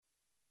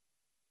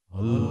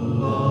You're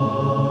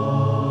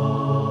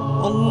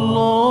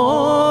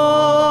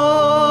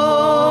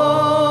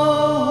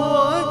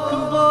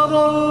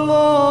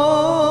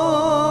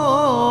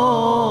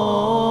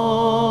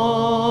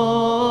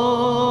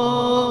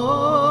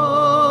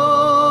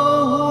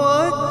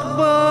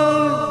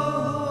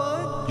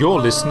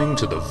listening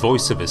to the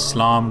Voice of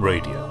Islam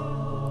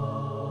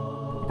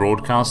Radio,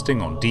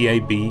 broadcasting on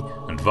DAB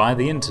and via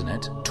the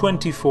internet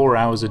 24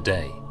 hours a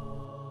day.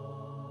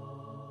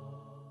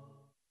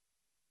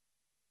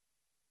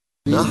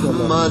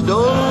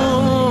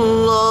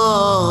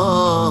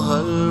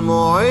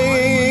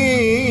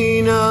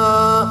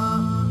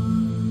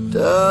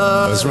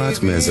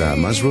 Hazrat Mirza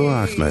Masroor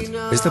Ahmad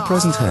is the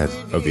present head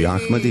of the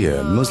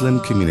Ahmadiyya Muslim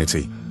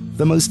community,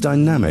 the most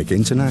dynamic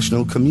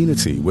international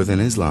community within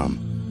Islam.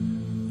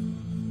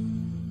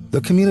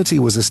 The community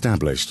was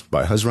established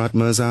by Hazrat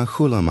Mirza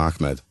Ghulam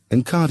Ahmad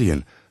in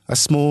Qadian, a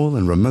small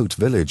and remote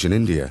village in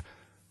India.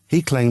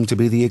 He claimed to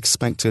be the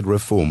expected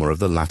reformer of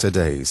the latter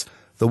days,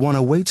 the one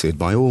awaited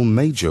by all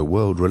major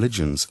world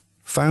religions.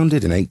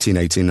 Founded in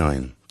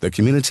 1889, the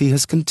community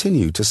has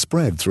continued to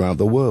spread throughout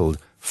the world,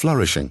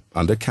 flourishing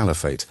under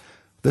caliphate,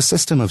 the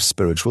system of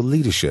spiritual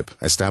leadership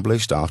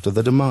established after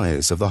the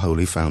demise of the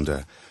holy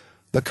founder.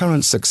 The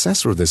current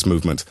successor of this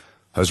movement,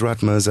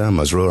 Hazrat Mirza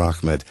Masroor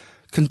Ahmad,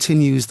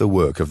 continues the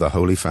work of the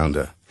holy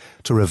founder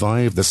to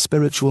revive the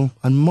spiritual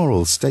and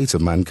moral state of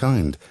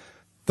mankind.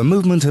 The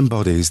movement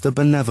embodies the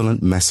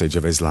benevolent message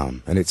of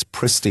Islam in its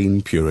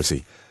pristine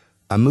purity,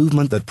 a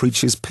movement that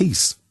preaches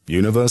peace,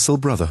 universal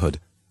brotherhood,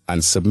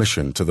 and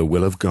submission to the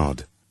will of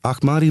God.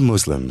 Ahmadi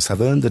Muslims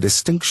have earned the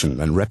distinction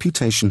and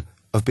reputation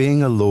of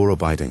being a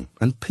law-abiding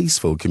and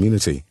peaceful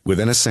community.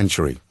 Within a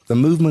century, the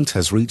movement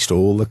has reached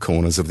all the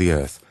corners of the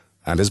earth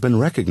and has been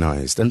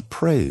recognized and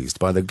praised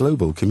by the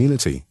global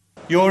community.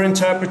 Your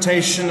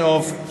interpretation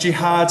of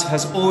jihad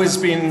has always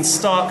been in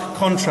stark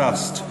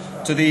contrast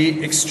to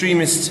the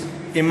extremist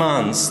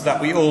imams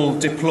that we all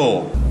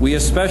deplore. We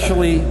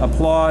especially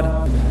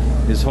applaud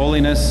His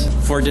Holiness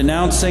for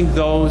denouncing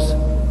those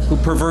who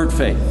pervert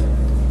faith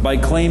by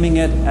claiming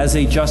it as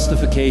a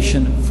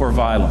justification for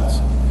violence.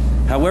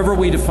 However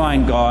we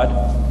define God,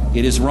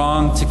 it is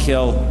wrong to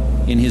kill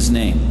in His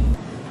name.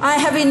 I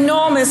have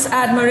enormous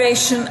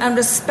admiration and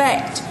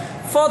respect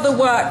for the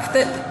work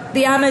that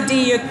the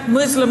Ahmadiyya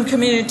Muslim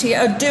community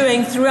are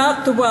doing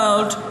throughout the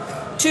world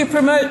to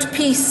promote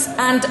peace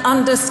and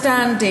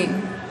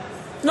understanding,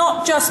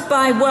 not just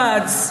by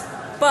words,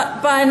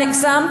 but by an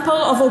example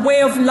of a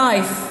way of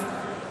life,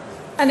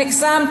 an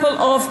example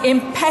of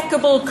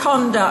impeccable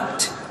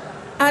conduct,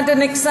 and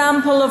an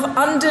example of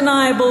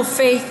undeniable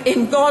faith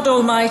in God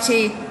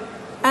Almighty,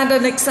 and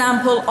an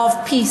example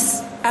of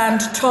peace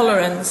and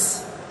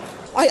tolerance.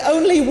 I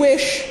only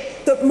wish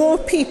that more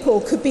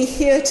people could be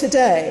here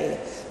today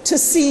to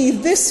see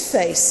this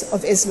face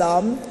of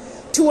Islam,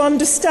 to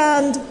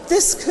understand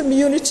this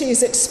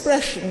community's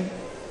expression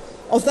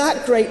of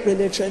that great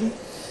religion,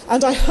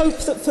 and I hope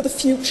that for the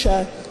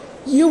future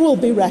you will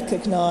be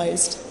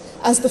recognised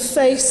as the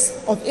face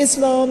of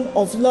Islam,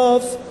 of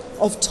love,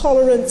 of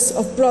tolerance,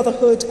 of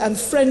brotherhood and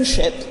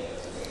friendship.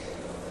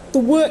 The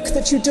work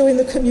that you do in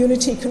the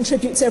community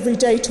contributes every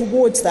day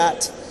towards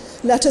that.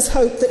 Let us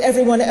hope that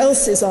everyone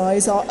else's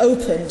eyes are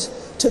opened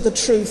to the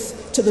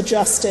truth, to the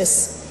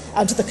justice,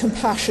 and to the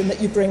compassion that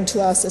you bring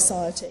to our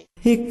society.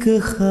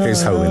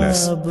 His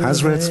Holiness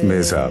Hazrat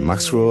Mirza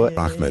Masroor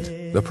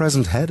Ahmad, the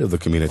present head of the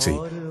community,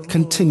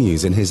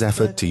 continues in his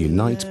effort to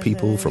unite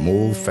people from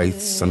all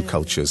faiths and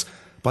cultures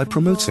by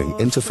promoting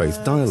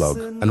interfaith dialogue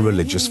and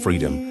religious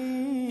freedom.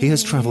 He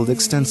has travelled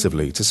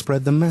extensively to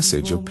spread the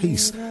message of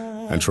peace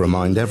and to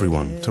remind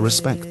everyone to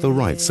respect the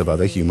rights of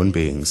other human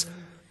beings.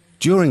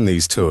 During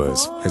these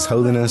tours, His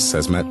Holiness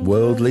has met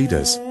world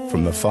leaders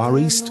from the Far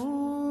East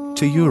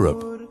to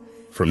Europe,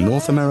 from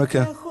North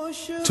America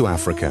to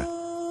Africa,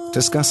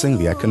 discussing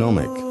the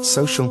economic,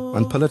 social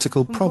and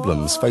political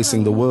problems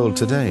facing the world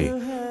today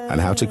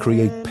and how to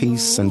create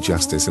peace and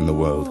justice in the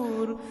world.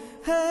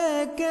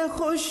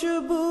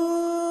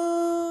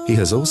 He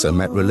has also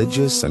met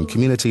religious and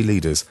community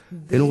leaders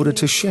in order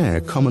to share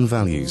common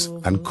values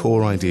and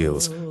core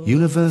ideals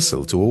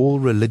universal to all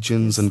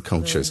religions and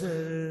cultures,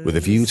 with a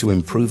view to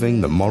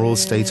improving the moral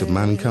state of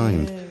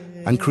mankind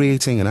and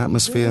creating an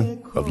atmosphere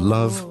of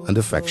love and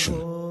affection.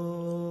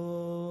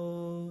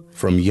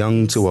 From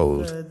young to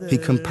old, he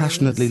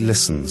compassionately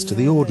listens to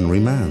the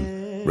ordinary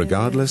man,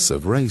 regardless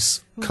of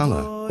race,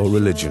 color, or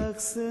religion.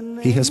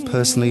 He has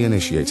personally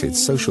initiated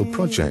social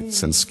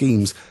projects and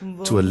schemes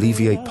to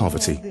alleviate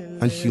poverty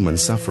and human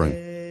suffering.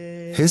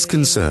 His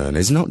concern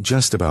is not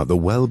just about the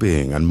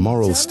well-being and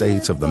moral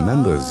state of the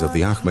members of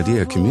the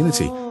Ahmadiyya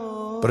community,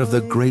 but of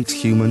the great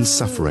human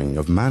suffering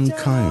of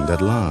mankind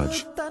at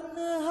large.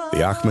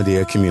 The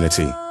Ahmadiyya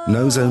community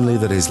knows only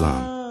that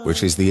Islam,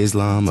 which is the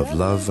Islam of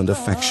love and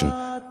affection,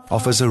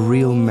 offers a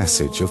real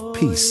message of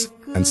peace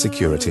and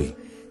security.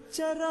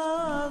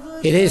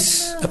 It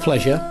is a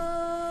pleasure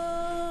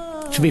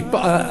to be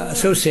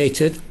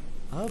associated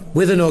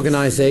with an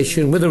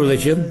organisation, with a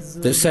religion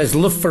that says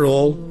love for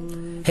all,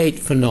 hate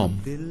for none.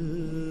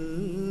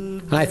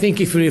 And I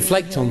think if we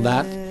reflect on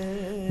that,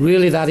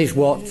 really that is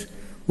what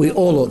we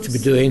all ought to be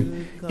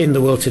doing in the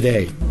world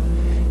today.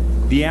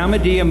 The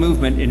Ahmadiyya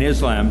movement in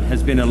Islam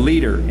has been a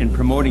leader in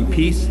promoting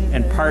peace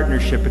and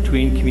partnership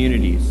between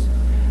communities.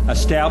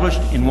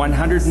 Established in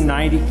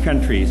 190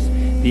 countries,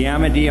 the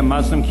Ahmadiyya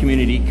Muslim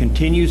community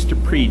continues to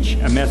preach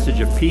a message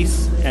of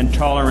peace and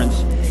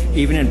tolerance,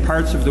 even in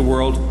parts of the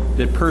world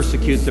that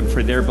persecute them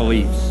for their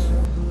beliefs.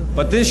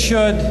 But this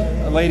should,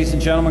 ladies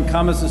and gentlemen,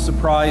 come as a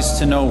surprise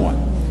to no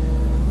one,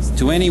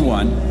 to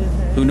anyone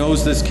who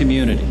knows this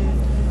community.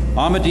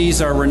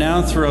 Ahmadis are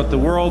renowned throughout the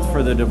world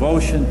for their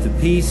devotion to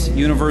peace,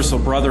 universal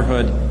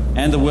brotherhood,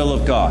 and the will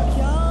of God,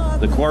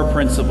 the core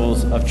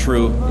principles of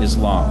true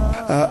Islam.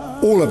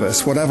 All of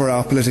us, whatever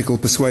our political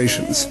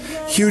persuasions,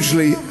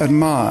 hugely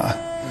admire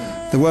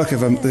the work of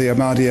the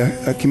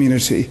Ahmadiyya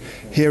community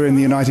here in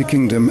the United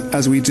Kingdom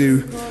as we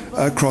do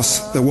across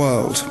the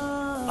world.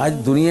 आज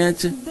दुनिया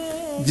च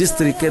जिस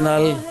तरीके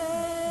नाल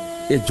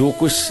ये जो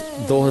कुछ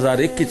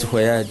 2001 च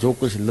होया है, जो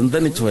कुछ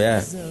लंदन च होया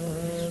है,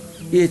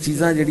 ये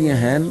चीज़ां जड़ियां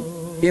हैं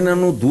इन्हां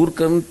नूं दूर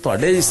करन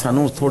तुहाडे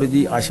सानूं थोड़ी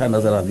जी आशा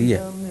नज़र आती है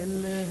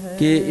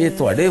कि ये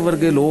तुहाडे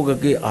वर्गे लोग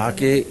अगे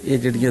आके ये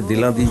जड़ियां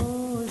दिलां दी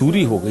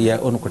दूरी हो गई है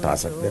उन्हें घटा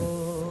सकते हैं.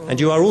 And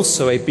you are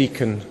also a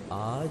beacon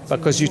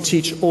because you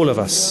teach all of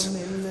us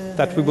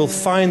that we will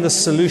find the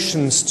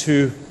solutions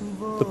to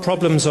the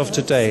problems of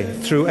today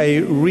through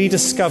a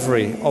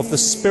rediscovery of the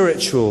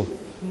spiritual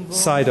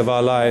side of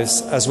our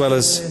lives as well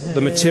as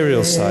the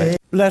material side.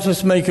 Let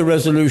us make a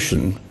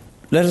resolution.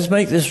 Let us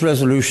make this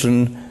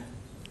resolution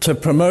to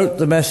promote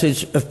the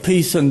message of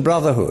peace and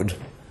brotherhood,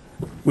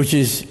 which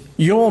is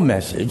your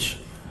message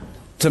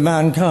to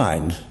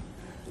mankind,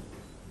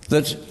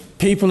 that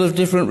people of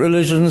different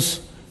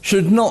religions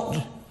should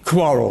not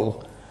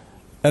quarrel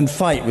and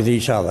fight with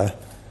each other,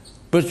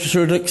 but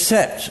should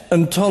accept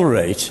and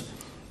tolerate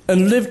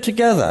and live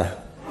together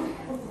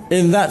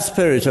in that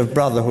spirit of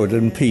brotherhood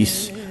and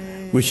peace,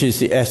 which is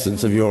the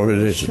essence of your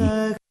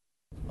religion.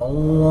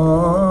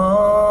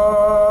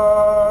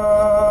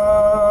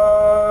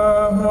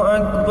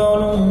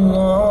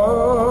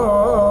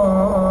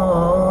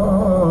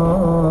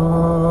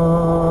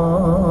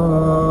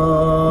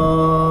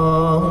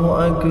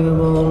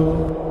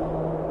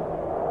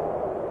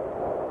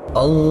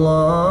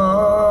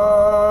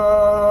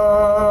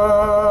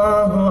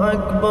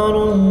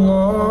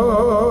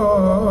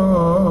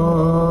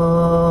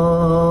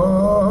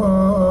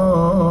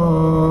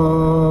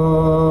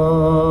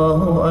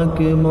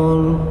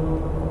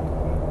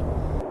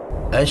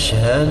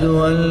 أشهد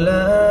أن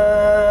لا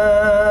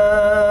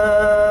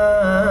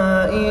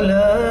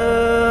إله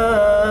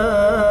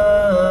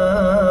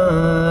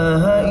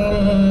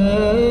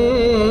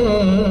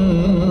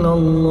إلا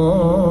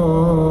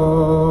الله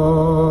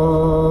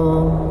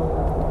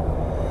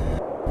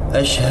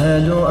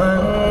أشهد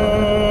أن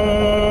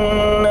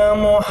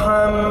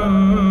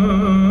محمدا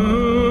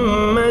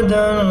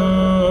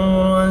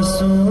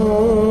رسول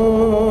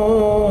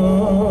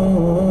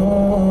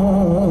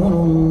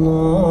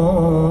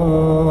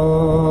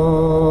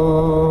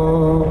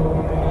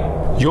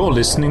You're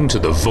listening to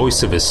the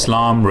Voice of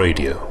Islam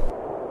Radio.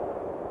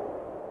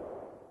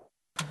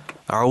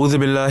 A'udhu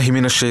billahi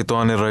minash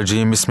shaitanir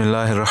rajeem.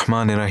 Bismillahir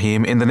rahmanir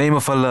rahim. In the name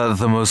of Allah,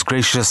 the most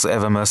gracious,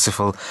 ever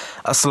merciful.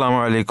 Assalamu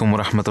alaikum wa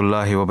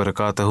rahmatullahi wa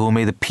barakatuhu.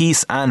 May the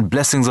peace and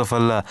blessings of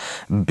Allah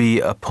be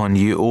upon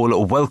you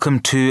all. Welcome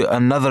to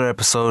another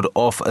episode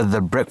of The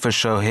Breakfast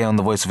Show here on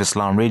the Voice of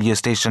Islam radio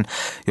station.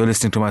 You're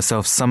listening to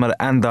myself, Samar,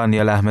 and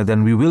Daniel Ahmed,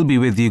 and we will be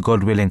with you,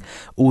 God willing,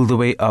 all the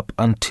way up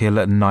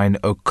until 9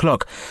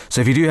 o'clock.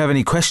 So if you do have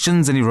any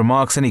questions, any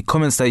remarks, any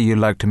comments that you'd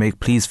like to make,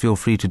 please feel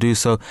free to do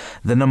so.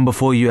 The number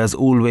for you, as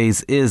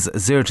always, is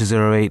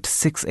 0208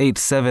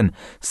 687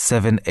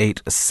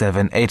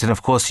 7878. And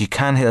of course, you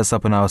can hit us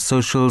up on our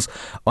socials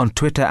on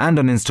Twitter and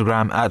on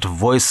Instagram at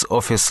Voice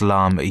of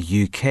Islam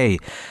UK.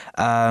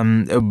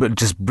 But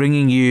just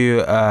bringing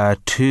you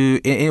into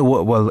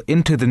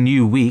the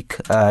new week.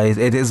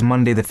 It is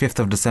Monday, the 5th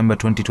of December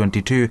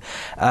 2022,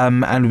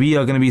 and we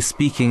are going to be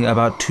speaking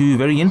about two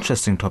very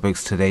interesting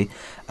topics today.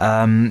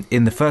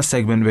 In the first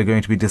segment, we're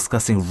going to be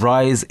discussing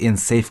rise in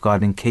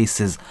safeguarding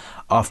cases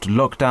after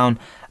lockdown.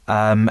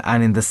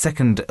 And in the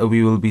second,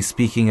 we will be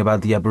speaking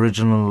about the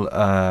Aboriginal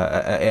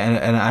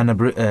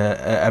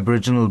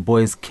Aboriginal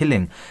boys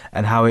killing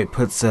and how it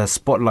puts a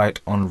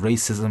spotlight on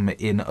racism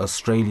in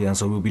Australia. And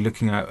so we'll be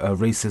looking at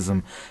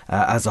racism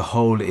as a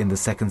whole in the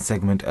second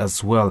segment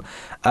as well.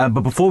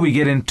 But before we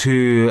get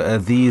into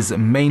these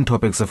main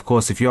topics, of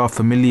course, if you are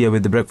familiar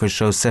with the breakfast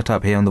show set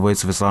up here on the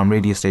Voice of Islam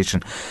radio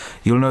station,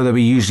 you'll know that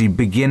we usually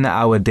begin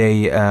our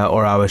day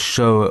or our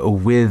show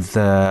with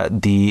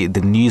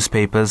the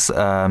newspapers,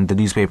 the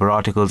newspaper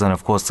articles, and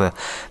of course the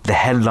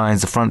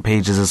headlines, the front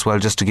pages as well,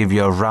 just to give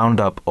you a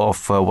roundup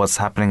of what's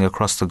happening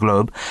across the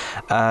globe.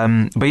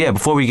 But yeah,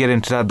 before we get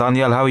into that,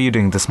 Daniel, how are you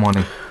doing this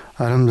morning?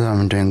 I'm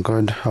doing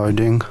good. How are you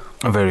doing?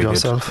 Very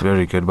yourself? Good.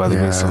 Very good. By the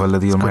grace of Allah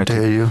the Almighty.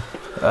 Good to hear you.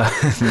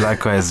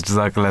 Likewise,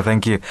 Jazakallah,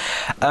 thank you.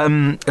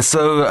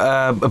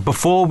 So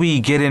before we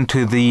get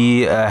into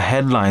the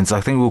headlines,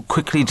 I think we'll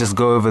quickly just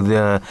go over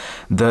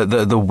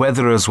the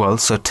weather as well.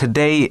 So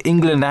today,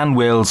 England and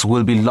Wales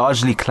will be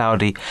largely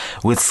cloudy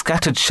with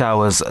scattered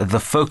showers. The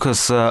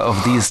focus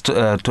of these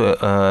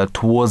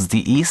towards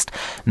the east.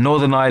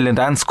 Northern Ireland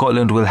and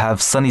Scotland will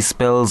have sunny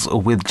spells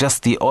with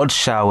just the odd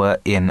shower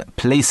in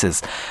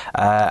places.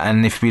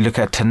 And if we look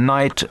at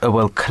tonight,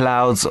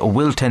 clouds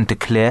will tend to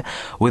clear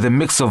with a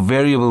mix of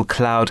variable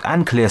cloud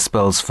and clear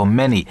spells for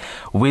many.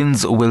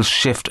 Winds will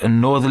shift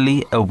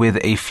northerly with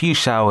a few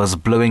showers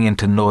blowing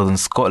into northern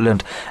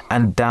Scotland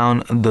and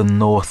down the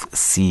North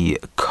Sea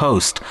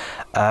coast.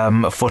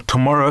 For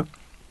tomorrow,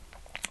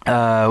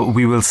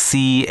 we will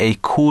see a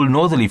cool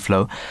northerly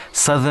flow.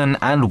 Southern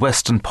and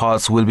western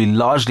parts will be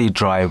largely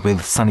dry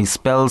with sunny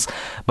spells,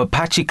 but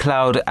patchy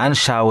cloud and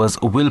showers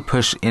will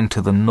push into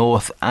the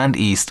north and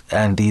east,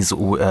 and these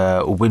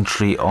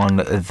wintry on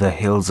the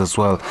hills as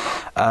well.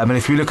 And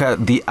if you look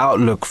at the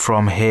outlook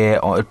from here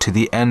to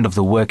the end of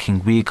the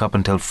working week up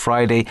until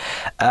Friday,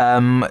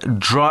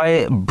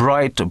 dry,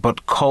 bright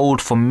but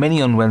cold for many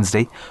on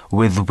Wednesday,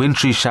 with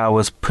wintry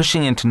showers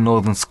pushing into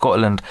northern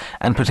Scotland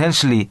and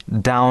potentially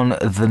down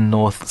the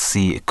North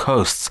Sea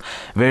coasts.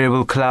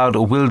 Variable cloud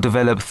will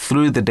develop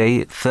through the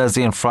day.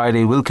 Thursday and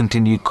Friday will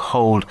continue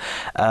cold,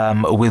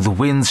 with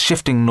winds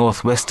shifting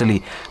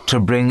northwesterly to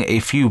bring a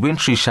few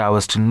wintry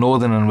showers to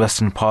northern and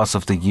western parts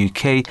of the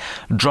UK,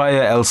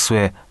 drier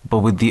elsewhere, but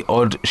with the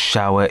odd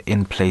shower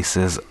in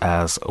places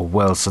as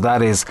well. So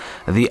that is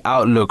the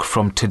outlook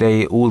from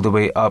today all the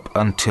way up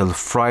until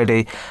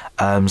Friday.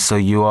 So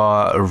you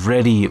are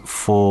ready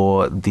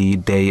for the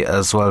day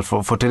as well.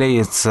 For today,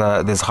 it's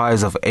there's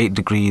highs of 8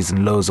 degrees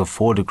and lows of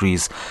 4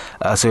 degrees.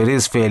 So it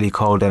is fairly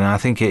cold, and I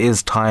think it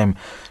is time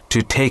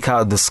to take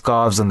out the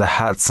scarves and the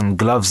hats and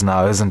gloves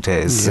now, isn't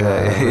it?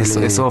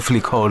 It's awfully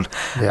cold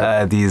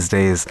these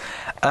days.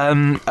 I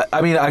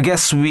mean, I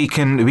guess we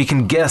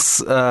can guess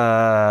what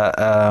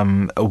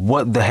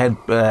the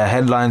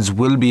headlines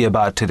will be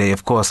about today.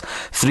 Of course,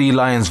 Three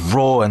Lions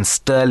roar and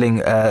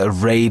Sterling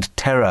raid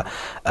terror.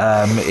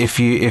 If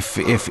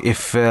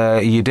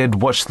you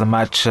did watch the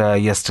match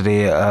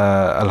yesterday,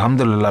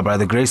 Alhamdulillah, by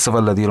the grace of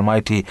Allah the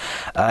Almighty,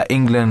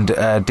 England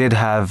did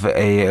have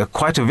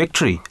quite a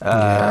victory.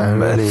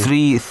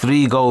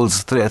 Three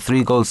goals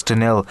to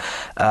nil,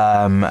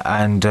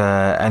 and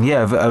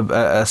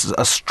a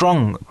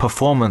strong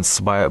performance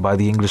by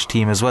the English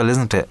team as well,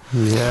 isn't it?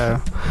 Yeah,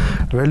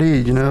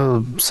 really,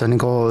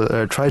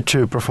 Senegal tried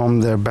to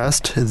perform their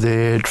best.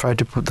 They tried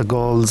to put the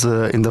goals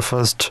in the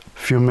first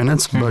few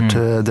minutes, but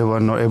they were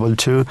not able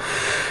to.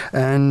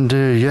 And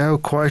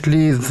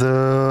quietly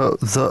the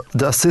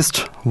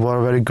assists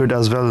were very good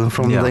as well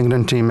from the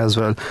England team as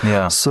well.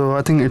 Yeah. So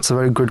I think it's a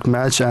very good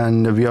match,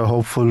 and we are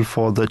hopeful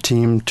for the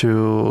team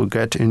to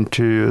get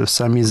into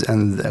semis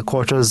and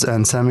quarters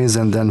and semis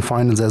and then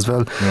finals as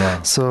well.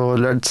 Yeah.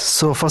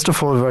 So first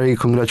of all, very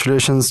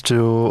congratulations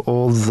to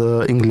all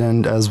the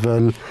England as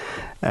well,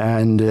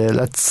 and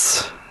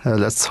let's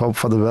hope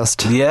for the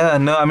best. Yeah,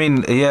 no, I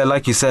mean,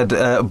 like you said,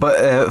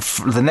 but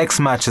the next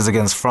match is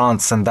against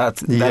France, and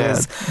that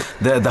is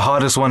the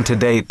hardest one to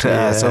date.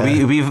 So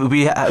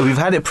we've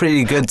had it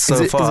pretty good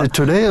so far. Is it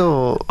today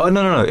or? Oh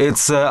no,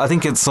 it's I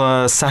think it's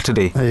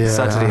Saturday.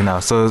 Saturday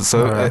now. So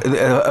right.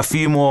 A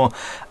few more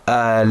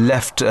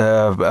left.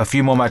 A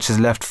few more matches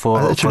left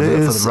for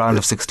the round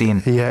of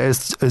 16. Yeah,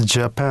 it's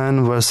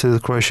Japan versus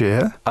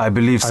Croatia. I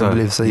believe so.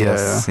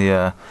 Yes.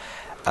 Yeah.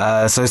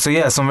 So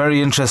some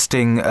very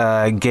interesting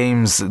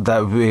games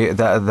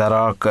that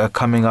are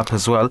coming up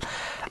as well.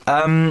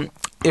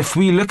 If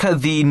we look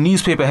at the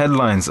newspaper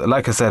headlines,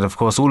 like I said, of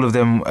course, all of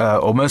them,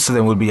 or most of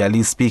them, will be at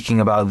least speaking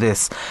about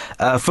this.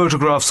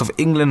 Photographs of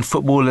England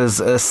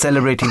footballers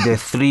celebrating their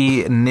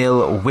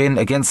 3-0 win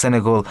against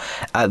Senegal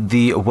at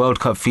the World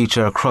Cup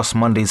feature across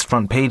Monday's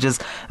front pages.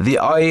 The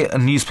Eye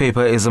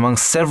newspaper is among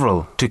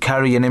several to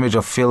carry an image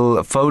of Phil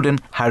Foden,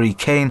 Harry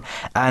Kane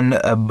and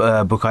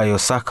Bukayo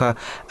Saka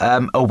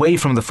away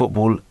from the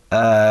football.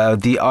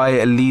 The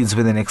Eye leads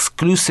with an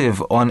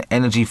exclusive on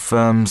energy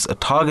firms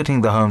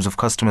targeting the homes of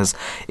customers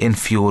in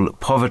fuel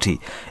poverty.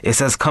 It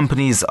says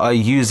companies are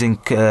using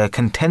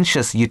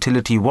contentious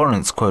utility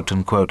warrants, quote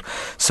unquote,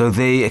 so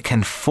they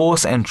can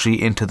force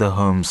entry into the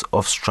homes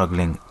of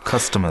struggling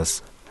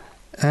customers.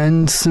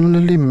 And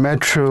similarly,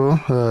 Metro,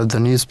 the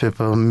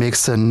newspaper,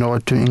 makes a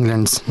note to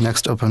England's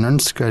next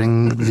opponents,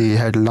 carrying the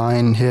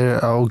headline, "Here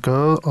I'll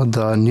go."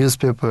 The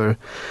newspaper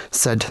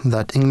said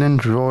that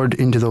England roared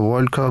into the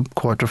World Cup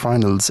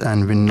quarterfinals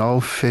and will now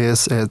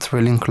face a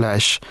thrilling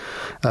clash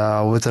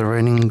with the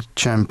reigning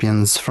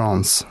champions,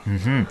 France.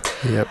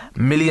 Mm-hmm. Yep.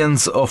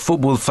 Millions of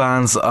football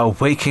fans are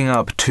waking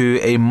up to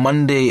a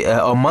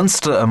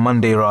Monster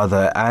Monday,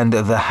 and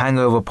the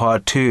Hangover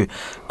Part 2,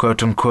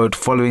 quote unquote,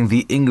 following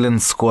the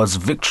England squad's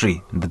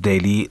victory, the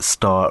Daily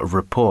Star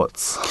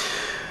reports.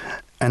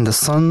 And the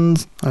Sun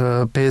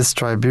pays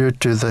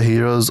tribute to the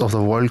heroes of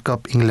the World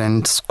Cup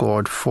England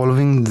squad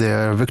following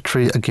their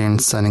victory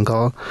against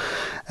Senegal.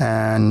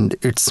 And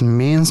its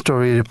main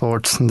story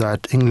reports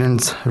that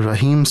England's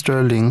Raheem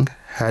Sterling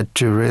had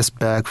to race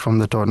back from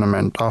the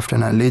tournament after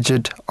an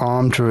alleged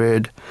armed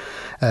raid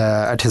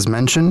at his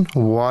mansion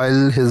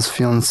while his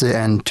fiancée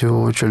and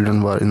 2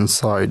 children were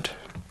inside.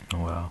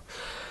 Wow.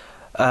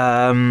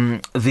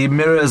 The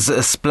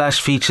Mirror's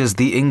splash features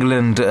the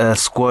England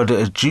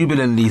squad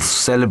jubilantly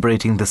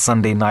celebrating the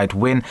Sunday night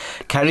win,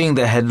 carrying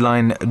the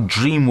headline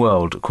 "Dream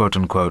World," quote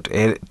unquote.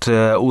 It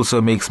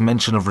also makes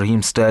mention of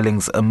Raheem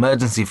Sterling's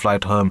emergency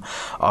flight home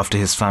after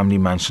his family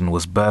mansion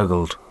was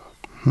burgled.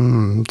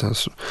 And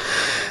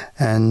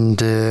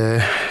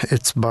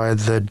it's by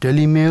the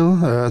Daily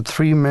Mail.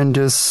 3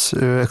 Mendes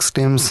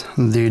exclaims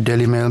the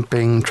Daily Mail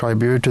paying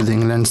tribute to the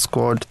England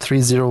squad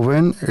 3-0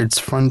 win. Its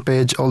front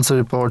page also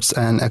reports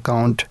an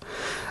account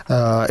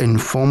in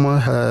former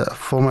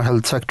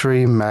Health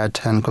Secretary Matt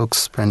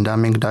Hancock's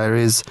pandemic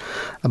diaries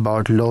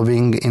about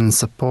lobbying in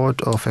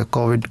support of a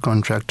COVID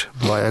contract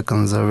by a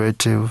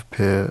Conservative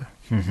peer.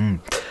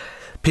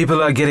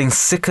 People are getting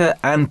sicker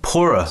and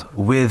poorer,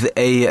 with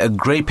a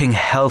gaping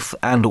health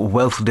and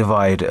wealth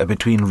divide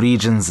between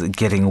regions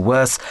getting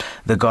worse,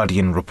 The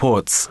Guardian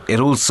reports. It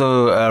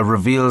also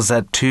reveals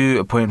that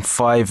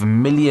 2.5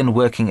 million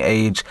working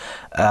age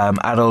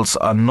adults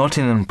are not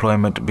in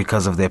employment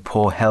because of their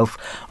poor health,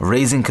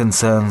 raising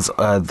concerns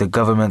the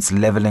government's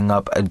levelling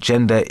up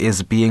agenda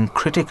is being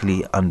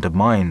critically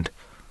undermined.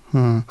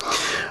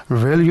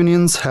 Rail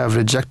unions have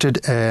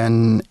rejected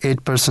an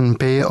 8%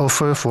 pay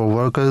offer for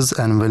workers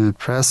and will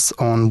press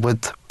on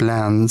with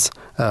plans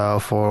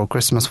for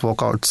Christmas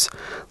walkouts,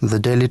 the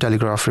Daily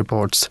Telegraph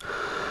reports.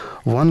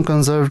 One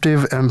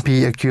Conservative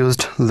MP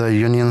accused the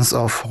unions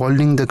of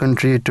holding the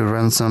country to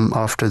ransom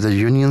after the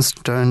unions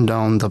turned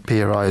down the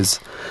pay rise,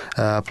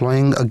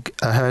 ploughing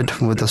ahead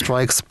with the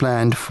strikes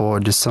planned for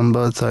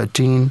December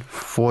 13,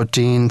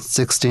 14,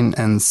 16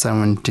 and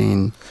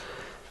 17.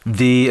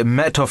 The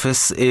Met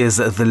Office is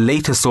the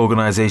latest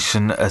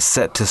organisation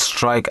set to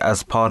strike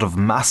as part of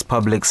mass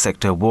public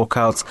sector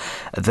walkouts,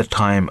 The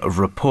Time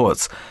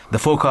reports. The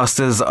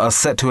forecasters are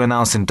set to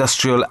announce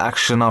industrial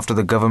action after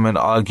the government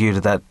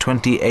argued that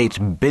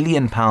 £28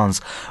 billion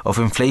of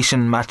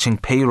inflation-matching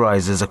pay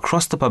rises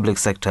across the public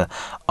sector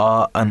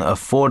are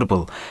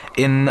unaffordable.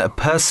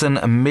 In-person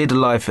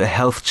midlife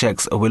health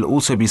checks will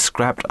also be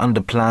scrapped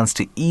under plans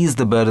to ease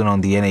the burden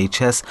on the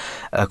NHS,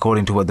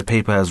 according to what the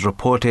paper has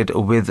reported,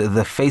 with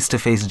the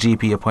face-to-face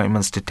GP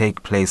appointments to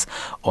take place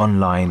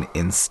online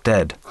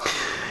instead.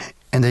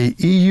 And the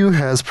EU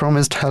has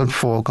promised help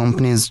for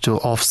companies to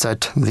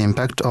offset the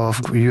impact of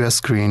US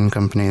green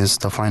companies,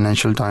 the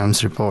Financial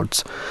Times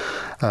reports.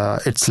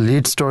 Its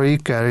lead story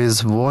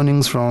carries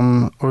warnings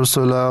from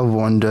Ursula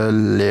von der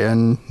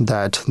Leyen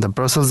that the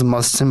Brussels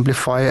must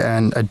simplify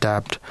and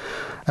adapt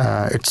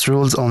its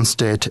rules on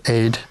state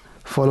aid,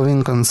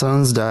 following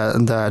concerns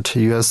that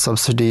US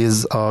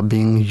subsidies are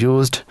being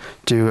used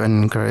to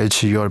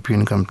encourage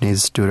European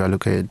companies to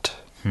relocate.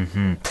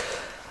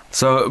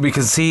 So we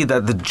can see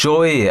that the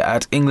joy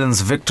at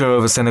England's victory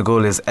over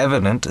Senegal is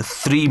evident.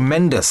 3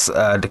 Mendes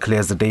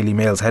declares the Daily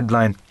Mail's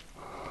headline.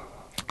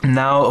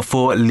 Now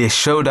for Le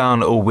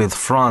Showdown with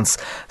France,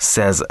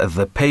 says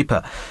the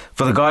paper.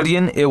 For The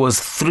Guardian, it was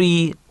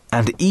 3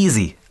 and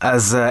easy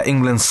as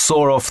England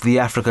soar off the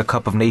Africa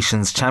Cup of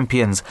Nations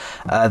champions.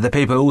 The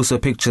paper also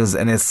pictures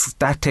an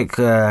ecstatic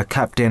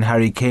captain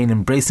Harry Kane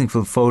embracing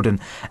Phil Foden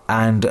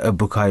and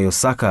Bukayo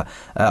Saka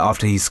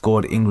after he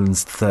scored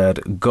England's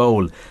 3rd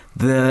goal.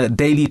 The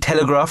Daily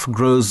Telegraph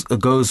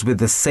goes with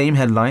the same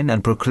headline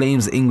and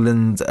proclaims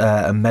England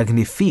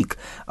magnifique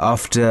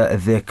after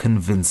their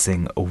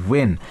convincing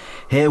win.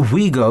 Here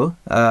we go.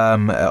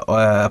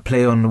 A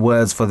play on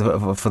words for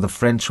the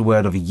French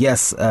word of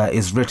yes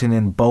is written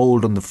in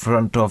bold on the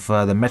front of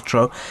the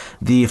Metro.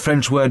 The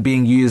French word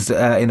being used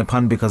in a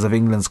pun because of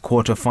England's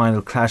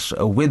quarter-final clash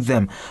with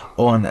them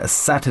on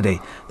Saturday.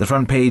 The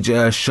front page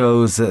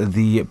shows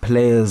the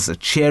players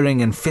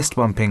cheering and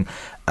fist-bumping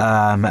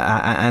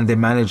and their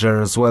manager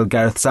as well,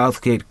 Gareth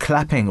Southgate,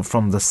 clapping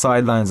from the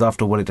sidelines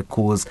after what it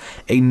calls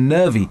a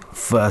nervy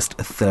first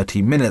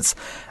 30 minutes.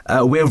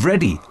 We're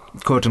ready,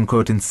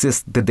 quote-unquote,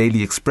 insists the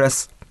Daily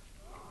Express.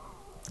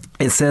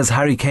 It says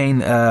Harry Kane,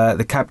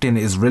 the captain,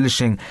 is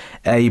relishing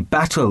a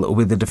battle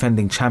with the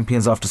defending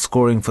champions after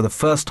scoring for the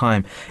first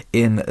time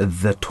in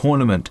the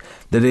tournament.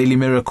 The Daily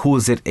Mirror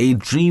calls it a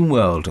dream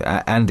world,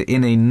 and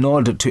in a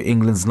nod to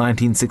England's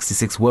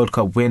 1966 World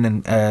Cup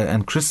win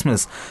and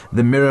Christmas,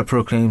 the Mirror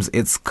proclaims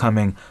it's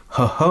coming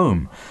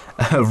home.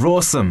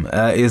 Rawsome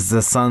is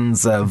the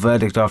Sun's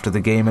verdict after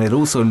the game, and it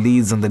also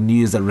leads on the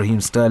news that Raheem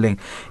Sterling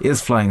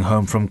is flying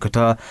home from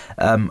Qatar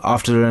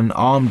after an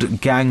armed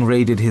gang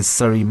raided his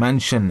Surrey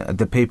mansion.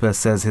 The paper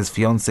says his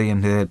fiancée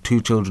and her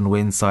 2 children were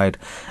inside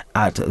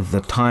at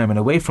the time. And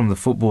away from the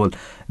football,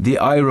 the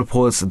Eye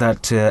reports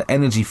that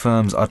energy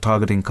firms are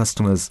targeting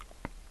customers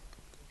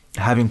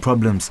having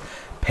problems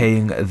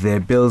paying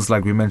their bills,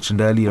 like we mentioned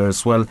earlier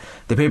as well.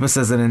 The paper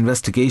says an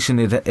investigation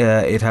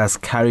it has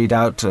carried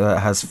out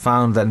has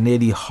found that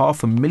nearly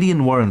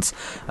 500,000 warrants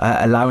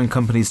allowing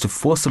companies to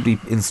forcibly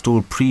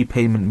install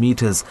prepayment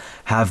meters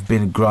have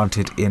been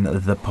granted in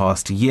the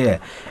past year.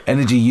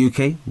 Energy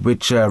UK,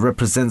 which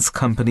represents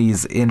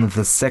companies in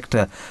the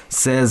sector,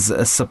 says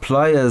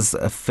suppliers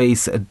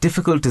face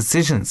difficult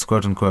decisions,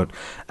 quote unquote,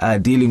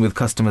 dealing with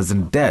customers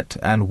in debt,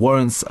 and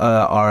warrants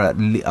are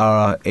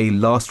a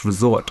last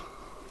resort.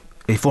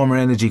 A former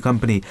energy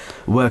company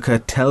worker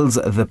tells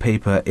the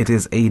paper it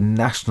is a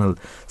national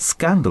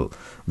scandal.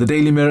 The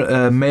Daily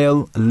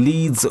Mail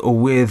leads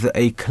with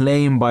a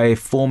claim by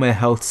former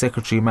Health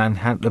Secretary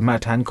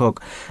Matt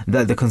Hancock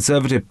that the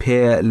Conservative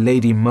peer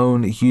Lady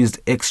Moan used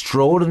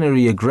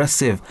extraordinary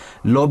aggressive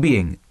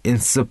lobbying in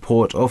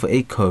support of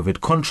a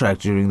COVID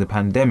contract during the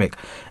pandemic.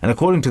 And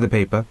according to the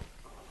paper,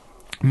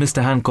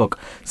 Mr. Hancock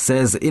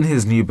says in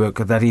his new book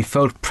that he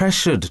felt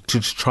pressured to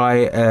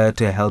try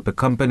to help a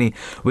company,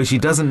 which he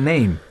doesn't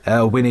name,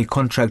 win a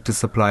contract to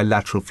supply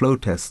lateral flow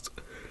tests.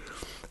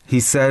 He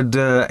said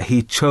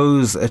he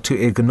chose to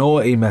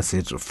ignore a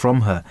message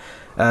from her.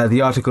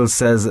 The article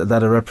says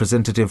that a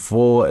representative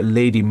for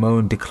Lady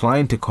Moan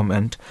declined to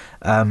comment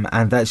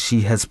and that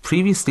she has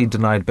previously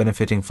denied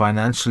benefiting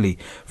financially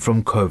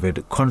from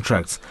COVID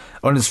contracts.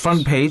 On its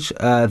front page,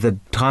 the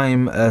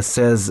Time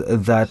says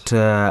that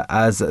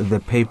as the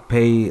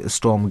pay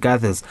storm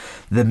gathers,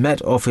 the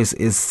Met Office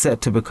is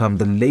set to become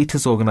the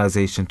latest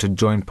organisation to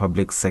join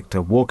public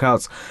sector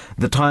walkouts.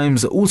 The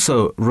Times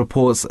also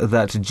reports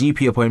that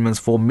GP appointments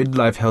for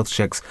midlife health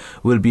checks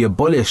will be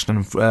abolished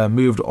and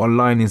moved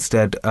online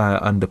instead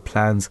under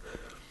plans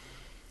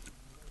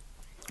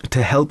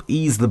to help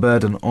ease the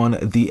burden on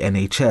the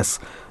NHS.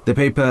 The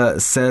paper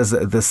says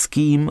the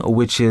scheme,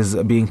 which is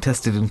being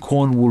tested in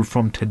Cornwall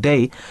from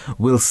today,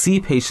 will see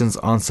patients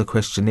answer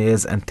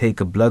questionnaires and take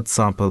a blood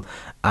sample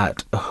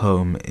at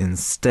home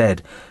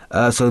instead.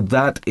 So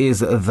that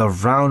is the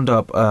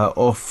roundup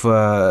of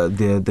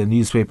the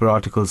newspaper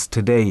articles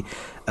today.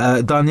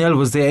 Danielle,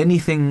 was there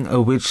anything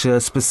which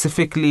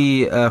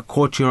specifically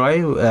caught your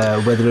eye,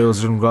 whether it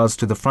was in regards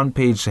to the front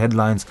page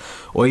headlines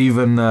or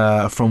even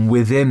from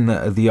within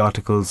the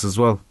articles as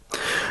well?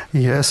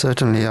 Yes,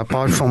 certainly.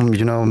 Apart from,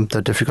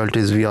 the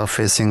difficulties we are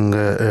facing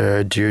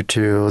due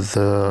to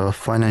the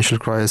financial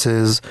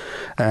crisis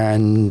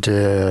and,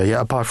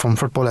 apart from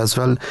football as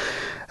well,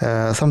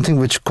 something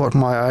which caught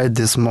my eye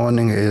this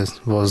morning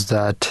was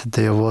that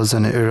there was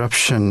an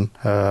eruption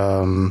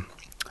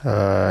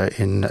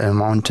in a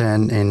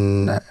mountain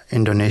in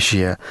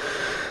Indonesia.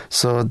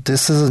 So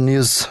this is a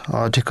news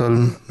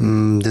article.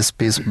 This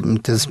piece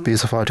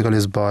of article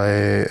is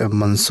by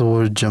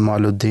Mansoor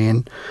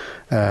Jamaluddin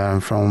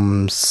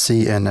from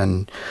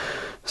CNN.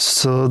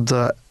 So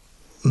the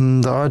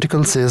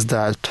article says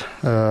that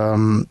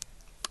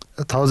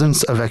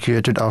thousands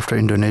evacuated after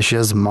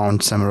Indonesia's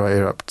Mount Semeru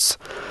erupts.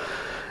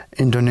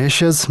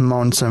 Indonesia's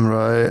Mount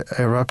Semeru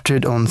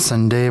erupted on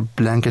Sunday,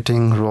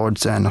 blanketing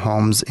roads and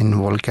homes in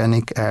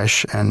volcanic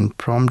ash and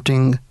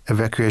prompting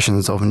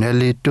evacuations of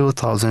nearly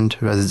 2,000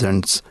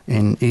 residents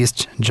in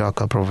East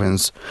Java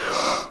province.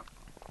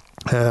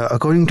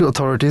 According to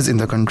authorities in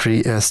the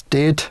country, a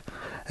statement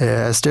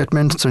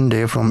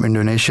Sunday from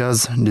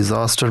Indonesia's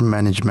Disaster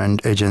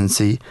Management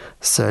Agency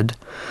said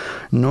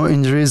no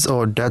injuries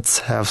or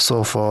deaths have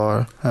so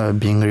far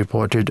been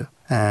reported,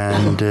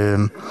 and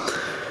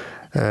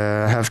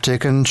have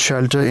taken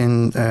shelter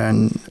in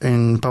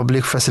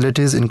public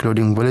facilities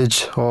including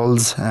village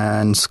halls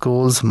and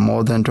schools.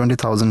 More than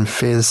 20,000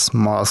 face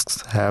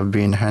masks have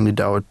been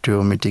handed out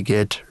to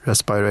mitigate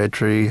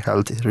respiratory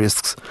health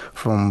risks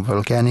from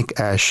volcanic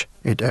ash,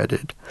 it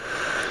added.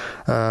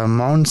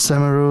 Mount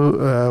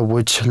Semeru,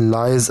 which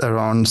lies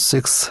around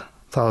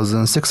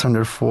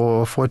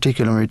 6,640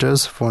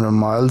 kilometers, 400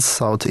 miles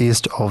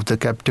southeast of the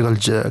capital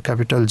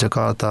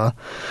Jakarta,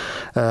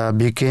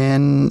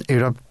 began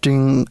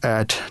erupting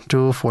at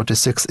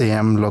 2:46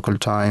 a.m. local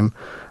time,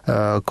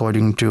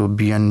 according to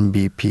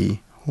BNBP.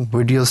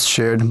 Videos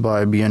shared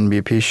by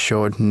BNBP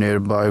showed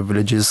nearby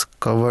villages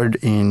covered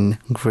in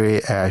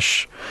grey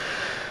ash.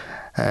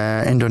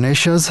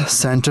 Indonesia's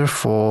Center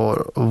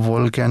for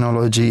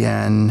Volcanology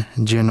and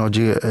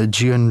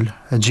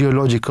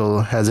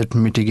Geological Hazard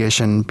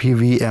Mitigation,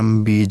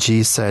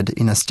 PVMBG, said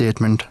in a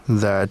statement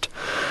that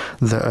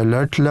the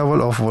alert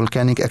level of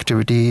volcanic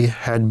activity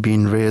had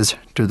been raised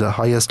to the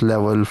highest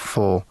level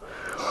 4.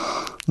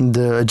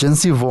 The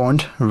agency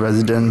warned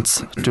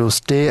residents to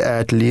stay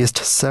at least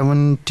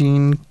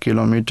 17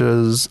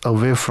 kilometers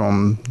away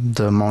from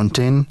the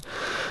mountain's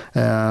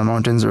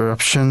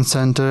eruption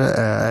center,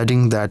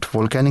 adding that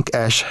volcanic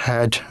ash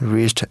had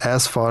reached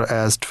as far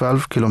as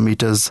 12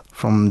 kilometers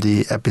from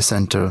the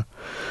epicenter.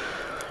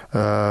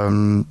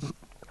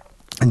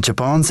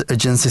 Japan's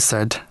agency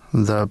said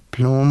the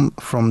plume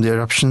from the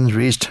eruption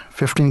reached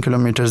 15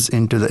 kilometers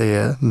into the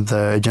air.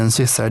 The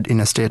agency said in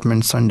a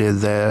statement Sunday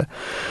there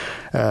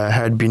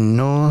had been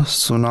no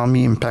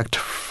tsunami impact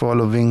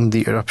following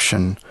the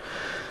eruption.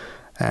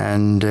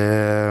 And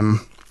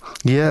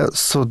Yeah,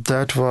 so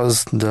that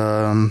was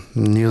the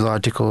news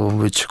article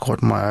which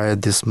caught my eye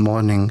this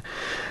morning.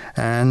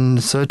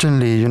 And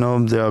certainly,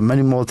 there are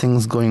many more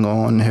things going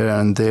on here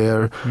and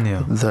there.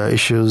 Yeah. The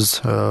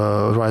issues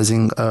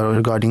rising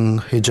regarding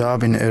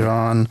hijab in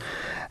Iran,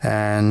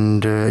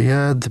 and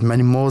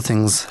many more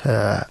things.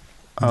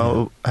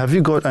 Have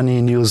you got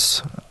any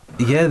news?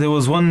 Yeah, there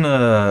was one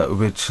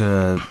which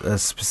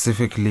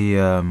specifically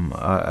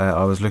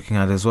I was looking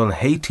at as well.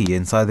 Haiti,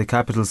 inside the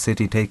capital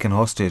city, taken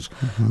hostage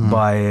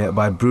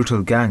by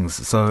brutal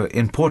gangs. So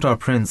in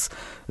Port-au-Prince,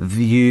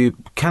 you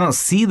cannot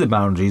see the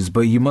boundaries,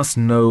 but you must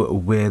know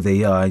where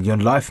they are. Your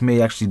life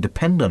may actually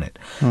depend on it.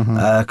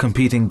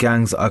 Competing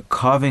gangs are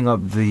carving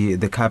up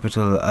the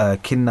capital,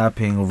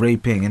 kidnapping,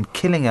 raping, and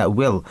killing at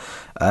will.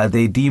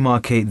 They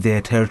demarcate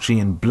their territory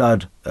in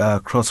blood,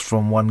 cross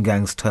from one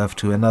gang's turf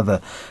to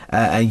another,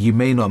 and you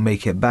may not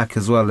make it back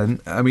as well. And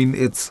I mean,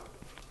 it's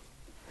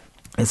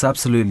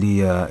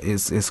absolutely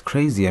it's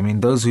crazy. I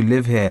mean, those who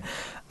live here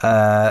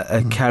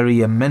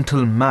carry a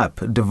mental map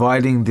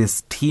dividing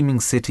this teeming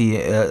city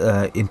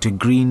into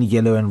green,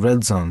 yellow and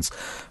red zones.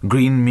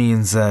 Green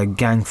means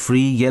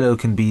gang-free, yellow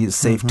can be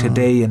safe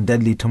today and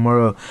deadly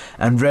tomorrow,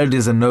 and red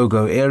is a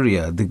no-go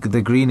area.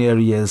 The green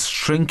area is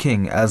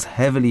shrinking as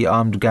heavily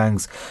armed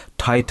gangs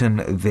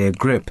tighten their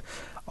grip.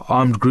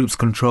 Armed groups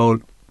control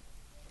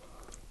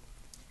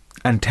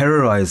and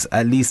terrorize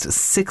at least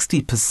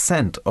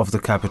 60% of the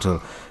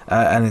capital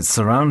and its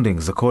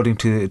surroundings, according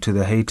to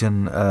the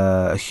Haitian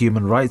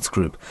human rights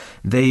group.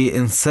 They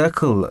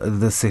encircle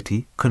the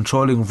city,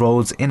 controlling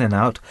roads in and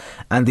out,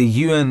 and the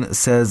UN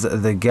says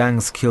the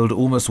gangs killed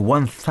almost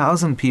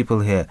 1,000 people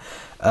here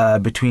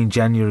between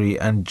January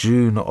and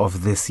June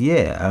of this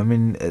year. I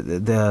mean,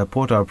 the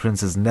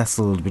Port-au-Prince is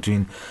nestled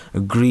between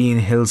green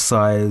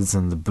hillsides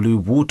and the blue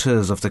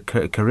waters of the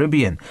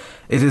Caribbean.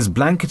 It is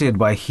blanketed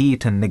by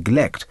heat and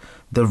neglect.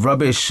 The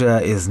rubbish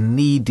is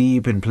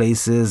knee-deep in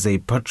places, a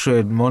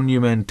putrid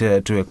monument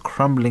to a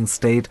crumbling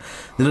state.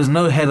 There is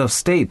no head of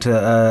state.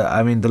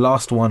 I mean, the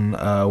last one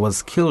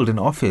was killed in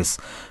office.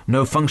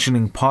 No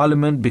functioning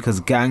parliament because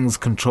gangs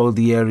control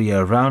the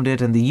area around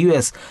it. And the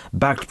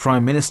US-backed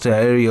Prime Minister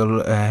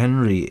Ariel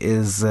Henry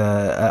is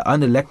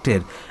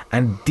unelected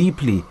and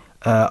deeply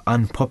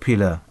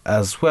unpopular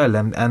as well.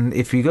 And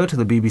if you go to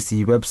the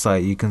BBC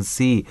website, you can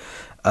see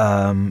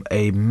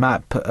a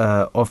map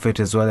of it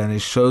as well, and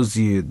it shows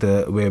you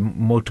where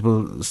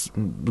multiple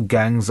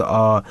gangs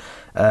are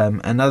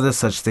and other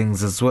such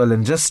things as well.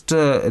 And just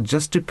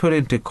to put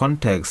into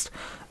context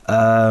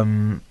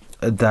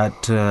that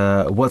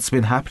what's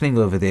been happening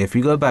over there, if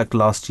you go back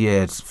last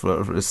year, it's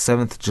for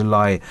 7th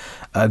July,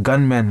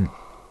 gunmen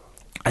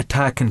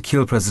attack and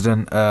kill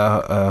President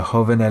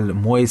Jovenel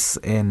Moïse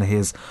in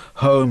his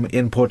home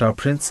in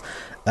Port-au-Prince.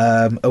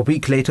 A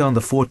week later, on the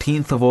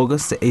 14th of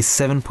August, a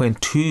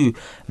 7.2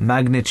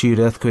 magnitude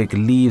earthquake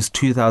leaves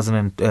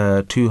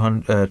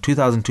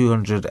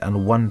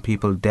 2,201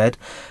 people dead.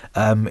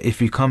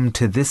 If you come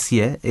to this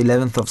year,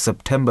 11th of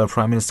September,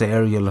 Prime Minister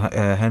Ariel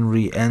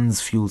Henry ends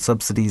fuel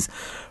subsidies,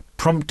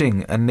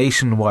 prompting a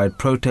nationwide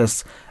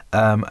protest,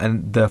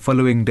 and the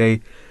following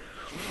day,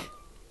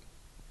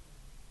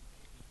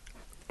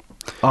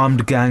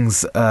 armed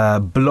gangs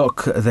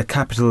block the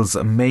capital's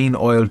main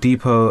oil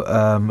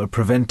depot,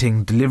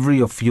 preventing delivery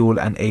of fuel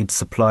and aid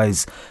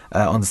supplies.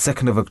 On the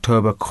 2nd of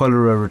October,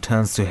 cholera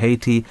returns to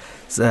Haiti.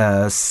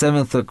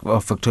 7th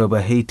of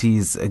October,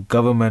 Haiti's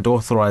government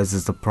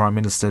authorizes the Prime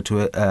Minister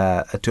to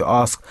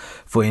ask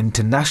for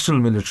international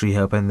military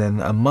help. And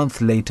then a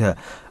month later,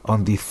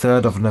 on the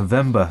 3rd of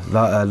November,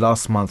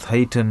 last month,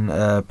 Haitian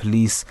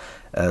police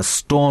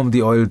stormed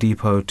the oil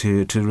depot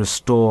to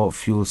restore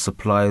fuel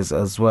supplies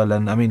as well.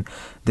 And I mean,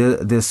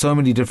 there's so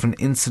many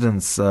different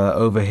incidents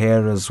over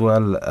here as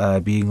well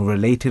being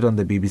related on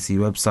the BBC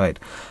website.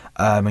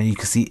 And you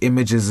can see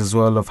images as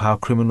well of how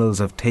criminals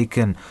have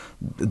taken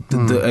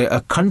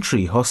a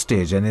country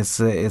hostage, and it's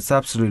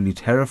absolutely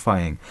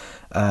terrifying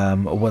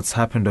what's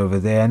happened over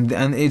there.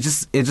 And it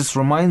just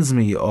reminds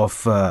me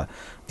of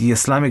the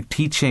Islamic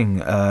teaching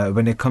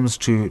when it comes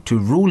to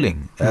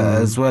ruling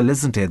as well,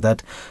 isn't it?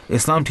 That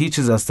Islam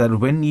teaches us that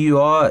when you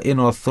are in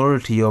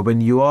authority or when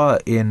you are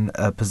in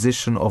a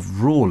position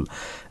of rule,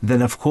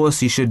 then of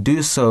course you should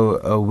do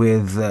so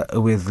with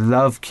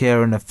love,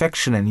 care and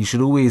affection, and you should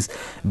always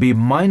be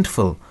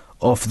mindful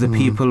of the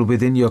people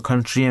within your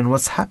country and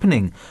what's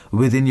happening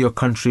within your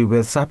country,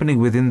 what's happening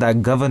within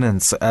that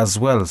governance as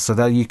well, so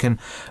that you can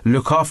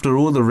look after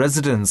all the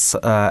residents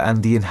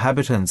and the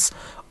inhabitants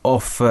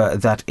of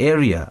that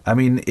area. I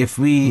mean, if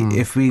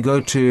we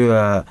go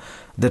to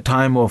the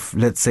time of,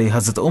 let's say,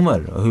 Hazrat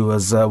Umar, who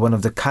was one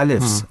of the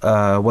caliphs,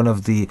 one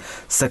of the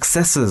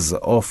successors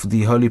of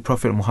the Holy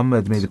Prophet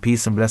Muhammad, may the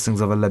peace and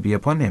blessings of Allah be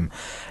upon him.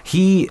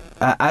 He,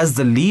 as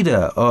the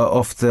leader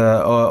of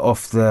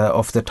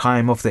the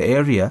time of the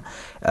area,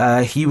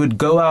 he would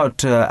go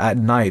out at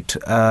night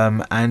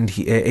and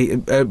he,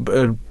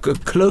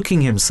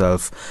 cloaking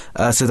himself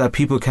so that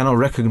people cannot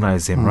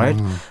recognize him, right?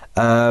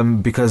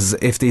 because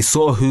if they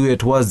saw who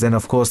it was, then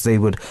of course they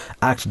would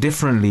act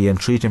differently and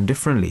treat him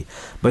differently.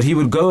 But he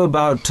would go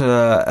about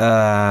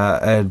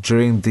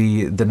during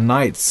the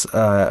nights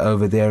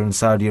over there in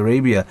Saudi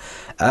Arabia,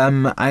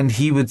 and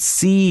he would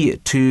see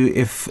to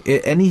if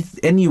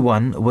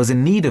anyone was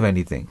in need of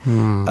anything,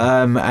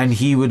 and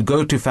he would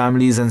go to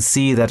families and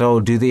see that,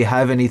 do they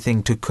have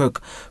anything to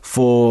cook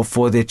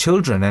for their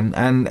children,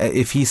 and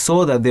if he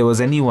saw that there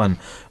was anyone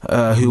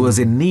who was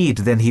in need,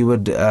 then he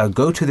would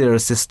go to their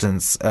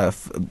assistance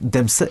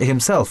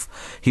himself.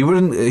 He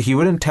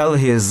wouldn't tell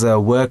his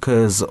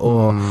workers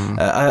or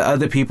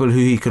other people who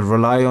he could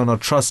rely on or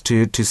trust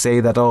to say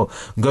that,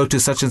 go to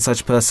such and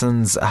such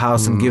person's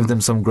house and give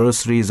them some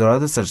groceries or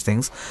other such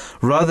things.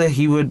 Rather,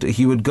 he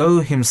would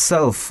go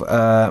himself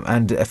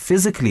and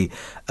physically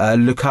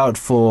look out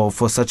for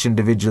such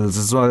individuals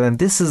as well. And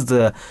this is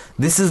the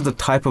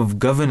type of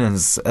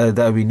governance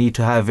that we need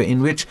to have,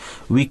 in which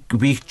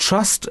we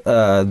trust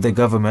the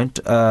government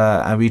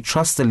and we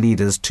trust the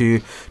leaders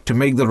to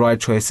make the right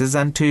choices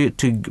and to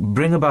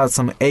bring about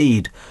some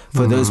aid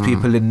for those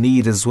people in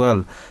need as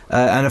well.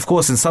 And of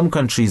course, in some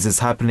countries it's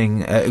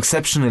happening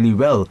exceptionally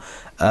well.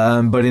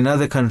 But in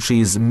other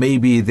countries,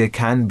 maybe there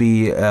can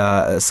be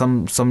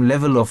some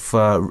level of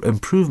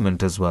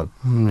improvement as well.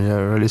 Yeah,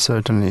 really,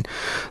 certainly.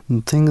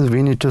 The thing is,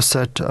 we need to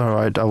set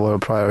our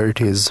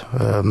priorities.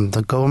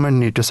 The government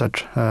need to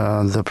set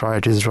the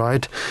priorities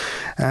right.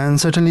 And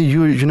certainly,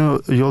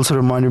 you also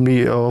reminded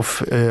me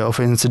of an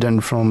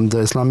incident from the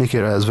Islamic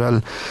era as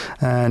well,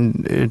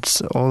 and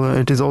it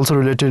is also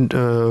related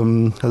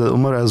to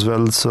Umar as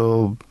well.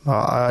 So,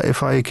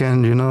 if I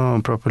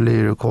can,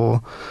 properly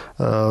recall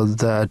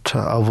that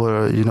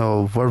our,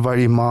 worldwide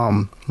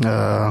Imam,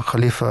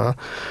 Khalifa,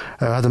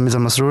 Hazrat Mirza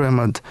Masroor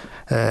Ahmad,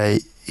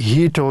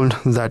 he told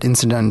that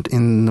incident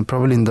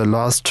probably in the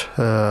last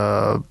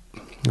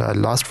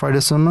Friday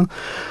sermon,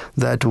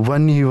 that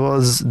when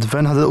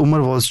Hazrat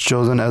Umar was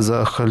chosen as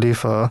a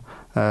Khalifa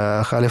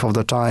of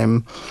the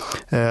time,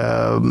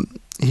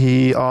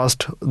 he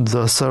asked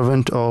the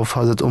servant of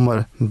Hazrat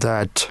Umar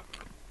that,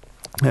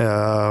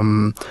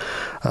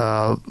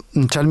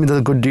 tell me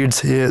the good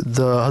deeds the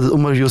Hazrat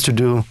Umar used to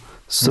do.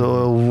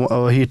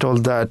 So he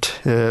told that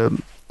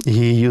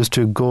he used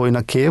to go in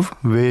a cave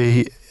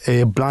where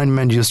a blind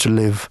man used to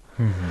live.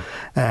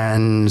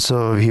 And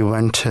so he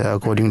went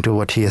according to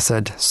what he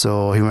said.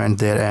 So he went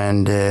there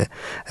and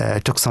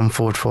took some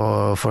food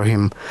for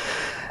him.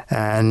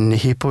 And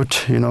he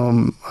put,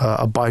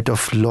 a bite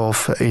of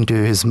loaf into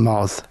his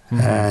mouth,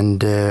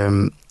 and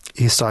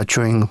he started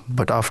chewing.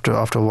 But after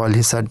a while,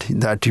 he said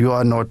that you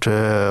are not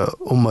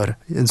Umar.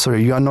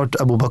 Sorry, you are not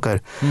Abu Bakr.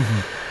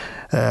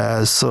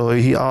 So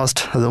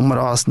Umar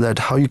asked that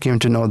how you came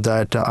to know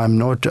that I'm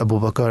not Abu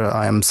Bakr,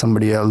 I am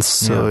somebody else.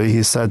 So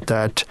he said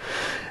that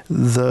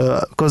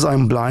because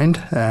I'm blind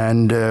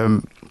and I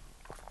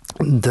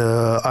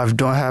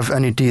don't have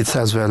any teeth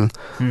as well.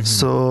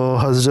 So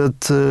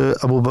Hazrat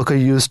Abu Bakr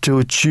used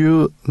to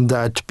chew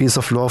that piece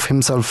of loaf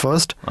himself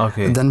first,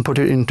 then put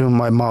it into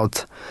my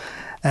mouth.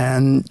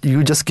 And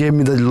you just gave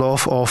me the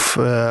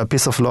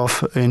piece of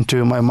loaf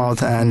into my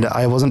mouth, and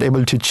I wasn't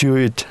able to chew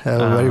it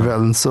very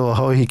well. So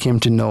how he came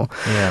to know.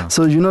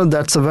 So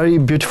that's a very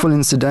beautiful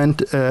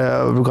incident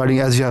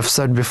regarding, as you have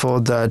said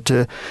before,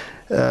 that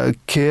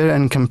care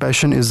and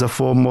compassion is the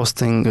foremost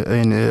thing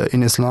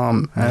in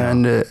Islam,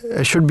 and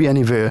it should be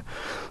anywhere.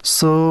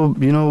 So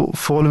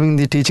following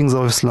the teachings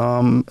of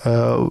Islam,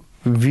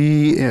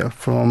 we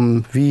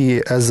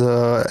as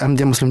a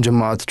Ahmadiyya Muslim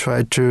Jamaat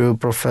try to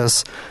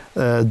profess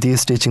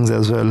these teachings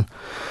as well.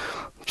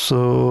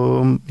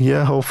 So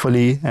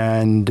hopefully,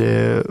 and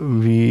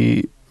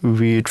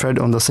we tread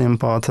on the same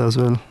path as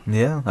well.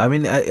 Yeah, I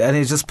mean, and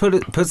it just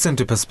puts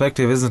into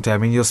perspective, isn't it? I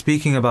mean, you're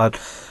speaking about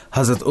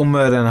Hazrat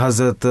Umar and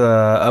Hazrat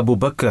Abu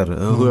Bakr,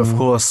 who of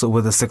course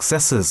were the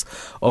successors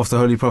of the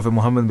Holy Prophet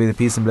Muhammad, may the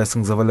peace and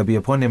blessings of Allah be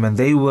upon him, and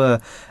they were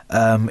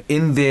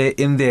in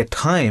their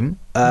time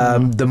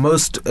the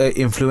most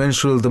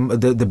influential,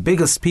 the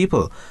biggest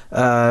people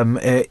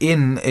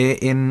within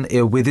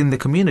the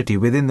community,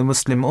 within the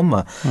Muslim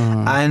Ummah,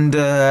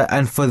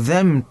 and for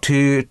them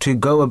to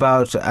go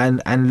about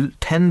and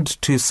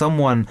tend to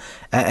someone,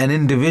 an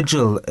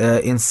individual,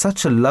 in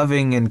such a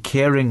loving and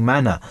caring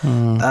manner,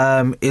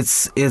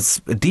 it's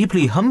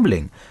deeply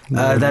humbling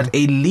that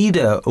a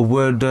leader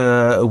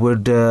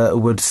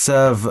would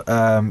serve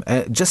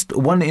just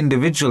one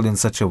individual in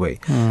such a way,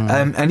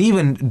 and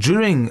even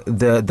during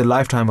the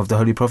lifetime of the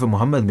Holy Prophet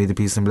Muhammad, may the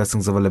peace and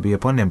blessings of Allah be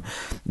upon him,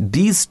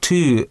 these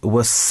two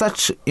were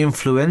such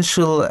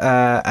influential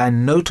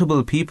and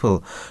notable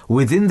people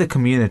within the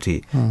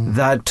community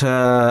that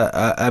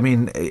I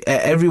mean,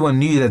 everyone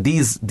knew that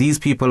these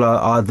people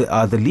are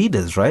the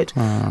leaders, right?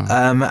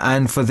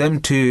 And for them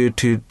to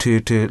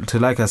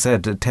like I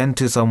said, tend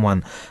to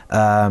someone,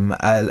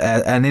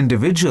 an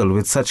individual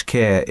with such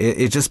care,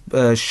 it just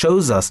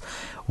shows us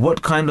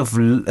what kind of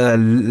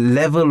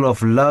level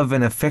of love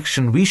and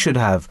affection we should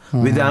have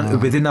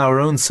within our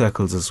own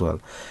circles as well.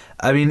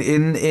 I mean,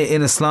 in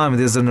Islam,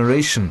 there's a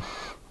narration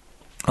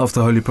of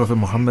the Holy Prophet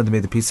Muhammad, may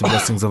the peace and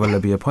blessings of Allah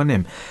be upon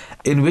him,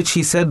 in which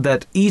he said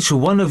that each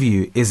one of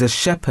you is a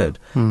shepherd,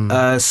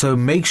 so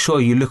make sure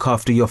you look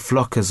after your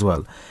flock as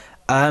well.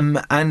 And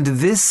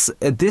we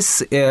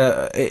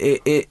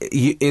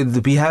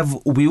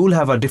all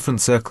have our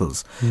different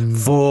circles.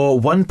 For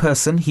one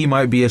person, he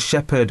might be a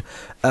shepherd,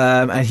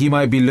 and he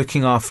might be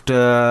looking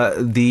after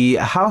the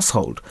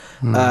household,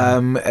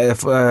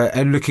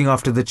 and looking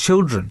after the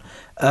children.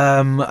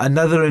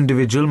 Another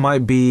individual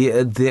might be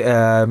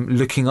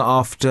looking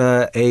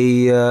after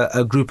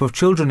a group of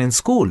children in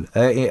school,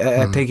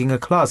 taking a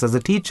class as a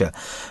teacher.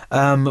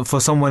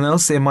 For someone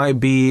else, it might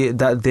be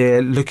that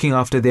they're looking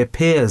after their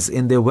peers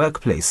in their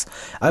workplace.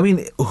 I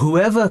mean,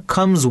 whoever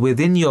comes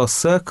within your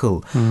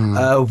circle,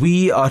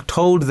 we are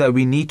told that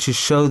we need to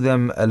show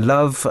them a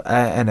love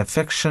and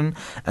affection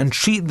and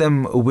treat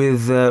them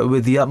with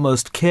the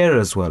utmost care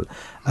as well.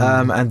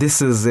 And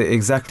this is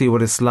exactly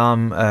what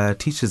Islam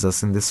teaches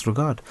us in this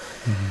regard.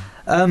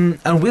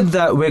 And with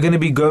that, we're going to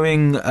be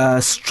going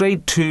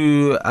straight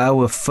to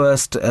our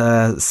first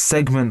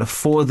segment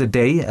for the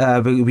day.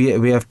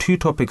 We have two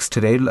topics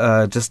today.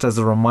 Just as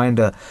a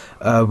reminder,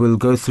 we'll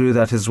go through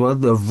that as well.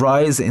 The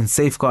rise in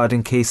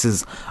safeguarding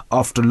cases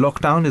after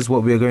lockdown is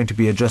what we're going to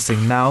be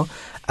addressing now.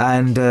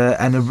 And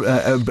an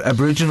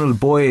Aboriginal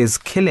boy's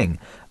killing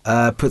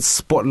puts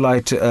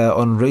spotlight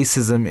on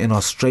racism in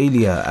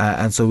Australia,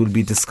 and so we'll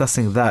be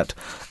discussing that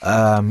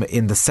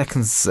in the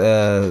second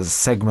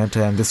segment,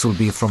 and this will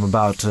be from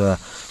about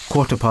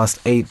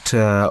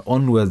 8:15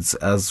 onwards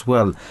as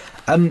well.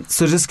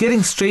 So just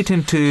getting straight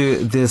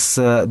into this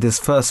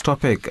first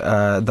topic,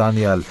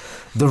 Daniel,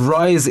 the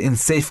rise in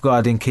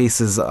safeguarding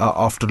cases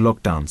after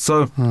lockdown.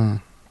 So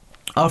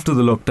after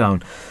the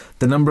lockdown,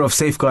 the number of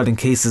safeguarding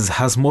cases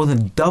has more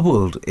than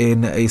doubled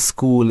in a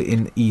school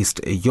in East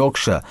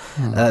Yorkshire.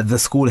 The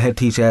school head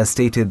teacher has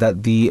stated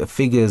that the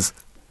figures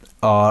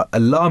are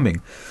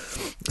alarming.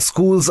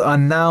 Schools are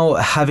now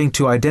having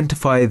to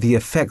identify the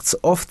effects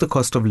of the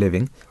cost of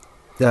living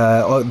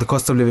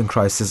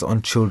crisis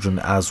on children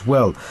as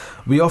well.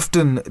 We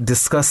often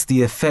discuss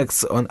the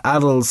effects on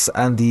adults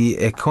and the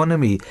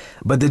economy,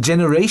 but the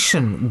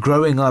generation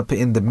growing up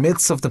in the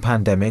midst of the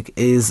pandemic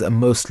is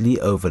mostly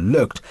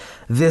overlooked.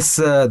 This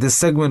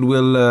segment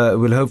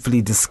will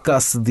hopefully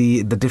discuss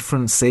the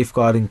different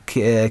safeguarding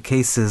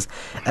cases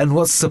and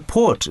what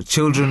support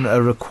children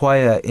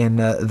require in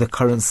the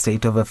current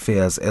state of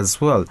affairs as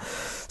well.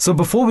 So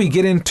before we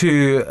get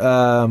into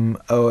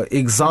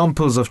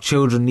examples of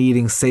children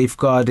needing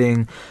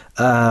safeguarding,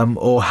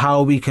 or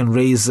how we can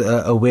raise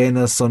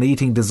awareness on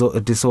eating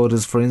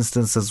disorders, for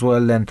instance, as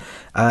well, and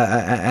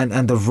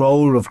the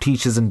role of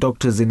teachers and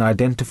doctors in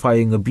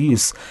identifying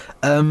abuse,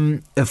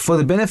 for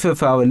the benefit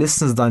of our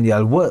listeners,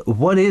 Daniel,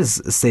 what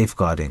is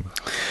safeguarding?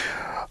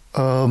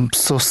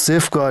 So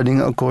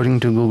safeguarding, according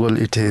to Google,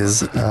 it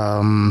is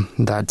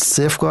that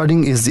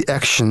safeguarding is the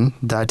action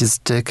that is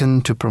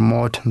taken to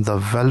promote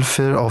the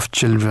welfare of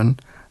children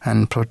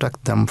and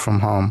protect them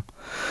from harm.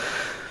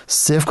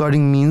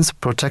 Safeguarding means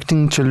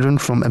protecting children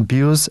from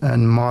abuse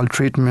and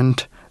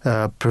maltreatment,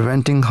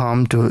 preventing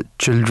harm to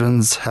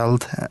children's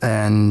health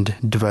and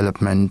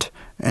development,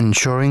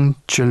 ensuring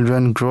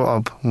children grow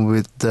up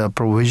with the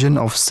provision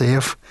of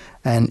safe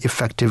and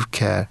effective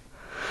care.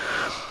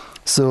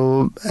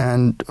 So,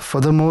 and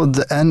furthermore,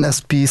 the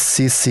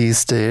NSPCC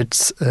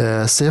states,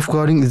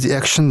 safeguarding is the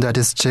action that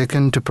is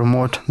taken to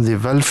promote the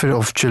welfare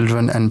of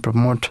children and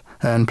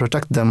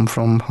protect them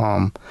from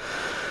harm.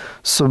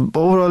 So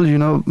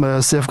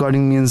overall,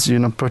 safeguarding means,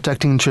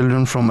 protecting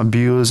children from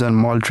abuse and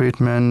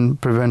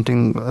maltreatment,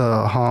 preventing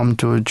harm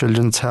to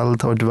children's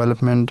health or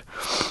development,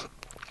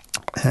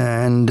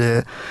 and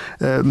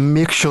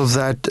make sure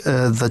that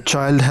the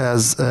child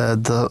has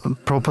the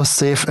proper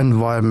safe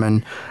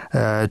environment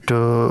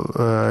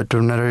to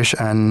nourish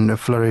and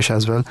flourish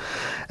as well,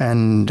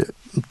 and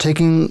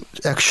taking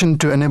action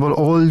to enable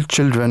all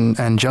children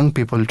and young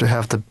people to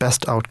have the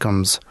best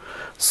outcomes.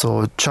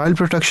 So child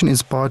protection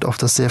is part of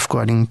the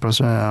safeguarding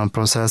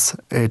process.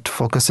 It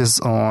focuses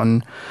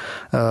on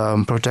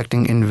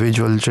protecting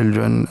individual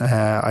children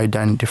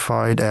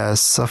identified as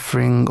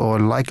suffering or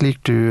likely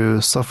to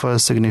suffer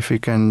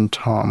significant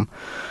harm.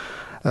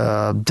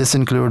 This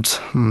includes,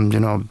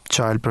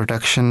 child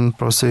protection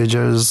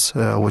procedures,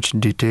 which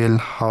detail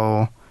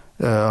how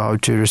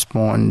to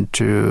respond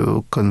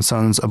to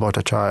concerns about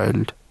a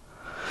child.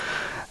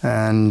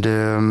 And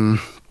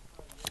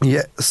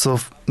so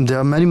there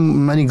are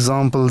many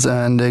examples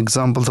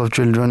of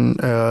children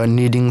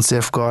needing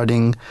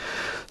safeguarding.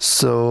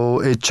 So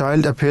a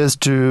child appears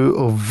to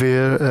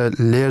wear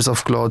layers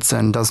of clothes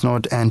and does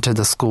not enter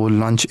the school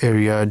lunch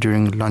area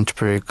during lunch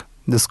break.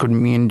 This could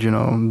mean,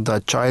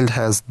 the child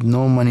has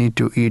no money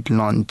to eat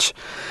lunch,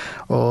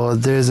 or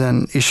there's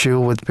an issue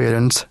with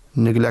parents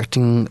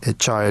neglecting a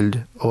child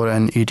or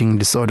an eating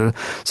disorder.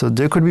 So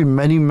there could be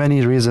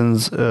many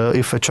reasons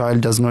if a child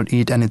does not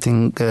eat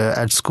anything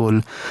at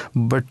school,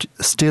 but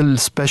still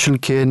special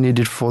care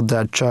needed for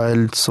that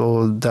child,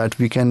 so that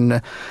we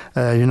can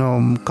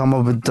come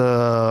up with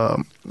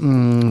the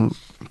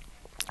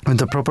with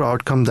the proper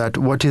outcome, that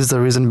what is the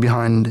reason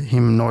behind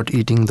him not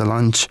eating the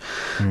lunch.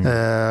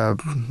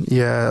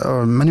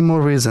 Or many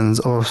more reasons.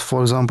 Or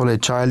for example, a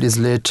child is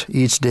late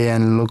each day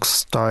and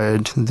looks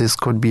tired. This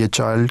could be a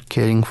child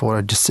caring for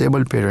a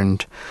disabled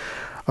parent.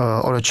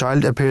 Or a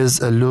child appears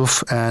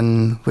aloof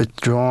and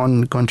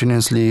withdrawn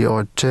continuously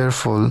or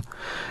tearful.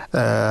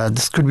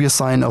 This could be a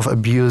sign of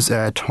abuse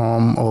at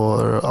home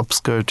or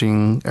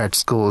upskirting at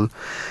school.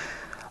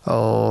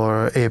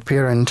 Or a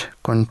parent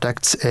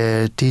contacts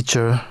a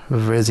teacher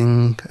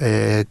raising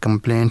a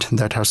complaint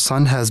that her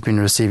son has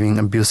been receiving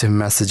abusive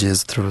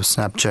messages through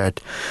Snapchat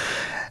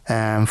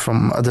and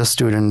from other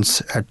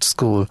students at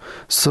school.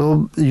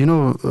 So,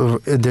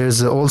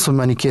 there's also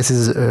many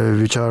cases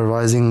which are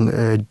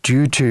rising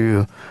due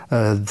to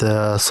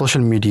the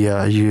social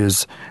media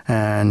use.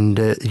 And,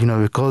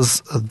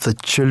 because the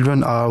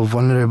children are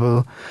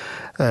vulnerable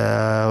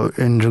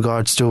in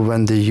regards to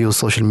when they use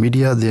social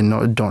media, they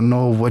don't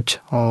know what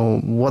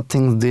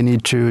things they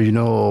need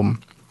to,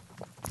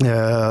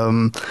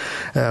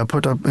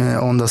 put up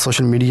on the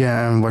social media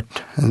and what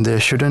they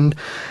shouldn't.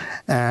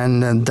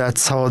 And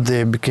that's how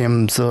they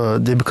become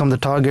the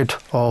target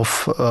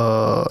of,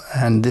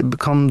 and they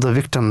become the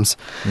victims.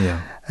 Yeah.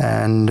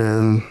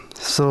 And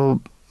so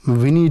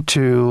we need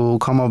to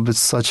come up with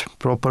such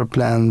proper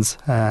plans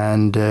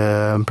and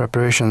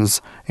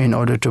preparations in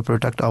order to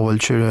protect our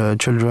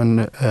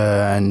children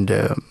and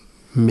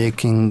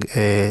making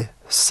a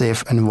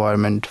safe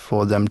environment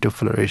for them to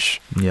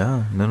flourish.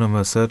 Yeah,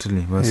 most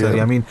certainly.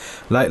 I mean,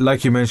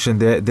 like you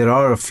mentioned, there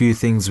are a few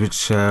things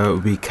which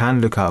we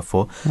can look out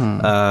for.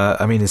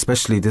 I mean,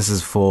 especially this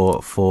is for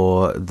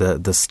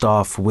the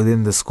staff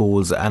within the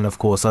schools and of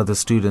course other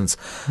students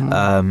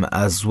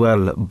as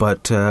well.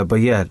 But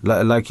yeah,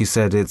 like you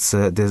said, it's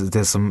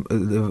there's some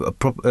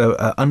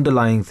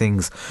underlying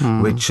things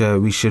which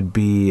we should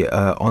be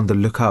on the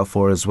lookout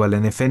for as well.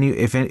 And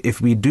if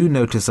we do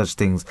notice such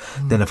things,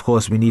 then of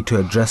course we need to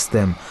address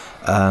them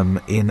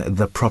in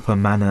the proper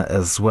manner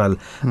as well.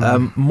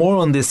 More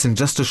on this in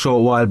just a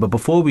short while, but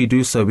before we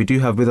do so, we do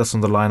have with us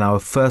on the line our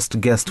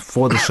first guest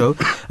for the show,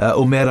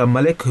 Umaira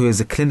Malik, who is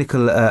a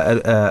clinical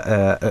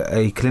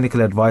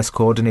advice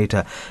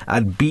coordinator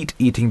at Beat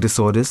Eating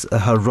Disorders.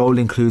 Her role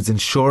includes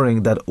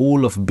ensuring that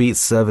all of Beat's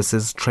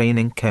services,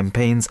 training,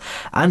 campaigns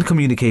and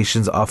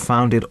communications are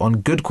founded on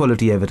good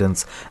quality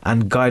evidence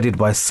and guided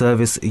by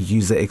service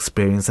user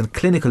experience and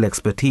clinical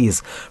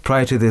expertise.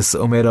 Prior to this,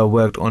 Umaira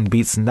worked on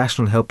Beat's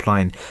national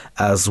helpline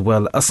as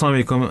well.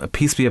 Assalamu alaikum,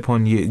 peace be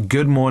upon you.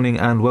 Good morning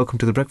and welcome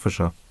to the Breakfast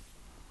Show.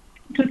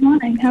 Good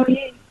morning, how are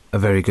you?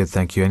 Very good,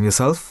 thank you. And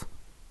yourself?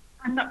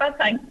 I'm not bad,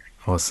 thanks.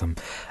 Awesome.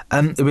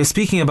 We're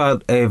speaking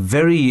about a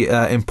very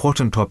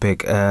important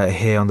topic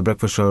here on the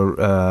Breakfast Show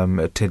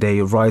today,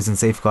 rise in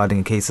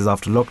safeguarding cases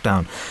after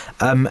lockdown.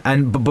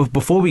 And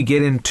before we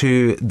get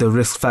into the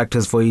risk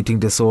factors for eating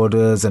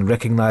disorders and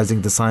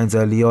recognizing the signs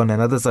early on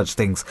and other such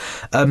things,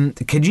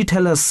 could you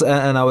tell us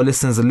and our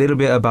listeners a little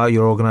bit about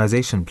your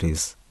organization,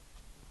 please?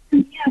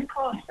 Yeah, of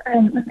course.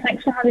 And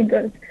thanks for having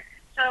us.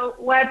 So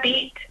we're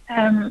Beat,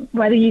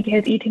 we're the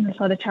UK's eating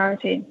disorder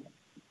charity.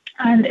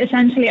 And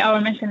essentially our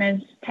mission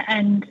is to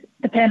end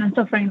the pain and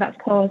suffering that's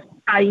caused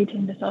by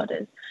eating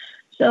disorders.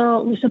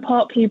 So we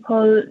support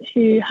people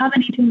who have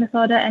an eating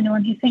disorder,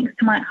 anyone who thinks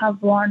they might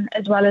have one,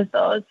 as well as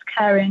those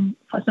caring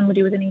for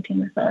somebody with an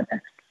eating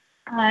disorder.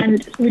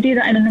 And we do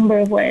that in a number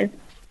of ways.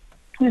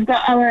 We've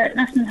got our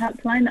national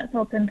helpline that's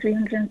open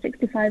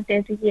 365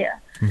 days a year,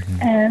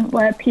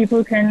 where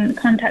people can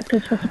contact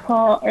us for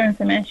support or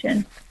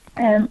information.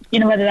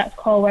 Whether that's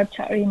call, web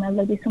chat or email,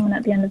 there'll be someone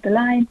at the end of the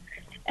line.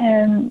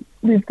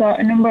 We've got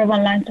a number of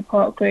online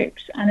support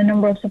groups and a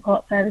number of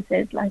support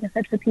services, like I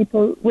said, for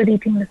people with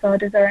eating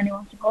disorders or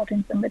anyone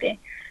supporting somebody.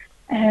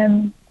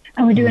 And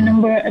we do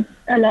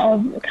a lot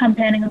of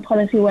campaigning and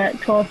policy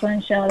work to also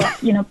ensure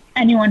that,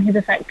 anyone who's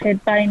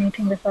affected by an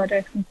eating disorder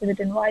is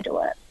considered in wider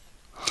work.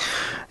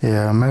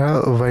 Yeah,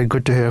 Mara, very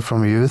good to hear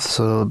from you.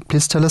 So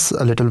please tell us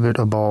a little bit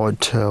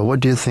about what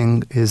do you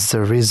think is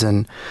the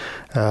reason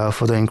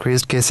for the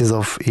increased cases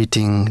of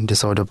eating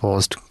disorder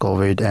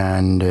post-COVID,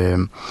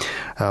 and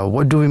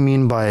what do we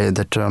mean by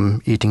the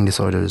term eating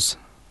disorders?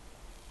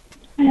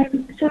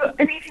 So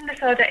an eating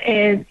disorder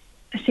is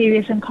a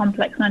serious and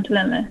complex mental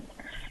illness.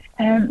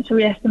 So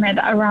we estimate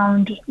that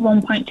around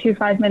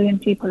 1.25 million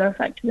people are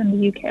affected in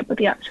the UK, but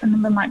the actual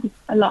number might be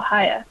a lot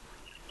higher.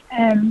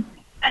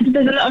 And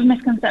there's a lot of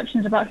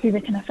misconceptions about who they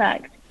can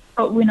affect,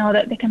 but we know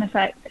that they can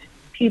affect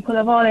people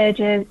of all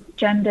ages,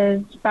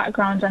 genders,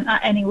 backgrounds, and at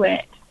any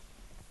weight.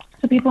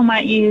 So people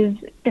might use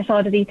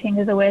disordered eating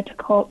as a way to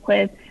cope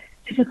with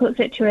difficult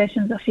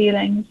situations or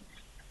feelings.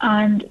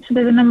 And so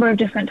there's a number of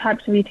different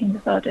types of eating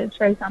disorders,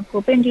 for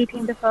example, binge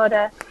eating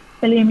disorder,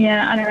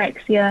 bulimia,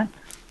 anorexia.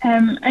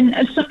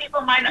 And some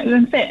people might not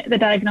even fit the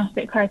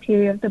diagnostic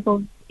criteria of the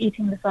above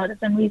eating disorders,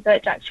 and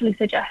research actually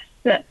suggests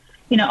that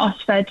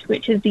OSFED,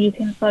 which is the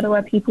eating disorder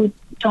where people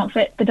don't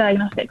fit the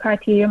diagnostic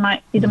criteria,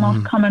 might be the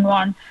most common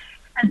one.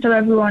 And so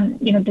everyone,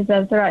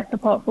 deserves the right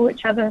support for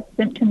whichever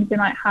symptoms they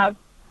might have.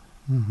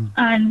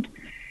 And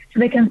So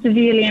they can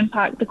severely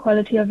impact the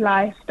quality of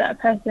life that a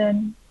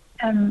person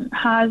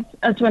has,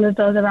 as well as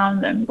those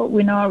around them. But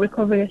we know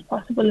recovery is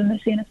possible, and the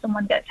sooner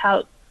someone gets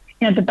help,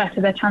 the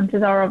better their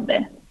chances are of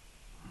this.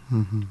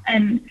 Mm-hmm.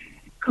 And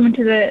coming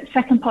to the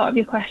second part of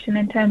your question,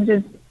 in terms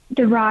of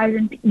the rise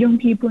in young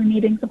people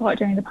needing support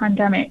during the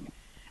pandemic,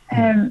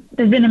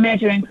 there's been a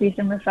major increase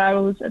in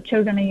referrals of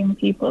children and young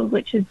people,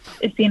 which is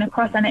seen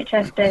across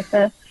NHS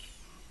data.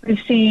 We've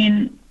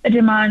seen a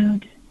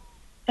demand,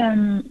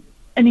 an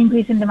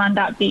increase in demand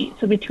at Beat.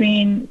 So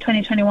between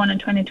 2021 and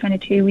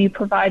 2022, we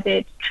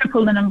provided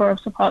triple the number of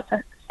support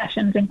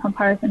sessions in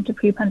comparison to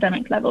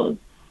pre-pandemic levels.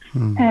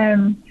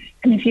 And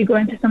if you go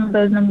into some of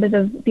those numbers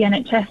of the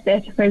NHS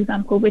data, for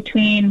example,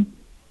 between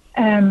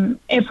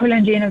April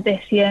and June of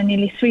this year,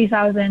 nearly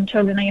 3,000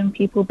 children and young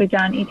people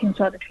began eating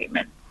disorder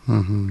treatment.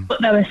 Mm-hmm.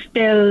 But there were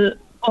still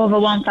over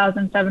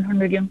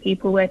 1,700 young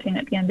people waiting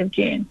at the end of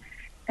June,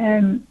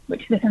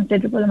 which is a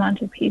considerable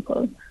amount of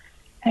people.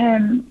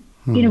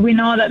 We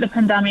know that the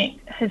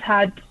pandemic has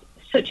had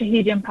such a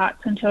huge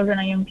impact on children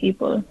and young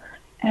people,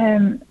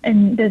 and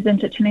there's been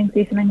such an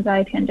increase in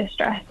anxiety and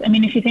distress. I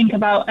mean, if you think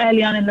about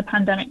early on in the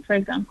pandemic, for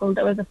example,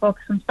 there was a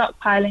focus on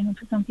stockpiling, and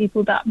for some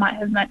people that might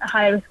have meant a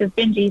higher risk of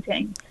binge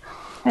eating.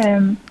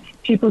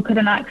 People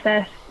couldn't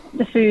access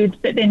the foods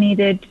that they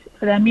needed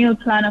for their meal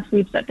plan or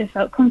foods that they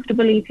felt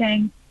comfortable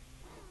eating.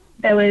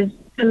 There was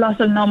a loss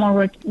of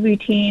normal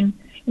routine,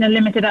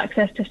 limited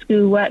access to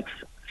school, work,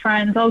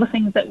 friends, all the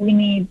things that we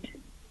need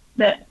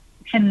that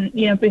can,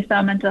 boost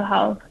our mental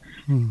health.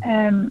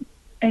 And,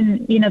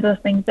 those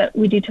things that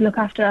we do to look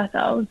after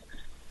ourselves.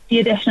 The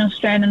additional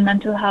strain on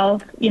mental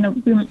health,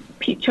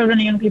 children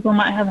and young people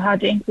might have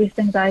had increased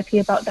anxiety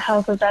about the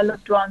health of their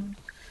loved ones.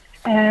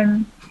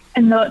 And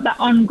that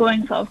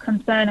ongoing sort of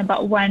concern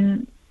about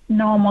when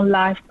normal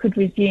life could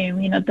resume,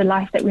 the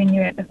life that we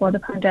knew it before the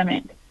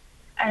pandemic.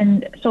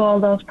 And so all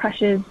those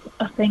pressures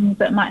are things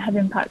that might have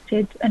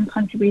impacted and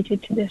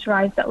contributed to this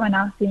rise that we're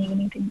now seeing in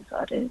eating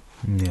disorders.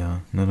 Yeah,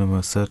 no,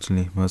 most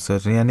certainly.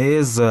 And it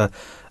is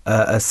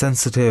a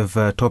sensitive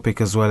topic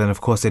as well, and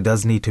of course it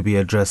does need to be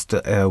addressed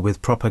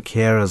with proper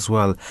care as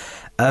well.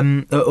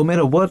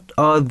 Umaira, what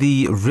are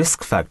the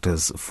risk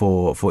factors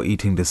for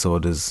eating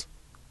disorders?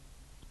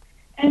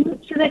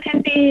 So there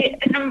can be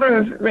a number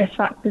of risk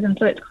factors, and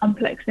so it's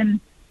complex, and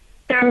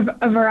there are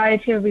a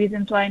variety of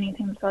reasons why an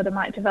eating disorder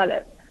might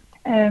develop.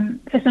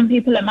 For some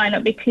people, it might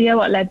not be clear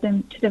what led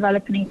them to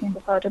develop an eating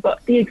disorder,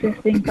 but the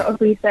existing sort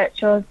of research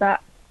shows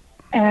that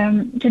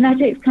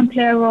genetics can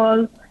play a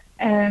role,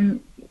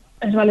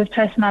 as well as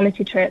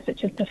personality traits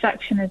such as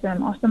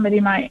perfectionism, or somebody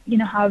might,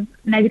 have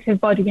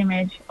negative body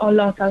image or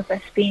low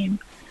self-esteem.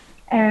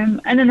 And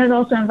then there's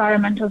also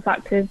environmental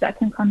factors that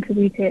can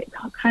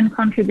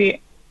contribute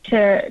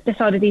to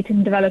disordered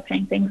eating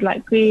developing, things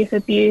like grief,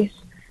 abuse,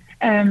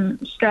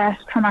 stress,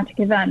 traumatic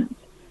events.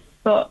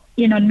 But,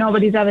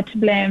 nobody's ever to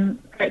blame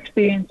for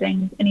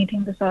experiencing an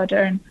eating disorder.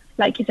 And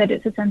like you said,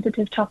 it's a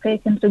sensitive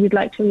topic, and so we'd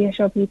like to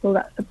reassure people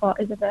that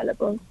support is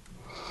available.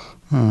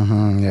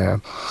 Yeah.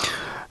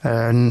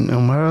 And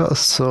Umaira,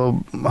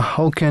 so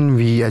how can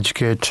we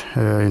educate,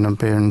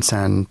 parents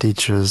and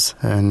teachers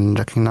in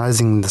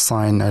recognizing the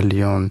sign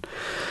early on?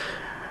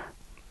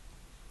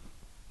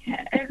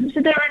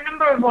 So there are a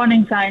number of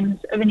warning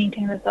signs of an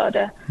eating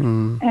disorder.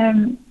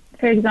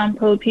 For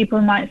example, people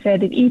might say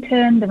they've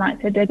eaten, they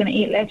might say they're going to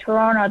eat later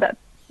on, or that,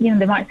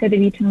 they might say they've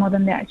eaten more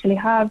than they actually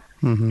have.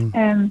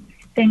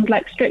 Things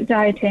like strict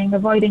dieting,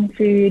 avoiding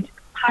food,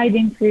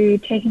 hiding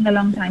food, taking a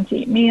long time to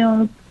eat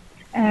meals.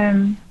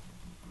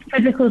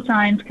 Physical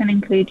signs can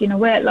include,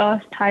 weight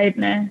loss,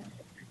 tiredness,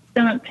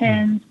 stomach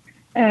pains.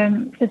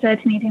 For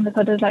certain eating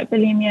disorders like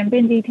bulimia and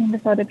binge eating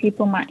disorder,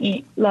 people might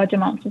eat large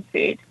amounts of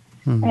food.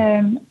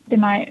 They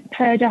might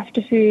purge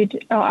after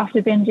food or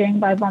after binging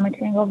by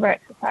vomiting,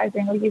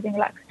 over-exercising, or using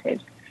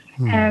laxatives.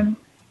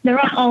 There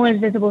aren't always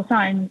visible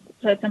signs,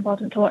 so it's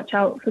important to watch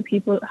out for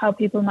people, how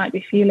people might be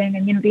feeling,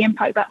 and the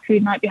impact that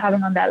food might be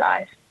having on their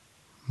life.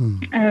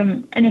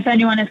 And if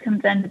anyone is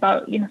concerned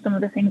about some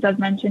of the things I've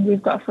mentioned,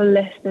 we've got a full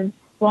list of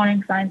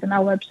warning signs on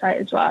our website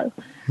as well.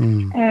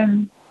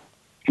 In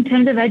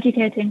terms of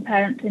educating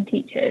parents and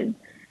teachers,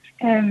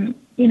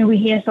 we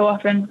hear so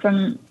often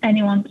from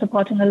anyone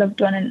supporting a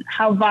loved one and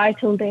how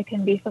vital they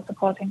can be for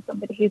supporting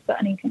somebody who's got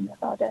an eating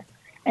disorder.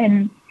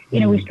 And,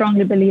 we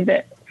strongly believe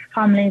that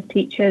families,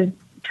 teachers,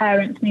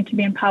 parents need to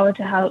be empowered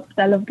to help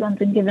their loved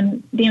ones and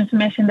given the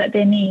information that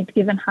they need,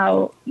 given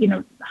how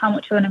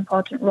much of an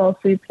important role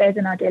food plays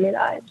in our daily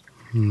lives.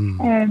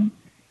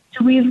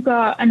 So we've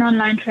got an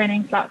online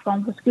training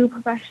platform for school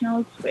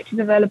professionals, which is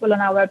available on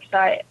our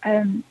website,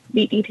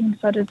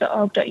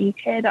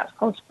 beateatingdisorders.org.uk. That's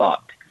called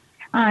SPOT.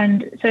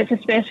 And so it's a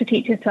space for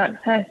teachers to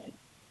access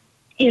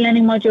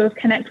e-learning modules,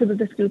 connect with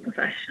other school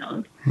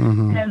professionals,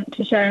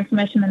 to share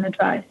information and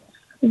advice.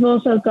 We've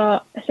also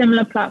got a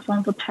similar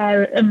platform for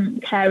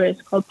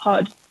carers called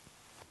POD,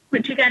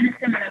 which again is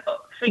similar,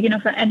 but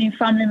for any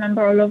family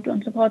member or loved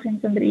one supporting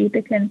somebody,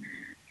 they can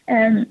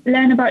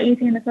learn about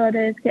eating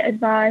disorders, get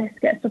advice,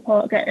 get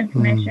support, get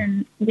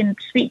information,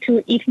 speak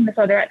to eating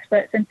disorder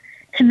experts and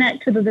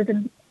connect with others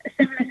a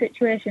similar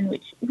situation,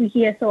 which we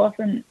hear so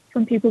often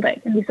from people, that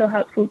it can be so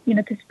helpful,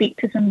 to speak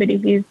to somebody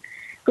who's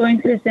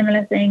going through a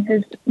similar thing,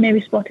 who's maybe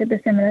spotted the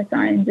similar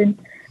signs. And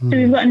so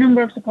we've got a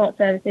number of support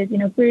services,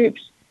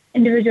 groups,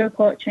 individual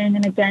coaching,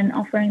 and again,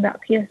 offering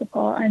that peer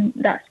support and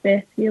that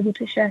space to be able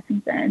to share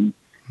concerns.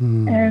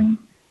 And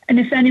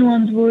if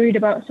anyone's worried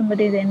about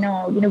somebody they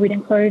know, we'd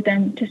encourage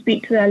them to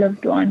speak to their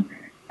loved one.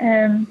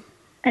 And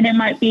it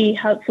might be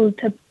helpful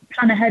to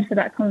plan ahead for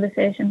that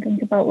conversation.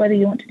 Think about whether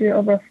you want to do it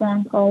over a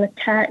phone call, a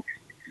text,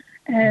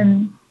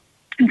 and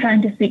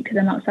trying to speak to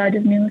them outside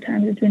of meal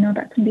times, as we know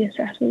that can be a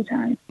stressful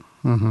time.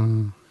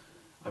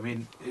 I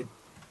mean,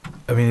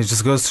 it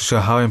just goes to show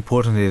how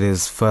important it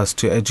is first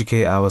to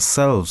educate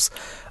ourselves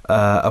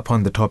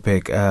upon the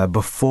topic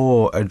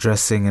before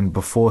addressing and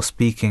before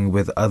speaking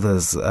with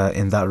others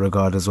in that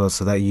regard as well,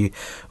 so that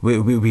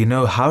we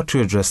know how to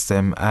address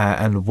them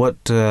and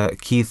what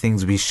key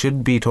things we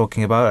should be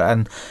talking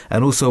about,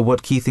 and also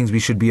what key things we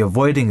should be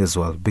avoiding as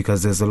well,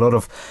 because there's a lot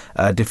of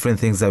different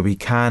things that we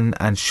can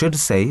and should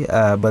say,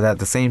 but at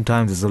the same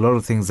time there's a lot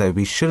of things that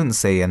we shouldn't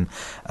say, and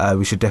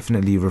we should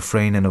definitely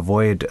refrain and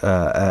avoid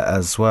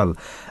as well.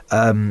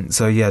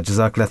 So yeah,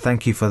 Jazakallah,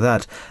 thank you for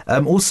that.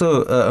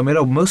 Also,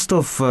 Amira, most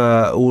of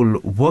all,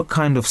 what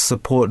kind of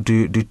support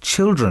do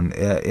children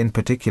in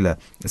particular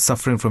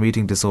suffering from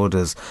eating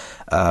disorders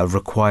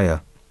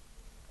require?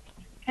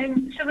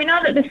 So we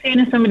know that the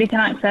sooner somebody can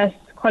access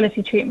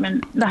quality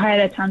treatment, the higher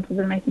their chances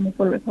of making a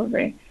full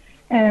recovery,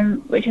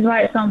 which is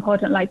why it's so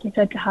important, like you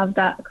said, to have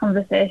that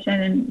conversation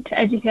and to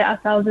educate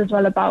ourselves as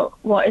well about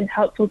what is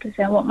helpful to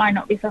say and what might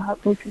not be so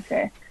helpful to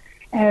say.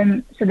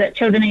 So that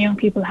children and young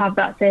people have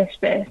that safe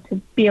space to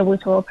be able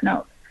to open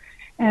up.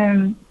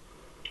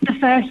 The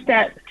first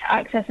step to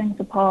accessing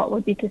support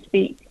would be to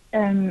speak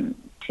to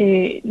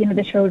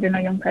the children or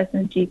young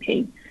person's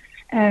GP,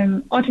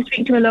 or to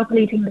speak to a local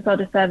eating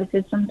disorder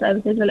services. Some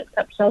services will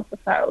accept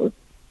self-referrals,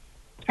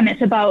 and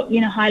it's about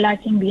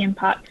highlighting the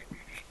impact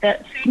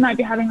that food might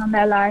be having on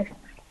their life.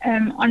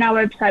 On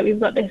our website, we've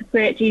got this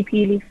great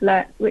GP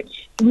leaflet,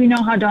 which we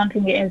know how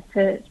daunting it is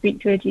to speak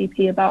to a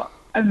GP about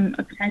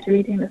a potential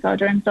eating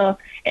disorder, and so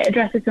it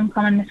addresses some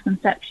common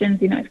misconceptions.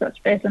 It's got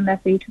space on there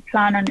for you to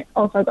plan, and it's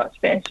also got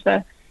space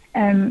for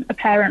a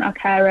parent or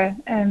carer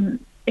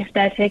if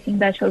they're taking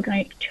their child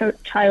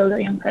or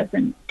young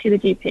person to the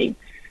GP.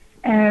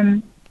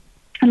 And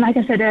like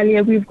I said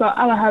earlier, we've got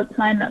our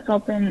helpline that's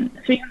open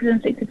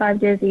 365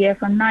 days a year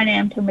from 9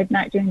 a.m. till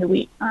midnight during the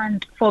week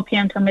and 4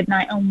 p.m. till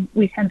midnight on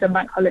weekends and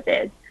bank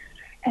holidays.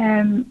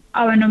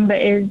 Our number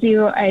is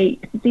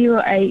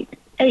 0808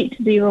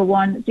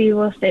 801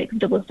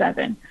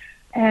 0677.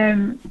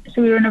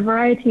 So we run a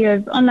variety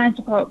of online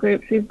support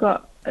groups. We've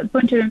got a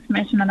bunch of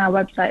information on our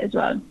website as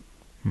well.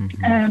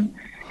 And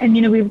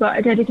we've got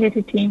a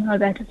dedicated team who are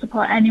there to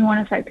support anyone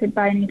affected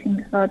by an eating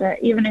disorder,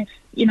 even if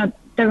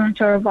they're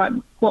unsure of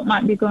what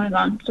might be going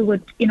on. So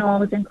would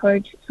always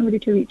encourage somebody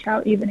to reach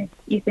out, even if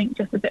you think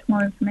just a bit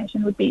more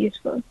information would be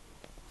useful.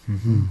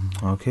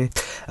 Okay,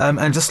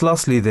 and just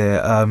lastly,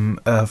 there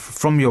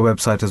from your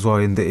website as well,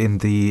 in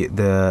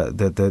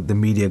the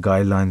media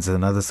guidelines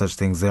and other such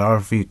things, there are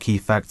a few key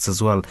facts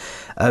as well,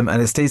 and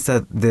it states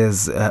that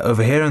there's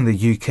over here in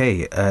the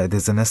UK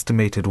there's an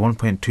estimated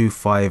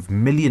 1.25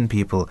 million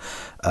people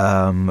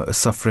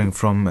suffering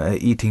from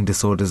eating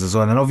disorders as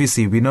well. And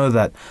obviously we know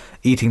that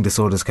eating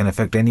disorders can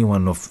affect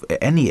anyone of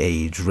any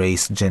age,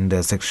 race,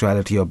 gender,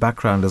 sexuality or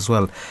background as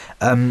well,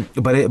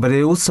 but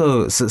it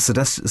also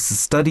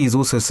studies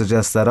also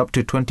suggest that up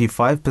to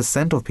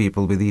 25% of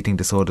people with eating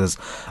disorders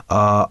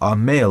are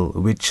male,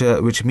 which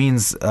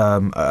means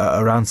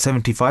around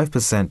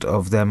 75%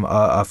 of them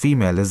are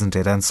female, isn't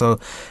it? And so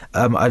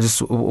I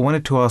just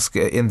wanted to ask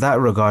in that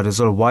regard as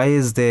well, why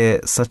is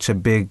there such a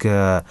big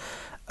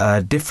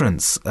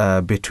difference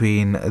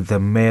between the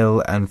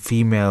male and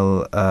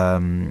female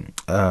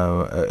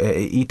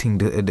eating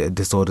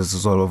disorders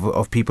as well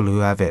of people who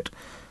have it?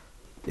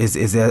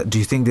 Is there? Do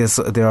you think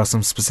there are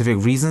some specific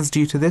reasons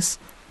due to this?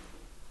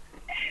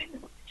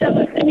 So,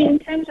 I mean, in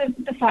terms of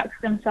the facts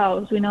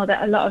themselves, we know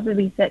that a lot of the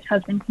research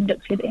has been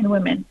conducted in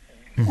women,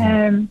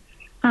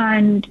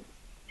 and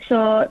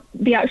so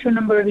the actual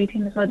number of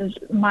eating disorders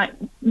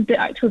the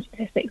actual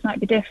statistics might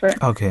be different.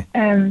 Okay.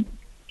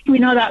 We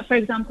know that, for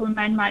example,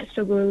 men might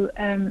struggle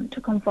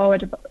to come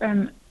forward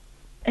and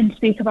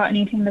speak about an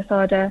eating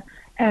disorder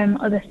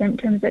or the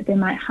symptoms that they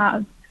might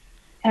have.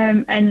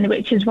 And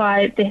which is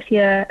why this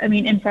year,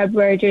 in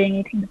February during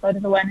Eating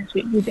Disorders Awareness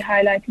Week, we'll be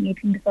highlighting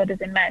eating disorders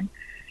in men.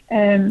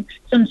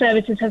 Some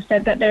services have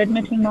said that they're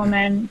admitting more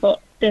men,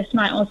 but this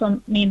might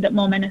also mean that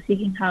more men are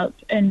seeking help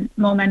and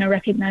more men are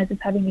recognised as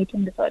having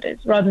eating disorders,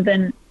 rather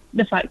than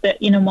the fact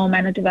that more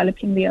men are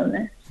developing the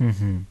illness.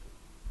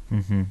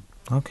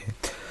 Okay.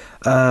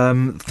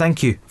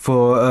 Thank you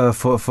for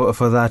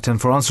that,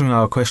 and for answering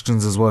our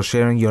questions as well,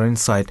 sharing your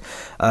insight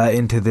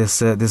into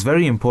this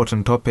very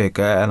important topic,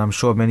 and I'm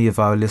sure many of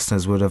our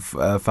listeners would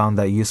have found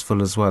that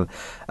useful as well.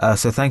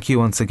 So thank you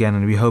once again,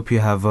 and we hope you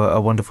have a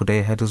wonderful day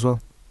ahead as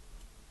well.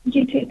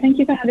 You too. Thank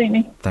you for having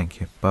me. Thank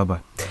you.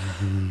 Bye-bye.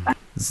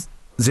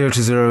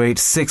 0208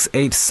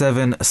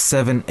 687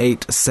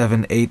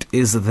 7878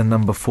 is the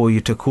number for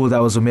you to call.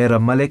 That was Umaira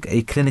Malik,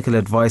 a clinical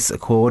advice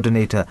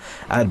coordinator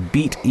at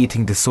Beat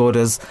Eating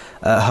Disorders.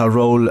 Her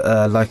role,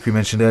 like we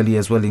mentioned earlier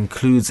as well,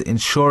 includes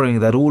ensuring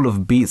that all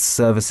of Beat's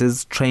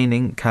services,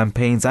 training,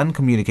 campaigns and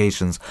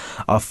communications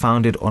are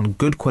founded on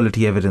good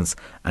quality evidence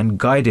and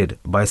guided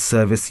by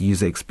service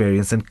user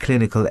experience and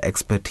clinical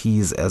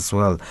expertise as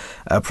well.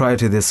 Prior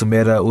to this,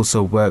 Umaira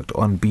also worked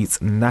on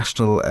Beat's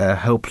national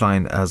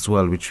helpline as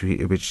well, which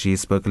she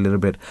spoke a little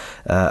bit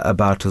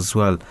about as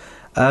well.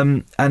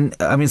 And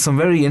I mean, some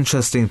very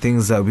interesting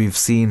things that we've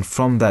seen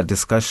from that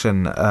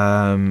discussion.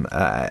 And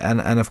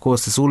of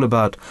course, it's all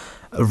about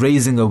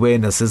raising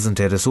awareness, isn't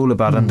it? It's all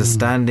about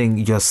understanding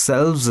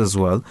yourselves as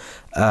well,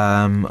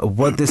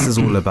 what this is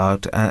all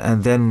about,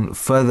 and then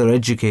further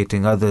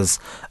educating others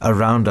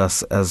around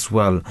us as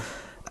well.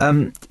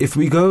 If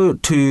we go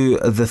to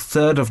the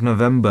 3rd of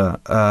November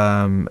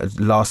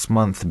last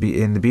month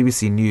in the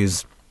BBC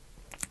News,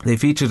 they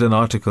featured an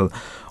article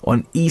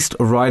on East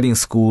Riding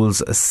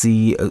Schools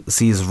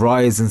sees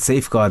rise in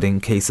safeguarding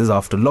cases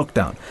after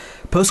lockdown.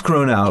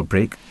 Post-corona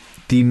outbreak,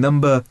 the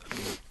number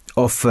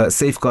of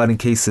safeguarding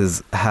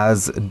cases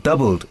has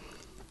doubled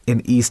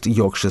in East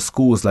Yorkshire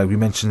schools, like we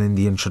mentioned in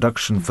the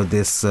introduction for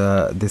this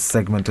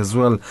segment as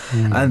well.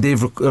 And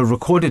they've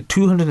recorded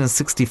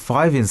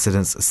 265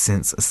 incidents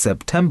since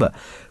September,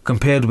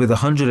 compared with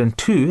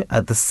 102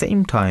 at the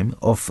same time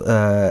of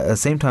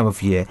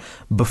year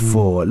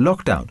before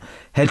lockdown.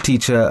 Head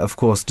teacher, of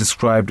course,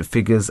 described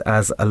figures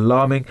as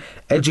alarming.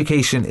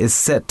 Education is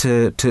set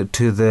to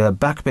the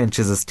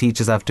backbenches as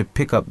teachers have to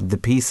pick up the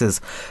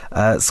pieces.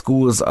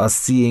 Schools are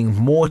seeing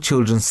more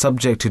children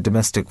subject to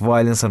domestic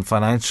violence and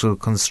financial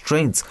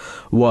constraints,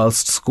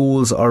 whilst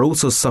schools are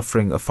also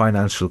suffering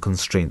financial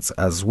constraints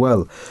as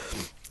well.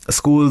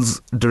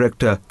 Schools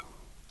director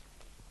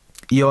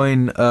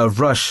Eoin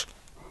Rush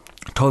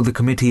told the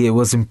committee it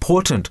was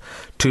important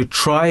to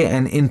try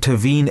and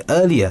intervene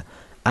earlier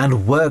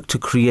and work to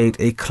create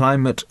a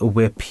climate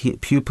where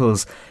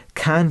pupils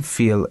can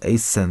feel a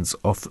sense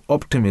of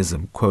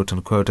optimism, quote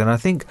unquote. And I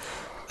think,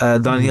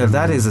 Daniel,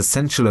 that is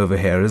essential over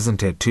here,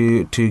 isn't it?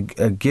 To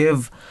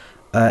give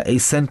a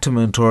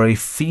sentiment or a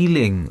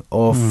feeling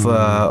of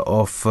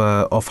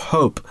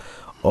hope,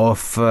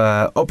 of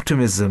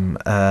optimism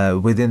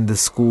within the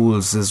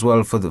schools as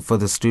well for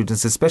the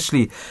students,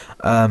 especially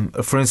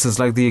for instance,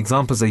 like the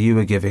examples that you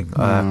were giving,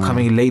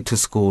 coming late to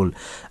school,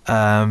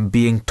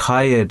 being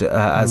tired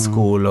at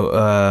school,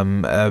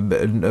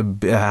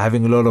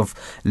 having a lot of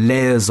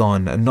layers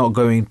on, not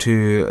going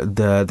to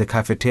the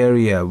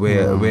cafeteria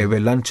where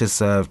lunch is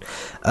served,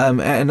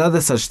 and other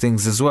such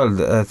things as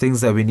well, things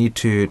that we need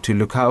to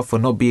look out for,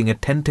 not being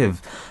attentive,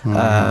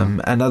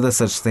 and other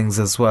such things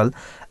as well.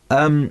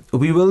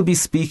 We will be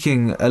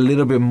speaking a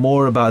little bit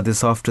more about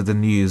this after the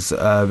news.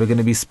 We're going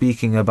to be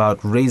speaking about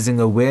raising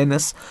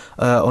awareness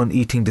on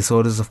eating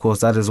disorders. Of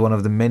course, that is one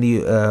of the many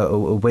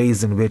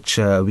ways in which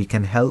we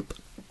can help.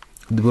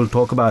 We'll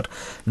talk about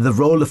the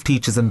role of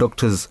teachers and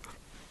doctors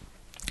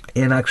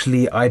in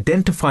actually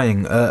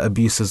identifying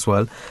abuse as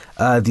well,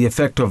 the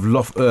effect of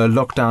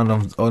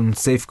lockdown on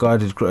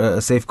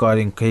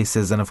safeguarding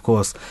cases, and of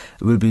course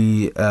we'll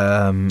be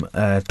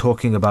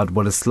talking about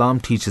what Islam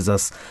teaches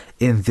us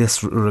in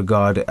this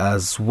regard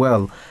as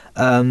well.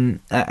 In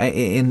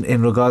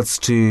regards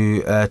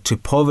to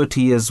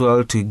poverty as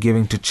well, to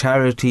giving to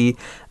charity,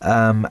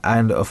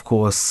 and of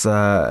course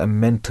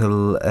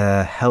mental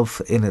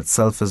health in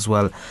itself as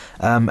well.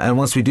 And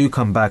once we do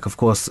come back, of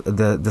course,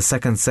 the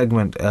second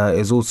segment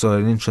is also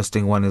an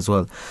interesting one as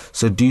well.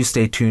 So do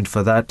stay tuned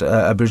for that.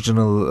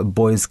 Aboriginal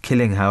boys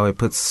killing, how it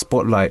puts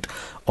spotlight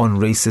on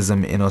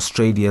racism in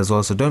Australia as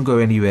well. So don't go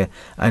anywhere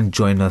and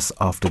join us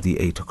after the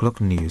 8 o'clock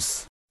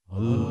news.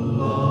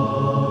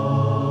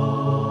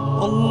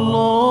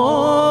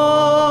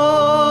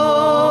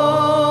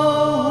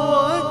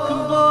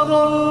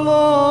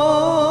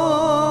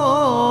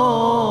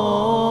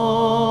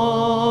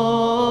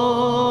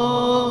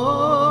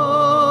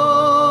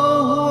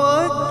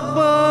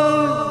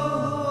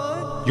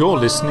 You're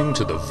listening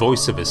to the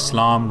Voice of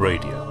Islam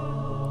Radio,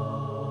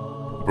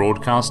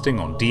 broadcasting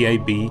on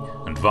DAB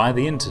and via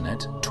the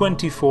internet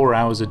 24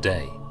 hours a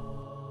day.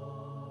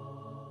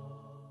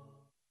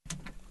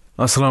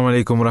 Assalamu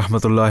alaikum wa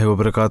rahmatullahi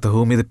wa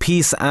barakatuhu. May the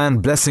peace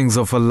and blessings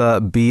of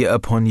Allah be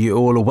upon you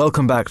all.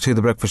 Welcome back to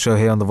the Breakfast Show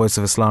here on the Voice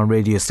of Islam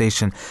radio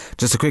station.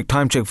 Just a quick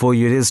time check for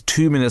you. It is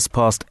 2 minutes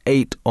past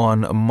 8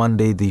 on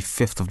Monday, the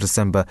 5th of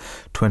December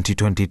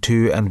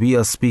 2022, and we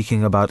are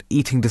speaking about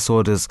eating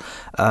disorders,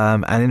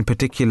 and in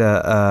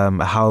particular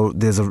how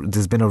there's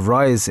been a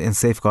rise in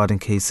safeguarding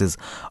cases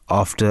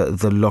after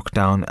the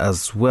lockdown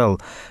as well.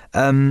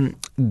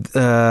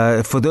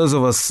 For those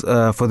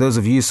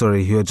of you,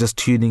 who are just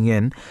tuning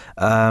in,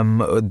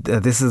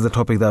 this is the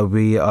topic that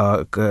we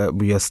are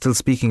still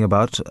speaking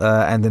about,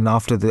 and then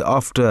after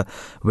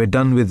we're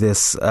done with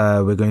this,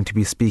 we're going to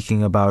be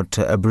speaking about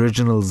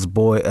Aboriginals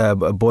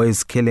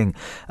boys killing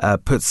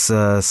puts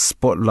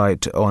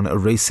spotlight on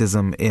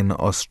racism in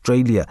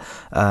Australia,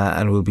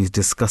 and we'll be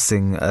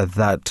discussing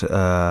that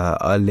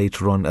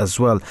later on as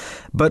well.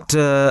 But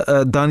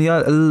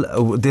Daniel,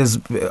 there's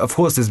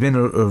been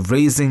a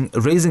raising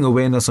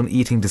awareness on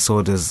eating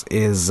disorders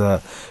is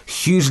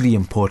hugely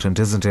important,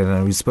 isn't it?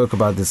 And we spoke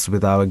about this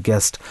with our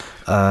guest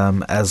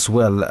as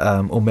well,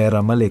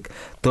 Umaira Malik.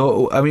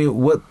 So, I mean,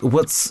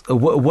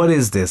 what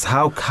is this?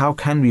 How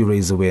can we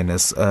raise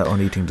awareness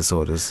on eating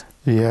disorders?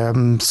 Yeah,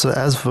 so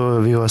as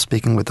we were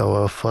speaking with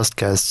our first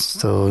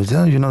guest, so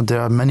there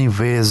are many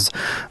ways.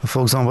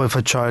 For example, if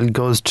a child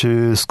goes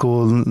to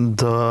school,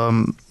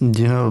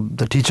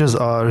 the teachers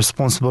are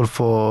responsible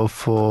for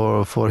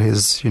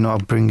his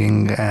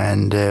upbringing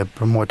and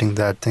promoting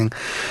that thing,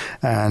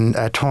 and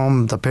at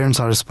home the parents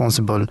are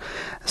responsible.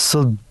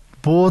 So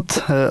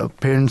both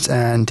parents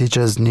and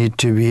teachers need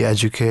to be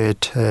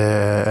educated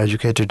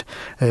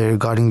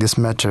regarding this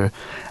matter.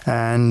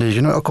 And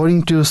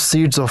according to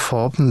Seeds of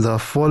Hope, the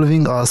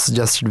following are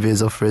suggested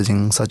ways of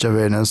raising such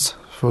awareness.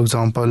 For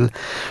example,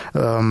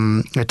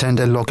 attend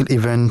a local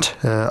event,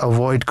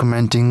 avoid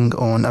commenting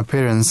on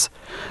appearance,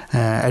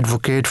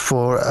 advocate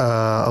for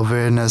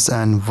awareness,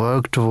 and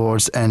work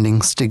towards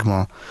ending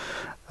stigma.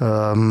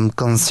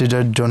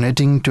 Consider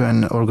donating to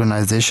an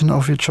organization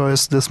of your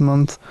choice this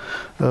month.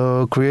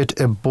 Create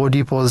a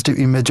body positive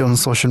image on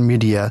social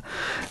media,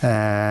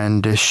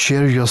 and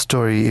share your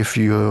story if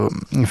you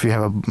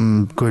have a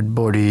good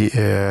body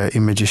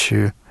image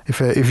issue.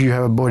 If you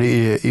have a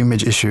body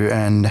image issue,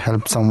 and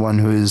help someone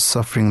who is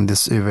suffering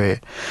this way.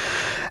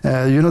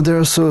 There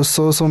are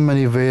so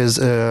many ways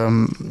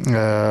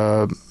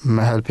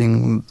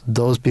helping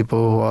those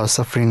people who are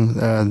suffering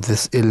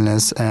this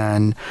illness.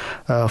 And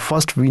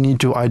first, we need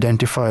to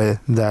identify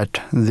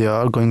that they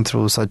are going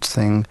through such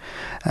thing,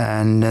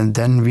 and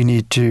then we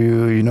need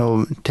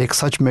to take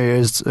such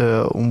measures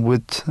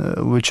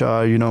which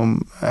are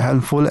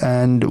helpful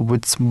and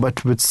with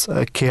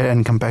care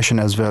and compassion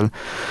as well,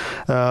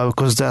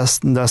 because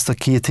that's the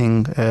key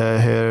thing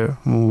here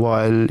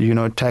while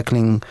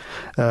tackling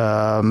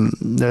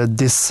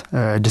this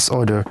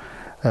disorder.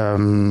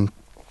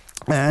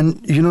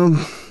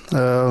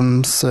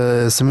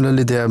 So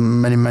similarly, there are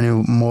many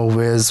more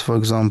ways. For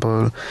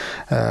example,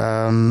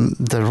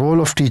 the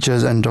role of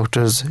teachers and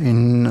doctors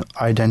in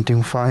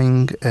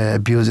identifying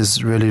abuse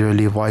is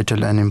really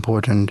vital and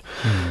important.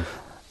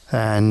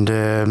 And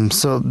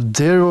so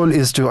their role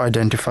is to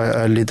identify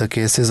early the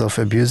cases of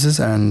abuses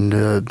and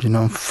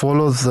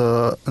follow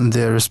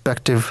their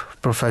respective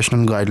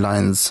professional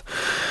guidelines.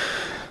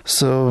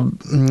 So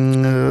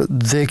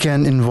they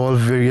can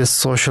involve various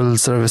social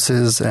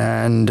services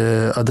and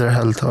other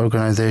health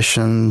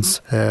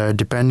organizations,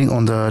 depending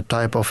on the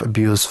type of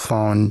abuse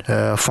found.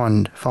 They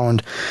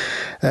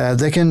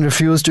can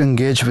refuse to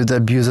engage with the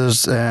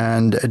abusers,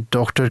 and a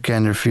doctor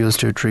can refuse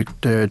to treat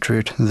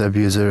the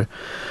abuser.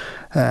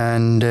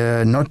 And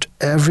not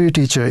every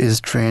teacher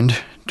is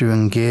trained to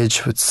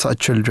engage with such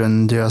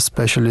children. There are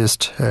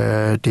specialist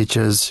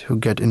teachers who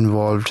get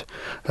involved.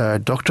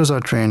 Doctors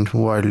are trained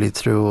widely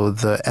through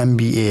the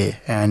MBA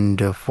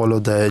and follow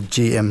the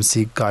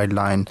GMC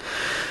guidelines.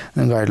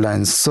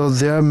 So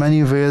there are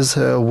many ways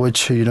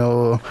which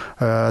there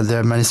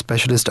are many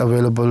specialists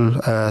available,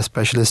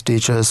 specialist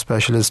teachers,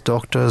 specialist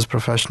doctors,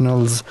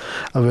 professionals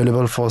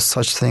available for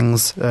such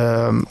things,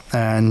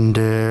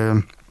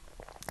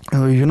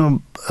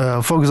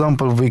 for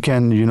example, we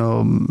can,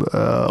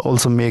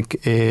 also make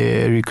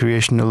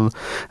recreational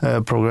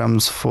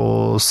programs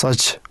for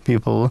such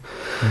people,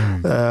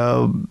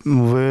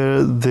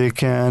 where they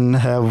can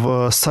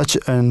have such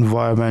an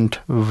environment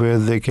where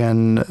they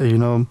can,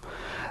 they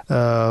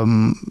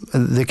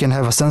can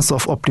have a sense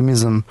of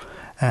optimism,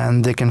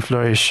 and they can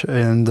flourish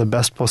in the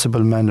best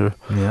possible manner.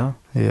 No,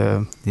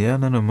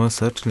 most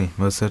certainly.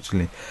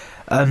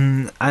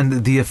 And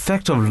the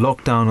effect of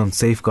lockdown on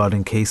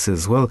safeguarding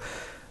cases. Well,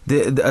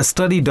 a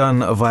study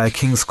done via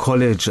King's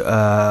College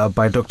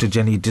by Dr.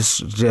 Jenny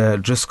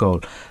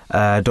Driscoll,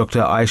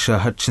 Dr. Aisha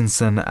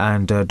Hutchinson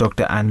and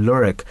Dr. Anne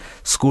Lorick,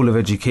 School of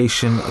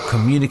Education,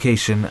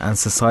 Communication and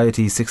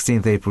Society,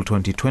 16th April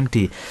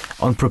 2020,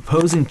 on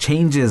proposing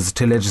changes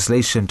to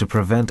legislation to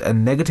prevent a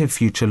negative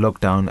future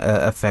lockdown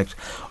effect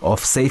of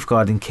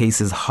safeguarding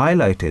cases,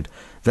 highlighted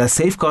that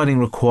safeguarding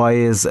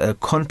requires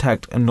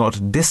contact and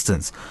not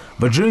distance.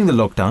 But during the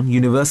lockdown,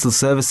 universal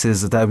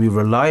services that we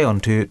rely on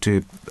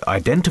to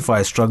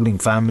identify struggling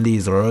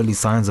families or early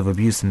signs of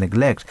abuse and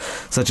neglect,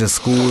 such as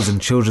schools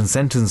and children's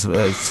centres,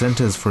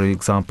 for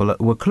example,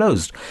 were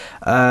closed.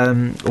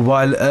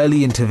 While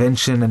early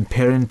intervention and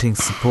parenting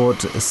support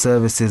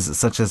services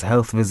such as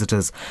health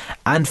visitors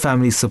and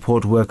family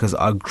support workers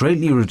are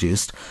greatly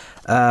reduced,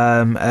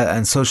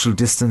 and social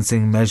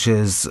distancing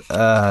measures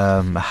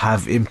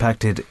have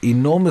impacted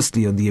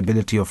enormously on the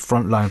ability of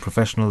frontline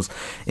professionals,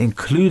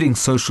 including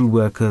social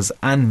workers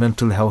and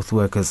mental health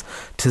workers,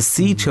 to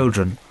see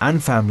children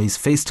and families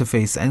face to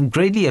face, and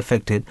greatly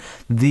affected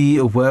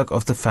the work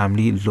of the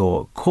family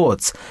law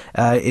courts.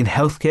 In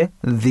healthcare,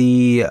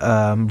 the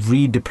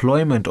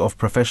redeployment of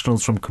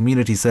professionals from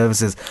community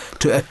services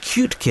to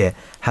acute care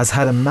has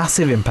had a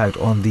massive impact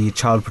on the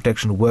child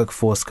protection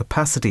workforce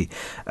capacity.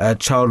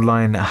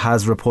 Childline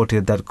has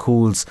reported that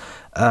calls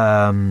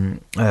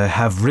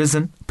have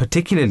risen,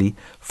 particularly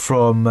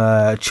from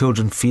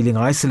children feeling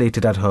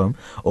isolated at home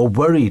or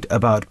worried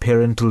about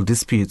parental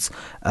disputes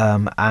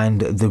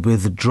and the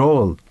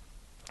withdrawal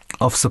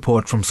of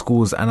support from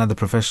schools and other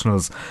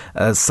professionals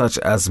such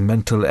as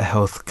mental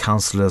health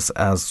counsellors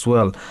as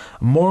well.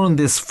 More on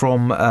this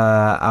from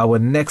our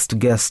next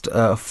guest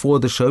for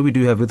the show. We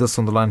do have with us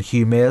on the line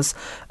Hugh Mayers,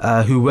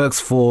 who works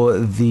for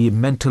the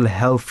Mental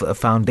Health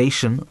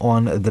Foundation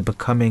on the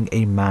Becoming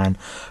a Man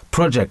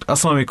project.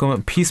 Assalamu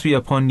alaikum, peace be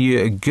upon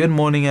you. Good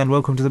morning and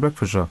welcome to the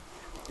Breakfast Show.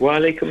 Wa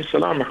alaikum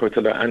salam wa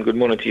rahmatullah, and good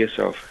morning to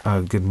yourself.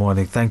 Good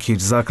morning. Thank you.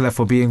 Jazakallah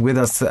for being with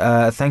us.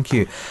 Thank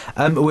you.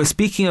 We're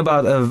speaking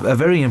about a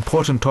very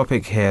important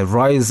topic here,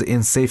 rise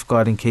in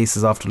safeguarding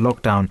cases after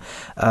lockdown.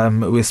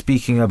 We're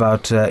speaking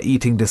about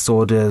eating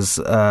disorders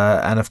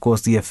and, of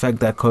course, the effect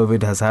that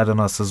COVID has had on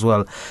us as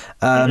well.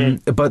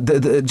 But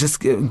just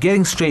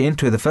getting straight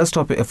into it, the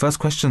first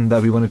question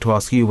that we wanted to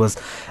ask you was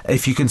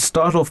if you can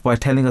start off by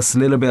telling us a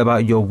little bit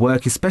about your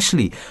work,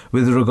 especially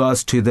with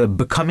regards to the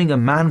Becoming a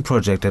Man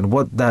project and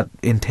what that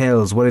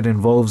entails, what it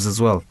involves as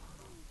well.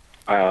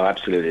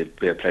 Absolutely, it'd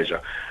be a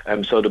pleasure.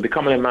 So the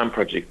Becoming a Man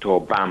project,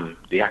 or BAM,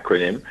 the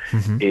acronym,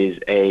 is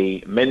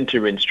a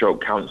mentoring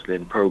stroke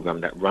counselling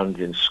program that runs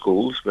in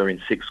schools. We're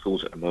in 6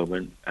 schools at the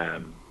moment,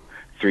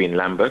 3 in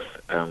Lambeth,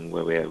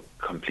 where we're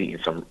completing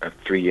a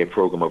 3-year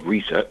program of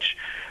research.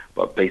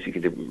 But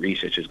basically the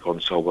research has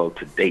gone so well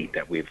to date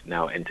that we've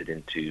now entered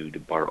into the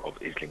borough of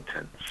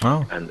Islington.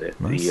 And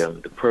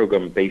the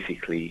program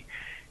basically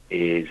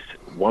is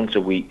once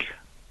a week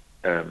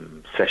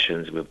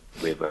sessions with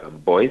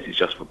boys. It's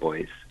just for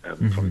boys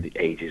from the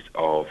ages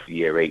of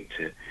year 8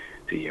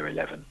 to year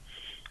 11,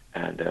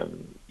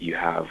 and you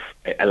have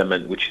an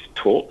element which is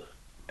taught,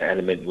 an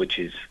element which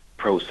is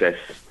process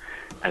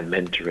and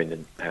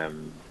mentoring,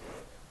 and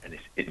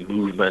it's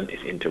movement,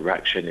 it's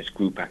interaction, it's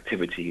group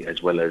activity,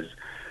 as well as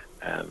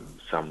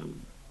some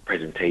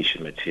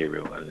presentation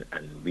material,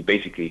 and we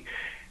basically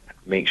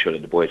make sure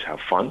that the boys have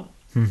fun,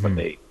 but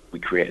we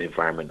create an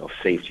environment of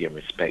safety and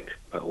respect,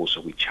 but also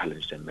we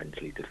challenge them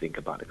mentally to think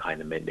about the kind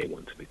of men they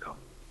want to become.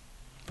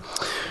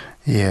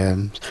 Yeah.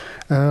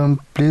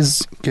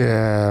 Please,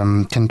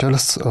 can you tell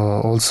us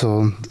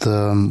also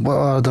what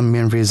are the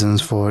main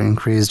reasons for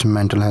increased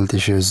mental health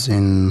issues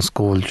in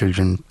school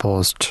children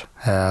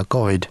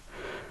post-COVID?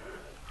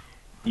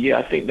 Yeah,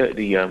 I think that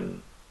the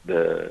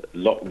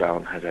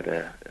lockdown has had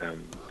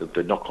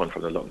the knock-on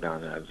from the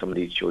lockdown. Some of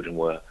these children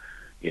were,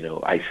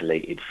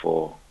 isolated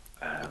for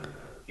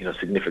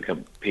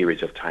significant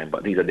periods of time,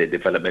 but these are their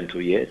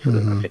developmental years. So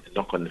I think the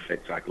knock-on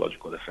effect,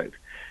 psychological effect,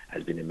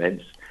 has been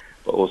immense.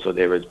 But also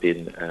there has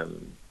been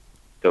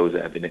those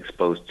that have been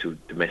exposed to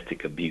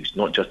domestic abuse,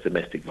 not just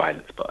domestic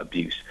violence, but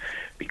abuse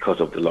because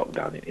of the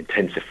lockdown. It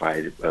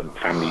intensified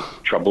family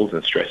troubles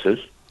and stresses.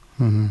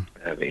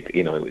 It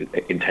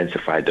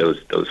intensified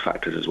those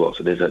factors as well.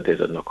 So there's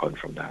a knock-on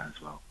from that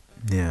as well.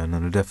 Yeah,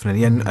 no,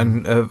 definitely.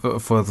 And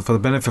for the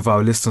benefit of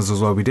our listeners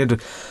as well, we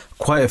did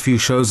quite a few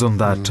shows on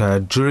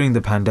that during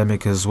the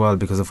pandemic as well,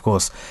 because of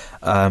course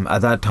at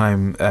that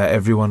time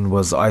everyone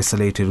was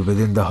isolated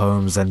within the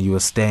homes and you were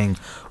staying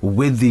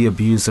with the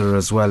abuser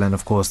as well, and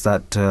of course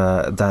that's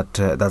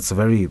a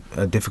very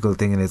difficult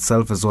thing in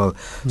itself as well.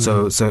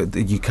 So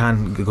you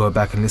can go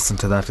back and listen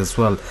to that as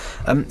well.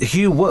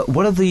 Hugh,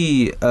 what are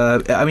the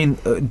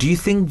do you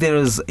think there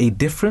is a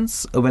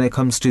difference when it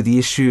comes to the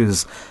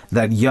issues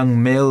that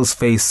young males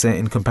face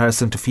in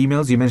comparison to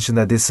females? You mentioned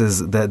that this is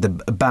the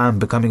BAM,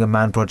 Becoming a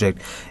Man project,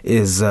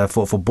 is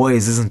for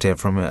boys, isn't it,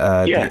 from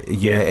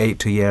year 8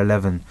 to year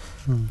 11?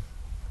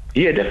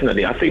 Yeah,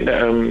 definitely. I think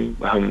that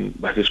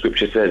as the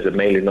scripture says, the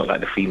male is not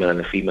like the female and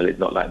the female is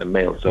not like the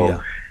male.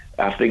 So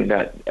I think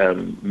that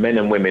men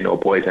and women, or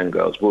boys and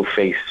girls, will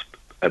face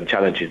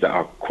challenges that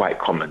are quite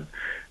common,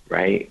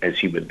 right, as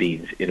human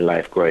beings in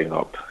life growing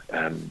up.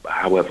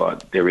 However,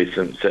 there is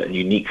some certain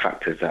unique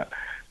factors that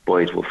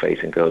boys will face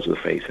and girls will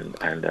face,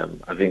 and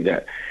I think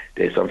that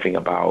there's something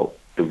about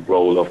the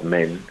role of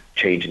men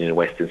changing in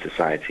Western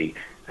society,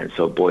 and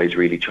so boys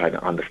really trying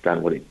to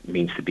understand what it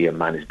means to be a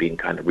man is being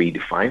kind of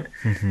redefined.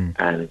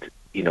 And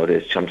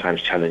there's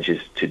sometimes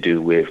challenges to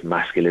do with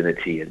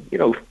masculinity and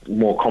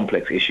more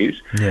complex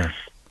issues.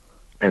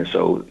 And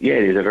so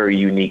there's a very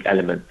unique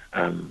element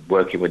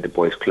working with the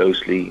boys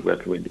closely,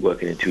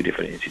 working in 2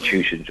 different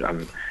institutions.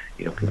 Can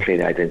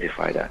clearly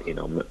identify that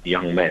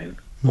young men,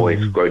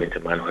 boys growing into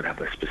manhood, have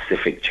a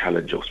specific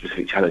challenge, or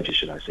specific challenges,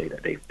 should I say,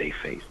 that they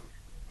face.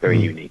 Very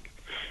unique.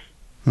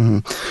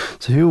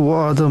 So here, what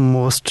are the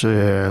most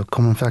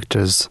common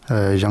factors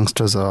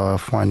youngsters are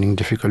finding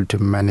difficult to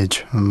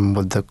manage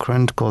with the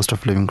current cost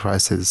of living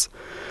crisis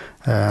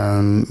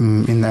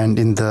in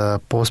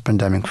the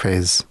post-pandemic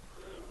phase?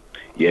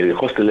 Yeah, the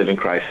cost of living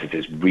crisis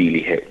has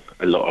really hit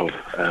a lot of,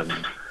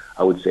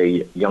 I would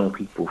say, young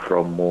people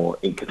from more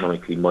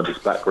economically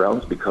modest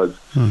backgrounds, because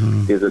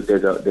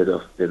there's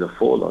a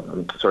fall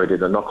on.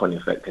 There's a knock-on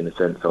effect in the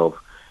sense of,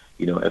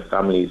 if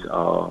families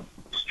are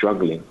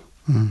struggling,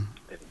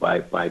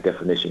 by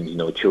definition,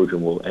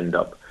 children will end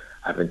up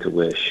having to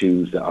wear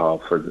shoes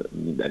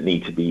that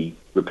need to be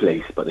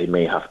replaced, but they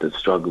may have to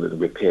struggle and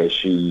repair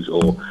shoes,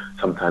 or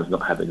sometimes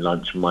not having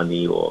lunch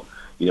money, or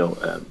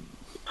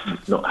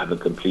not having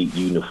a complete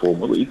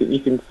uniform. You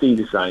can see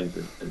the signs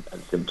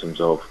and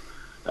symptoms of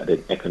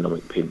the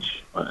economic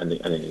pinch, and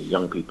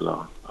young people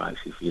are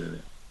actually feeling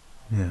it.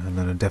 Yeah,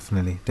 no,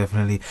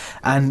 definitely.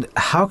 And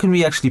how can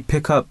we actually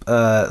pick up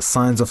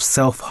signs of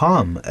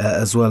self-harm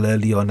as well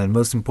early on? And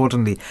most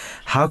importantly,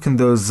 how can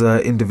those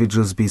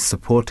individuals be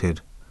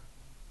supported?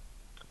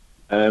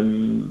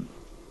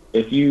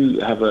 If you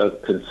have a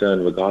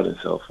concern regarding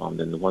self-harm,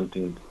 then the one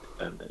thing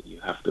that you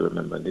have to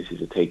remember, and this is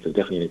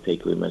definitely a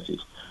takeaway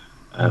message,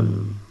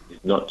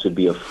 is not to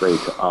be afraid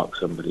to ask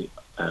somebody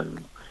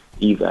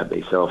either if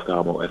they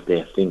self-harm or if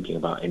they're thinking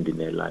about ending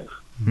their life.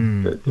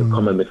 The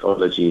common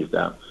mythology is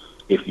that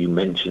if you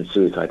mention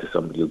suicide to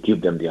somebody, you'll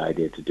give them the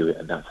idea to do it,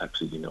 and that's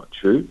absolutely not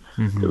true.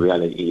 The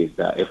reality is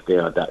that if they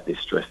are that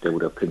distressed, they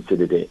would have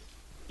considered it,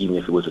 even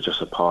if it was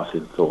just a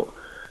passing thought,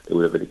 they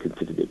would have really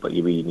considered it. But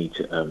you really need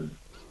to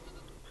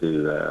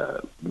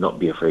not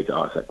be afraid to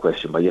ask that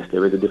question. But yes,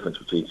 there is a difference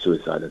between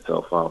suicide and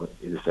self-harm,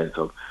 in the sense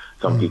of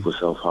some people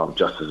self-harm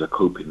just as a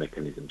coping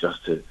mechanism,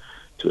 just to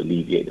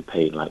alleviate the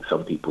pain, like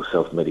some people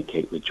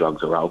self-medicate with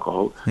drugs or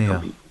alcohol.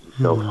 Some people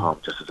self-harm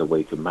just as a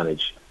way to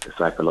manage the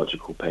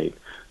psychological pain.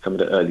 Some of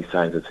the early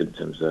signs and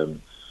symptoms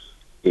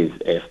is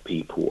if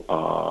people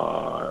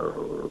are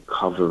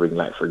covering,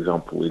 like for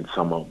example, in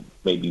summer,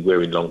 maybe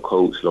wearing long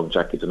coats, long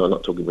jackets, and I'm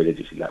not talking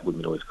religiously, like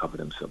women always cover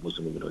themselves,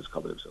 Muslim women always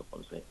cover themselves,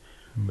 I'm saying.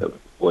 But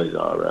boys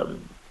are,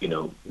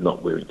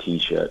 not wearing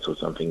T-shirts or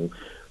something,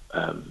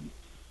 and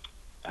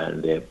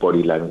their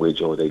body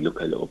language, or they look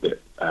a little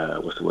bit,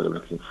 what's the word I'm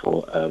looking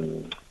for,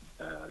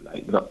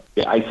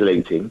 they're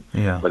isolating,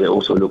 but they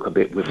also look a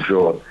bit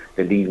withdrawn,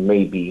 then these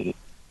may be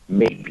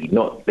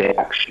not there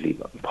actually,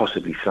 but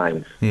possibly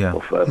signs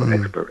of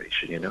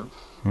expiration,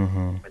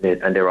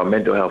 And there are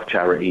mental health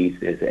charities.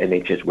 There's the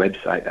NHS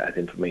website that has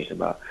information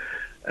about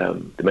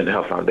the Mental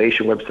Health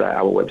Foundation website,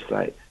 our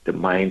website, the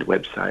Mind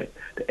website,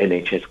 the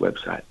NHS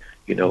website,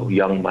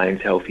 Young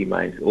Minds, Healthy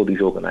Minds. All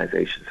these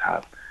organizations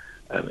have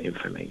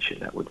information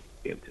that would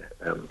be able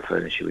to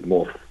furnish you with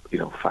more,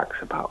 facts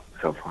about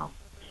self-harm.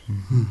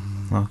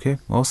 Okay,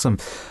 awesome.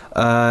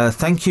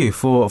 Thank you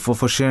for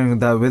sharing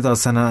that with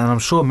us, and I'm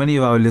sure many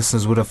of our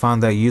listeners would have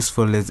found that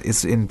useful.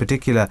 Is in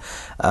particular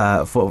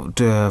for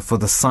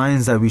the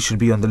signs that we should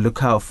be on the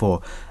lookout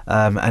for,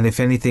 and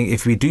if anything,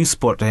 if we do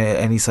spot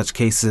any such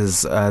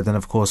cases, then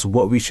of course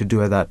what we should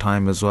do at that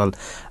time as well.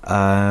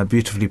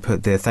 Beautifully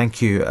put there.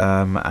 Thank you,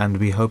 and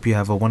we hope you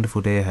have a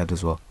wonderful day ahead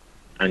as well.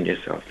 And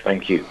yourself.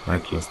 Thank you.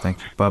 Thank you.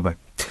 Bye bye.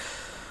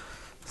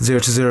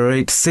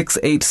 0208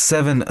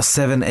 687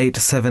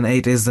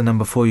 7878 is the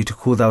number for you to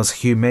call. That was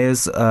Hugh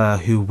Mayers,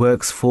 who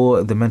works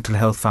for the Mental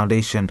Health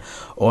Foundation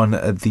on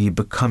the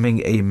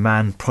Becoming a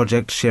Man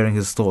project, sharing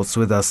his thoughts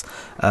with us,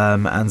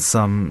 and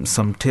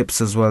some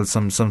tips as well,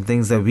 some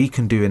things that we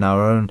can do in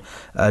our own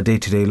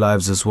day-to-day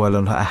lives as well,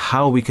 on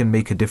how we can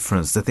make a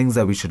difference, the things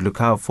that we should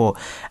look out for,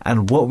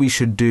 and what we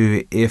should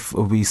do if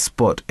we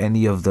spot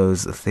any of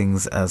those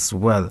things as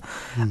well.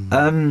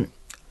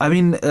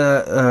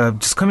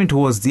 Just coming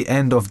towards the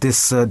end of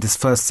this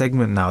first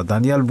segment now,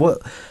 Daniel,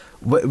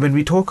 when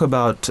we talk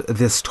about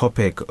this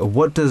topic,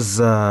 what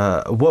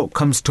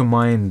comes to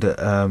mind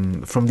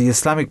from the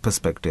Islamic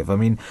perspective? I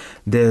mean,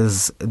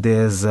 there's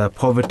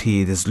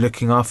poverty, there's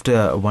looking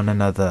after one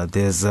another,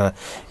 there's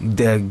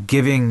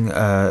giving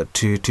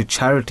to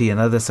charity and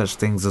other such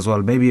things as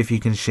well. Maybe if you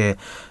can share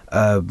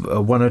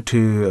one or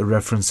two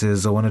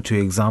references or one or two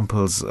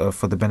examples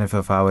for the benefit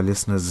of our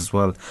listeners as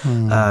well,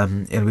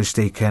 in which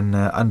they can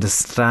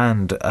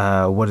understand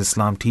what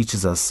Islam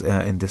teaches us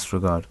in this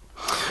regard.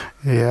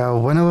 Yeah,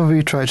 whenever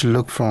we try to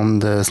look from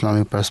the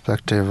Islamic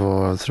perspective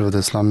or through the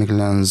Islamic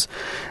lens,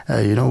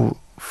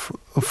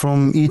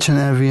 from each and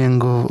every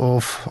angle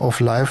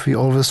of life, we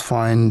always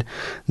find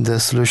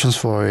the solutions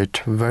for it.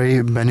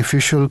 Very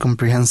beneficial,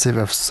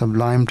 comprehensive,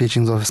 sublime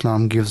teachings of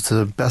Islam gives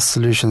the best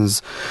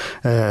solutions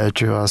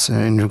to us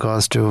in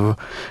regards to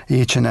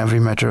each and every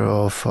matter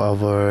of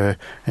our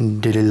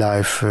daily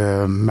life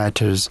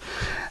matters.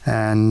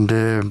 And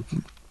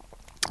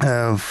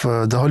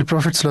the Holy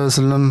Prophet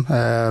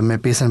ﷺ, may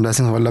peace and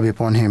blessings of Allah be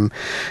upon him,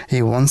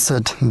 he once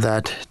said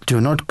that do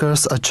not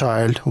curse a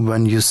child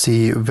when you curse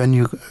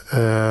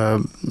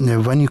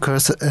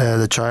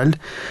the child,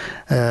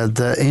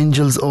 the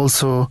angels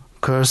also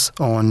curse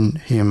on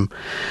him.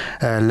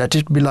 Let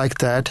it be like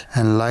that,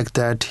 and like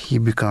that he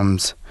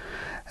becomes.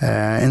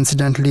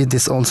 Incidentally,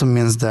 this also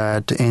means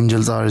that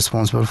angels are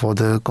responsible for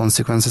the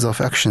consequences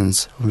of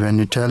actions. When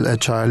you tell a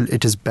child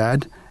it is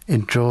bad,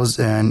 it draws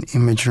an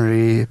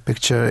imaginary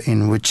picture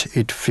in which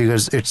it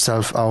figures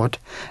itself out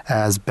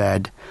as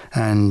bad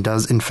and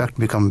does in fact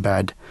become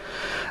bad.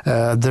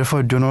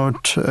 Therefore, do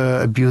not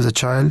abuse a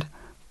child,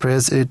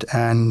 praise it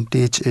and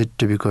teach it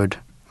to be good.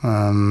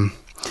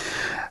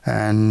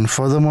 And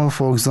furthermore,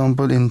 for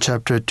example, in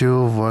chapter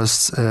 2,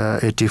 verse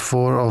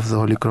 84 of the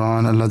Holy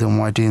Quran, Allah the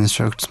Almighty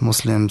instructs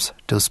Muslims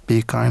to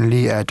speak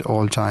kindly at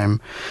all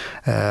time,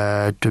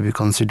 to be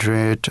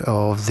considerate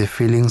of the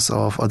feelings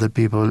of other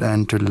people,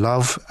 and to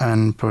love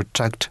and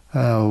protect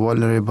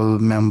vulnerable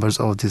members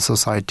of the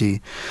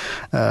society,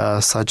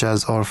 such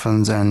as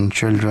orphans and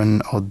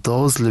children, or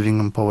those living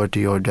in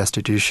poverty or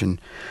destitution.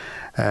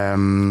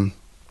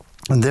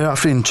 And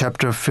thereafter, in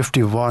chapter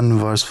 51,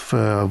 verse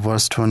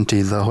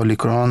 20, the Holy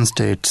Quran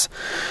states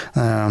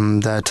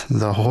that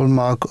the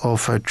hallmark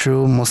of a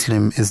true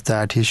Muslim is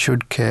that he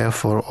should care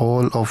for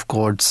all of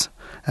God's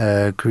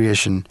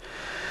creation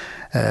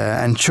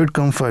and should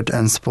comfort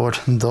and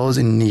support those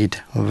in need,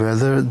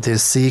 whether they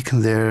seek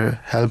their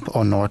help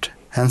or not.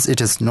 Hence,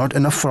 it is not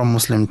enough for a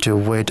Muslim to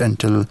wait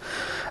until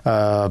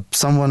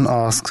someone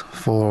asks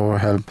for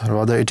help.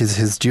 Rather, it is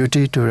his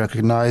duty to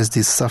recognize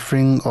the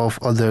suffering of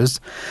others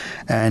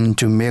and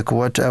to make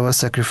whatever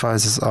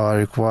sacrifices are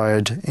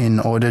required in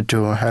order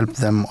to help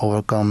them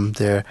overcome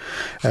their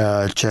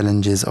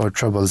challenges or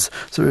troubles.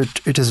 So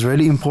it is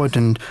really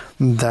important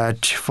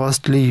that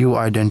firstly you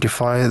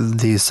identify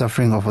the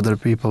suffering of other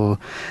people,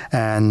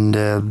 and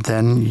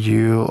then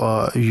you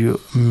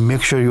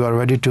make sure you are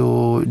ready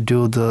to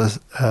do the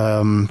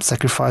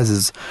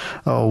sacrifices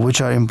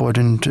which are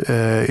important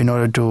in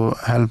order to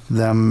help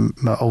them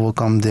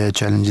overcome their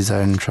challenges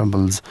and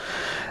troubles.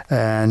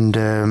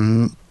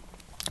 And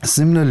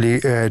similarly,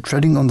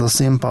 treading on the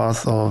same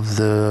path of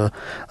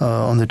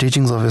on the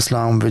teachings of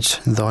Islam, which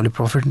the Holy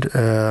Prophet,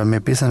 may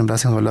peace and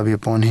blessings of Allah be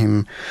upon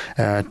him,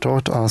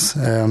 taught us,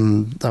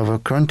 our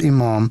current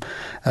Imam,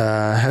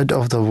 head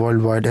of the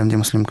worldwide Ahmadi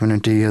Muslim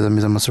community,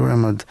 Mirza Masroor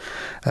Ahmad,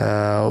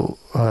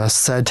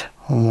 said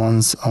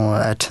once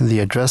at the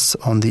address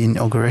on the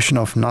inauguration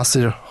of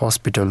Nasir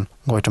Hospital,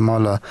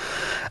 Guatemala,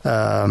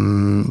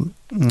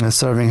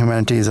 serving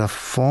humanity is a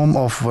form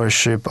of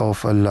worship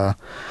of Allah,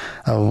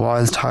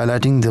 whilst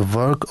highlighting the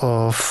work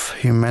of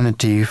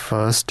Humanity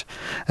First,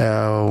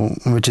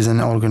 which is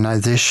an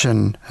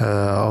organization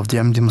of the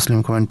Ahmadi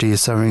Muslim community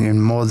serving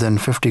in more than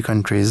 50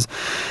 countries.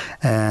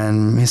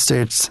 And he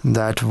states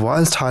that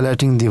whilst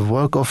highlighting the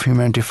work of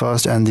Humanity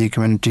First and the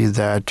community,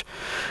 that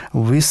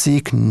we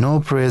seek no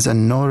praise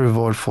and no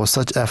reward for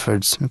such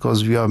efforts,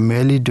 because we are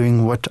merely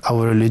doing what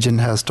our religion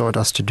has taught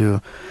us to do.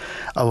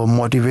 Our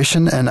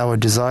motivation and our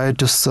desire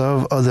to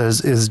serve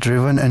others is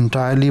driven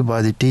entirely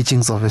by the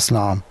teachings of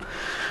Islam.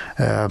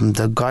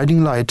 The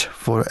guiding light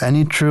for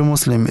any true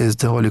Muslim is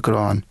the Holy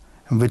Quran,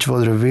 which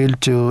was revealed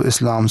to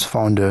Islam's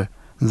founder,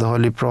 the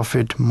Holy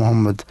Prophet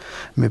Muhammad,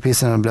 may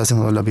peace and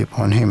blessings of Allah be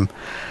upon him.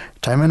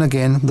 Time and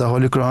again, the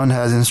Holy Quran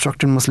has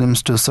instructed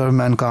Muslims to serve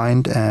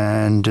mankind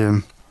and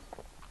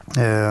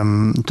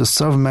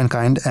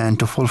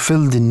to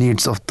fulfill the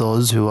needs of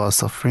those who are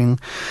suffering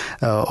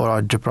or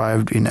are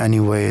deprived in any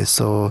way.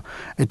 So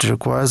it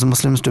requires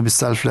Muslims to be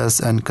selfless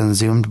and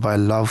consumed by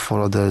love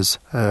for others.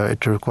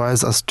 It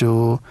requires us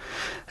to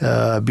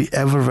be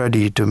ever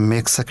ready to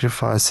make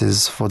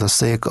sacrifices for the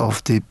sake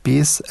of the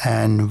peace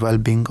and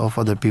well-being of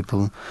other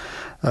people.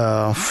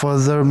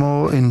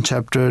 Furthermore, in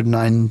chapter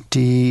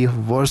 90,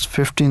 verse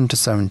 15 to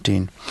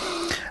 17,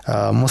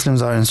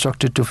 Muslims are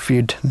instructed to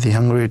feed the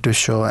hungry, to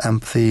show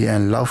empathy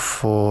and love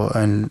for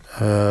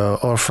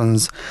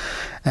orphans,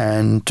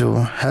 and to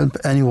help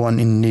anyone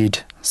in need,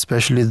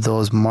 especially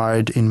those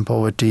mired in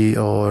poverty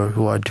or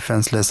who are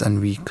defenseless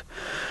and weak.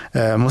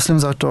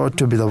 Muslims are taught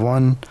to be the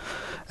one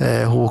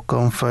who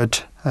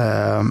comfort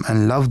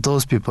and love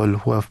those people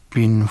who have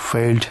been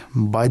failed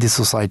by the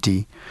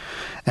society,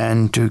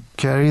 and to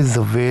carry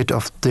the weight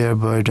of their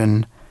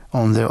burden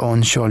on their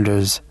own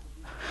shoulders.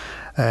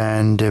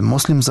 And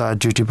Muslims are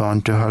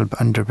duty-bound to help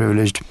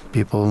underprivileged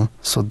people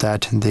so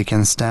that they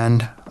can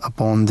stand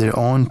upon their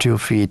own 2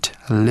 feet,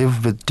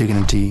 live with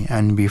dignity,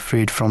 and be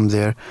freed from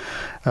their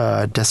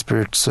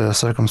desperate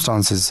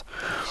circumstances.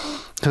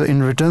 So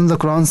in return, the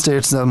Quran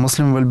states that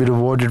Muslim will be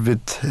rewarded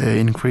with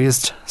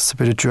increased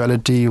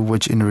spirituality,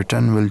 which in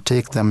return will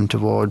take them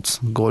towards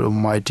God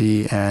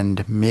Almighty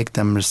and make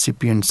them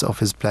recipients of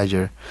His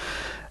pleasure.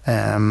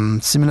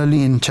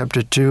 Similarly, in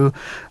chapter 2,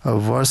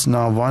 verse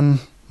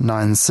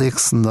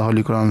 196, the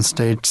Holy Quran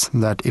states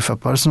that if a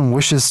person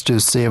wishes to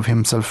save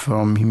himself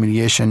from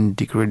humiliation,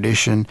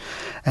 degradation,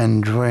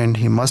 and ruin,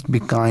 he must be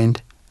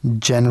kind,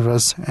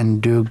 generous, and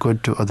do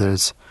good to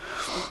others,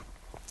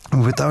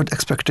 without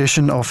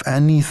expectation of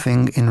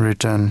anything in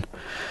return.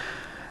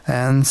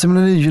 And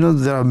similarly,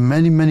 there are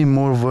many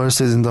more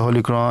verses in the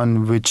Holy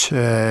Quran which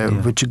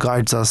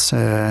guides us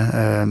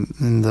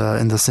in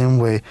the same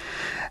way,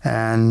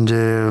 and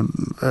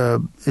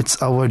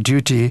it's our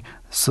duty.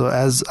 So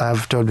as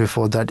I've told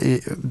before, that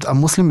a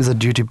Muslim is a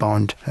duty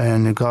bound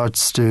in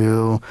regards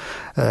to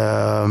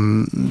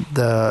helping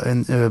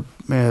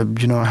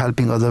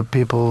other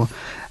people,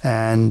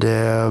 and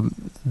the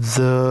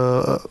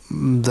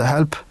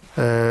help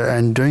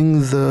and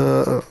doing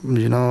the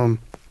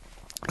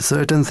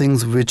certain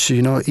things which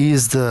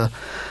ease the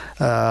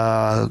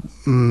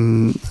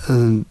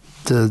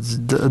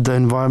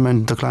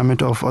environment, the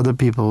climate of other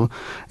people.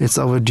 It's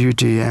our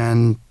duty,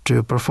 and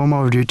to perform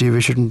our duty we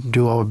should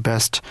do our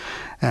best.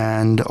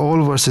 And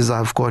all verses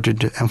I've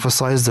quoted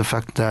emphasize the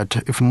fact that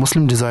if a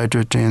Muslim desire to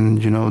attain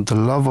the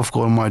love of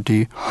God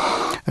Almighty,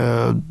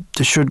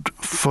 they should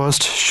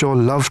first show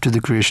love to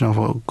the creation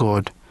of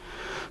God.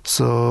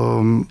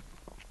 So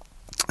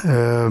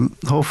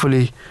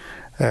hopefully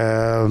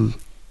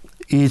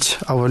each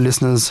our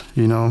listeners,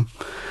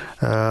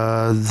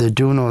 they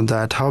do know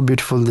that how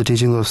beautiful the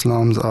teachings of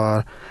Islam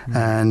are,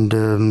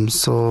 and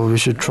so we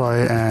should try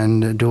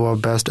and do our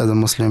best as a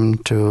Muslim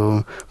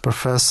to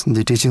profess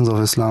the teachings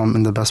of Islam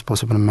in the best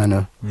possible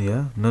manner.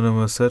 Yeah, no,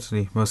 most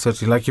certainly.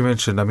 Like you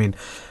mentioned, I mean,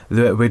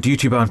 we're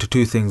duty bound to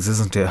two things,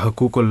 isn't it?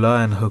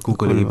 Huququllah and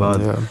Huququl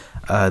Ibad. Yeah.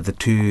 The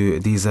two,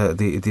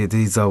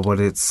 these are what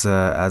it's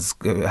as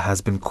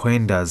has been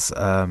coined as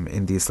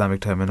in the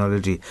Islamic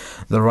terminology: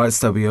 the rights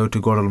that we owe to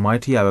God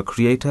Almighty, our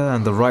Creator,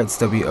 and the rights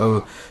that we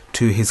owe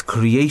to His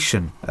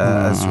creation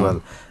as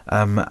well.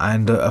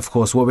 And of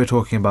course, what we're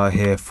talking about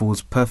here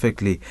falls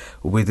perfectly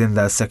within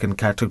that second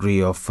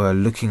category of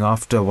looking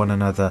after one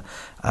another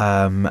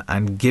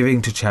and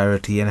giving to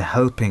charity and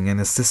helping and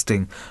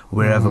assisting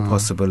wherever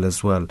possible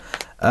as well.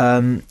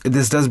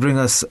 This does bring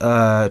us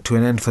to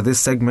an end for this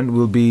segment.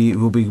 We'll be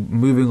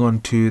moving on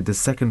to the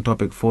second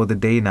topic for the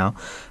day now.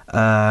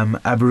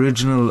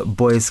 Aboriginal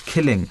boys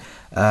killing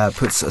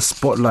puts a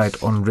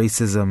spotlight on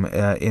racism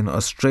in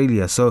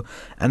Australia. So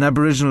an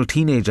Aboriginal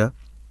teenager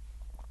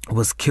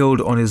was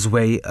killed on his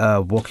way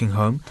walking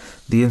home.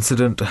 The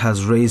incident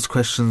has raised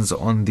questions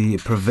on the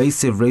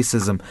pervasive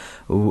racism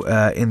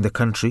in the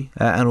country,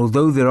 and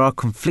although there are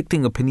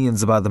conflicting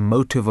opinions about the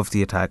motive of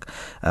the attack,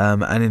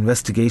 and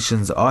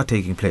investigations are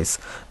taking place,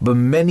 but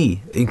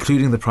many,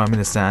 including the Prime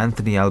Minister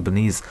Anthony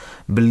Albanese,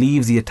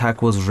 believe the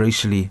attack was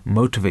racially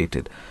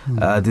motivated.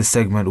 This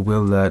segment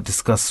will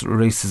discuss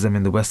racism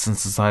in the Western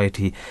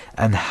society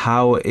and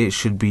how it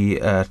should be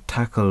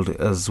tackled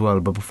as well.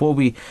 But before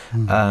we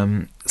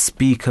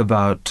speak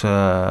about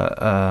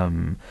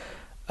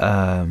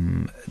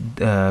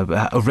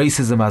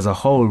racism as a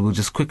whole, we'll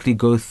just quickly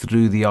go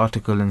through the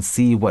article and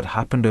see what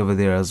happened over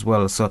there as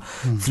well. So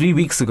 3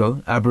 weeks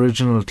ago,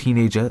 Aboriginal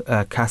teenager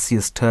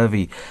Cassius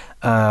Turvey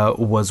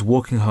was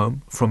walking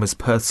home from his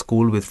Perth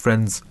school with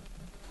friends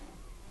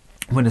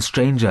when a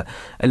stranger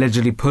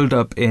allegedly pulled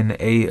up in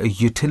a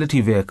utility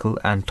vehicle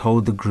and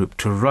told the group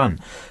to run.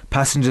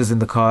 Passengers in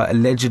the car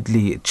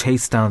allegedly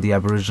chased down the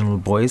Aboriginal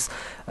boys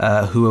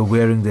who were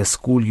wearing their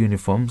school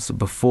uniforms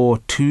before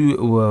two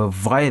were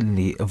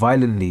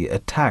violently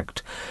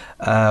attacked.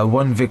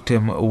 One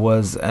victim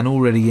was an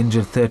already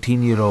injured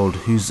 13-year-old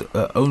whose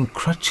own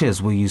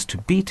crutches were used to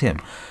beat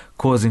him,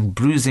 causing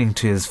bruising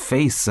to his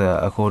face,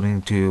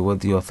 according to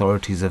what the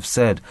authorities have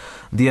said.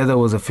 The other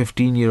was a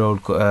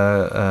 15-year-old,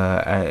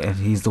 and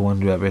he's the one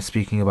that we're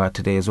speaking about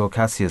today as well,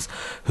 Cassius,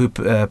 who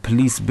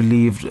police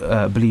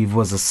believe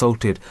was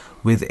assaulted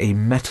with a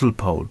metal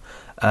pole.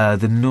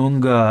 The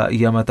Noongar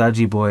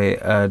Yamataji boy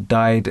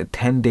died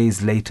 10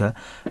 days later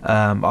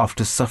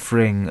after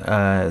suffering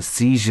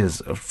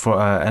seizures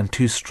and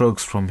 2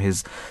 strokes from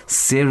his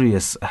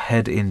serious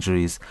head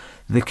injuries.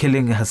 The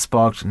killing has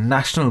sparked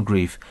national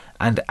grief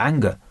and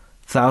anger.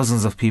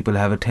 Thousands of people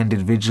have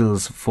attended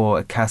vigils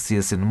for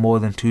Cassius in more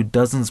than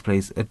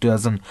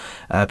 24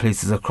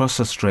 places across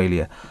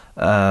Australia,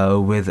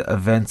 with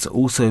events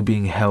also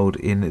being held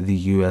in the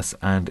US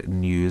and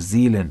New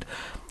Zealand.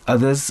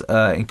 Others,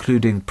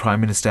 including Prime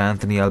Minister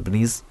Anthony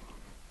Albanese,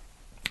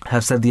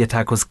 have said the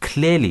attack was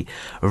clearly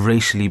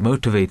racially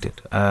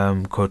motivated,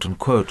 quote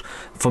unquote.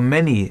 For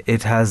many,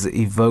 it has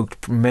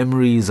evoked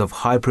memories of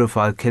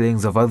high-profile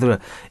killings of other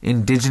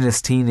Indigenous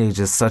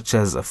teenagers, such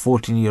as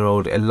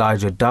 14-year-old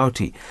Elijah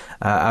Doughty.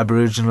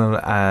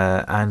 Aboriginal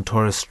and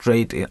Torres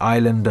Strait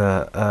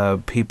Islander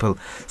people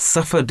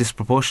suffer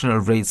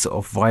disproportionate rates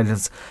of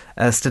violence.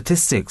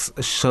 Statistics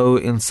show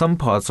in some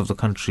parts of the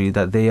country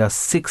that they are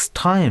 6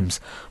 times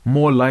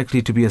more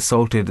likely to be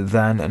assaulted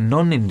than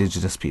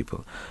non-Indigenous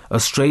people.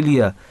 Australia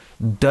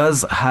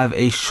does have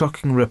a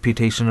shocking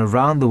reputation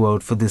around the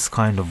world for this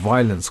kind of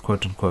violence,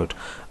 quote unquote,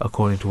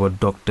 according to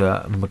what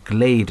Dr.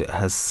 McGlade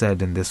has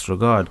said in this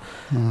regard.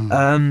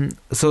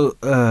 So,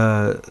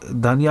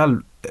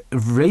 Daniel,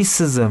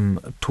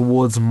 racism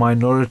towards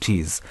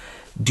minorities,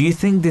 do you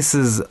think this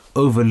is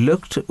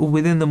overlooked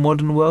within the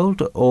modern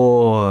world,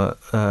 or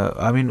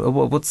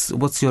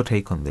what's your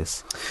take on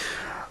this?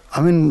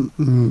 I mean,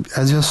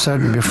 as you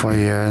said before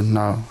here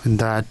now,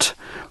 that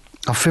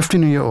a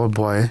 15-year-old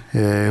boy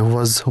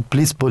who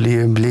police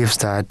believes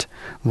that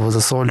was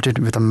assaulted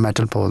with a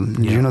metal pole.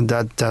 You know,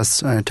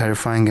 that's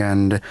terrifying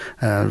and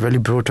really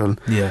brutal.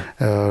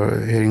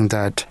 Hearing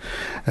that,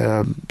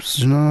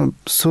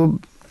 so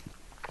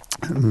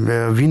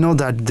we know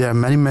that there are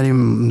many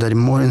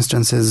more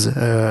instances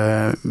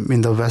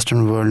in the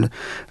Western world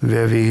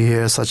where we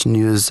hear such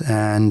news,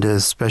 and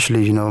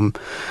especially in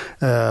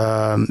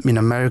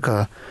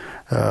America.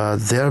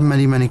 There are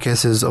many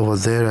cases over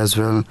there as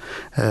well,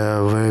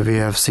 where we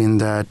have seen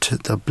that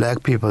the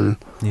black people,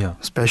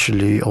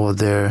 especially over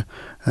there,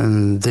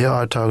 they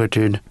are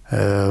targeted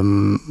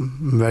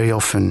very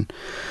often.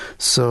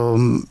 So,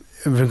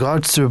 in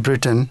regards to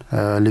Britain,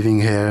 living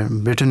here,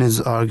 Britain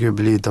is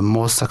arguably the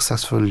most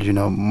successful,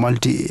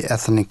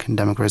 multi-ethnic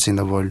democracy in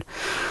the world.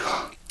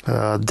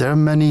 There are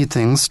many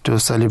things to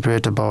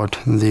celebrate about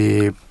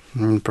the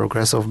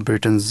progress of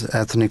Britain's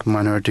ethnic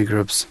minority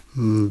groups.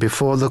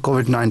 Before the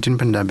COVID-19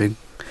 pandemic,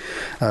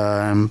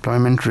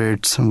 employment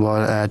rates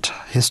were at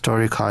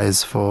historic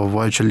highs for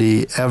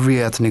virtually every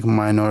ethnic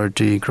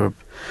minority group.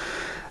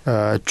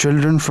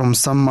 Children from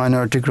some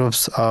minority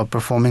groups are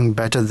performing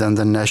better than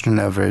the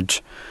national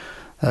average,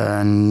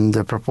 and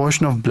the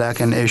proportion of black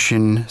and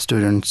Asian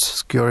students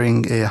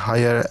securing a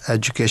higher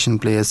education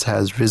place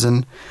has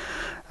risen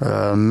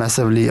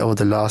massively over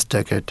the last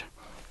decade.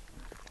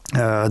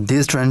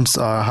 These trends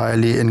are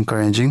highly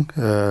encouraging.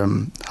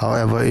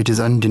 However, it is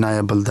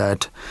undeniable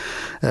that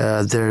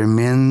there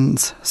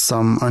remains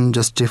some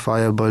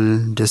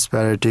unjustifiable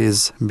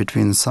disparities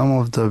between some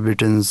of the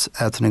Britain's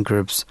ethnic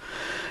groups.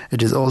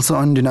 It is also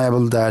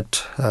undeniable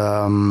that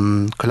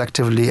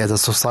collectively as a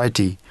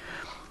society,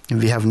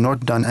 we have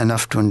not done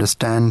enough to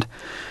understand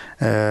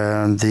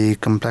the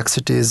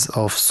complexities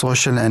of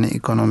social and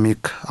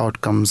economic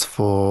outcomes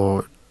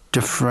for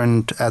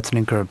different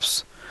ethnic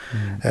groups.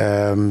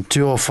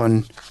 Too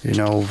often,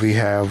 we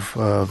have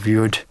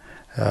viewed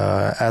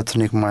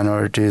ethnic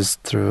minorities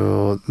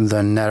through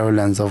the narrow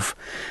lens of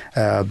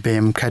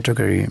BAME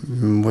category,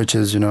 which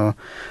is,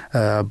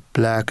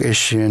 black,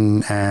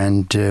 Asian,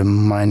 and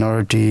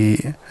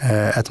minority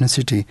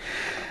ethnicity,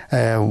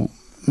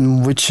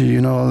 which,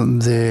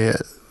 they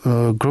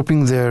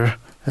grouping they're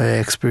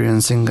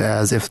experiencing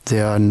as if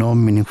there are no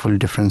meaningful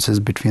differences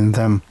between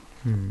them.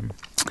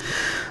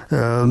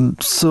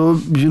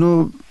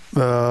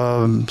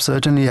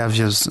 Certainly I've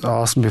just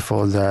asked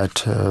before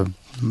that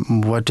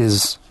what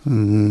is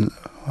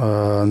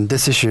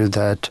this issue,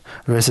 that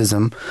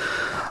racism,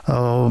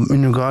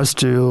 in regards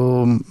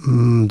to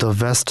the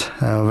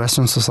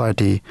Western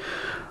society,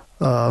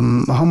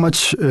 how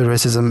much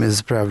racism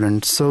is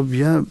prevalent? So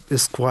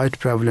it's quite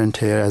prevalent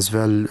here as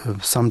well.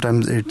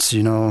 Sometimes it's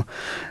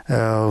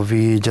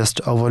we just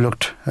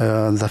overlooked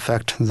the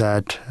fact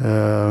that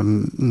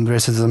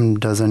racism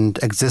doesn't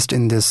exist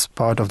in this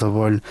part of the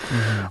world,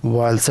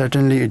 while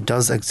certainly it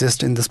does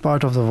exist in this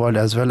part of the world,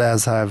 as well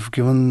as I've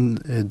given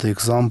the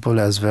example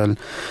as well.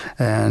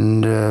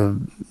 And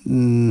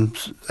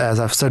as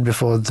I've said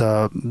before,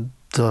 the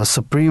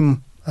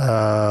supreme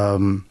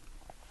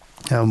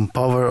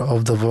power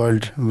of the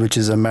world, which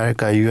is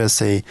America,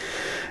 USA,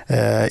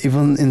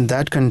 even in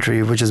that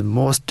country, which is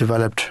most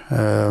developed,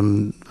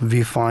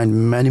 we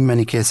find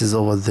many cases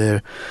over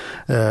there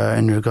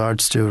in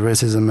regards to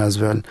racism as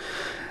well.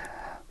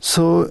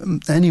 So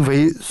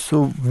anyway,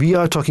 we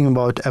are talking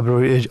about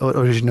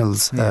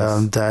Aboriginals,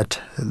 that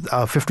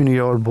a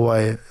 15-year-old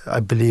boy, I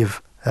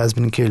believe, has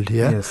been killed.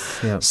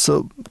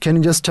 So can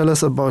you just tell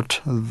us about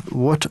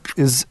what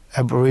is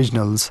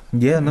Aboriginals?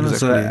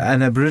 So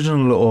an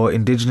Aboriginal or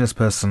indigenous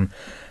person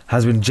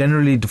has been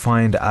generally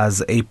defined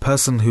as a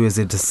person who is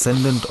a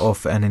descendant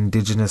of an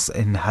indigenous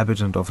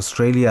inhabitant of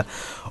Australia,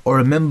 or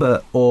a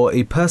member or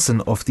a person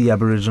of the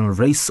Aboriginal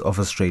race of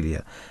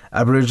Australia.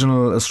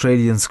 Aboriginal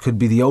Australians could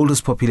be the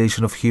oldest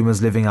population of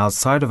humans living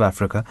outside of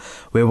Africa,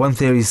 where one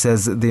theory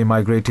says they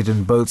migrated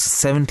in boats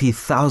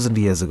 70,000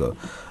 years ago.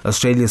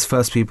 Australia's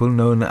first people,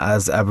 known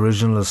as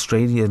Aboriginal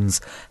Australians,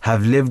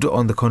 have lived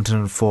on the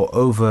continent for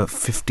over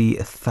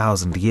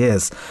 50,000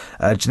 years.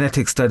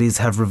 Genetic studies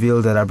have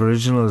revealed that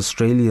Aboriginal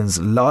Australians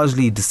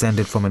largely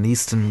descended from an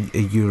Eastern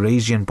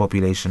Eurasian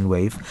population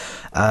wave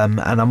and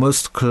are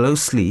most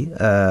closely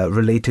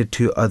related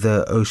to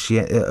other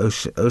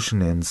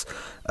Oceanians,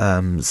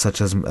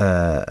 such as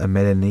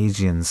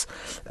Melanesians.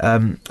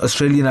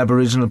 Australian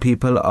Aboriginal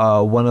people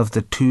are one of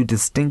the two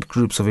distinct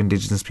groups of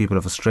indigenous people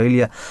of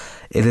Australia.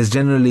 It is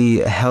generally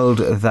held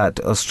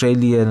that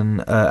Australian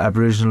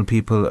Aboriginal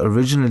people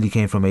originally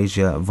came from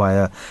Asia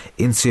via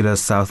insular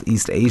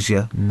Southeast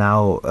Asia,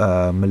 now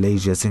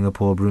Malaysia,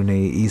 Singapore,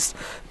 Brunei, East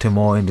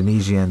Timor,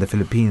 Indonesia and the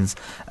Philippines,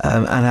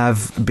 and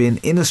have been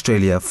in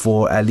Australia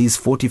for at least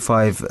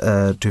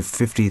 45 to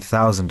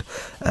 50,000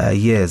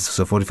 years,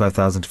 so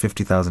 45,000 to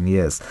 50,000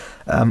 years.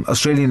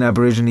 Australian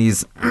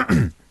Aborigines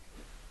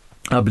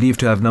are believed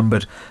to have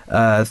numbered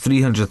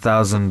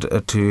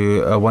 300,000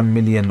 to 1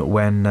 million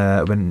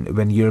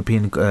when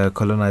European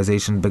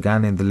colonization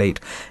began in the late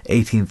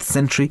 18th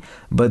century.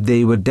 But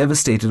they were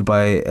devastated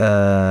by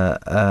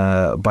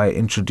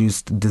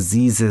introduced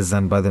diseases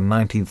and by the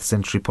 19th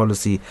century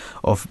policy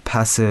of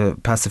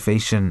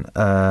pacification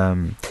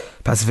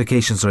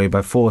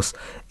by force.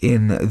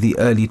 In the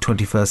early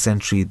 21st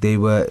century, they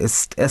were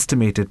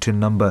estimated to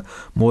number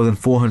more than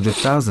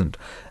 400,000.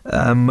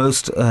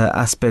 Most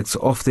aspects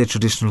of their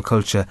traditional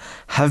culture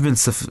have been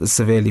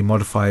severely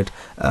modified.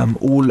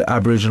 All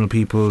Aboriginal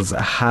peoples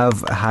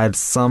have had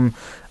some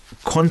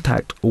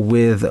contact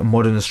with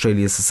modern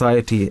Australian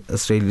society,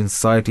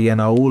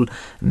 and are all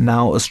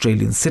now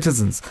Australian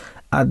citizens.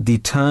 At the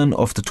turn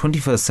of the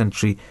 21st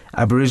century,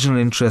 Aboriginal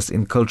interest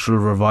in cultural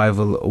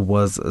revival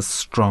was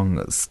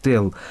strong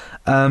still.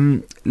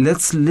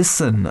 Let's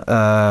listen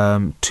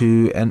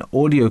to an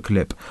audio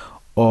clip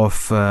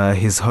of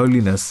His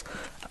Holiness,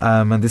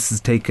 and this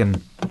is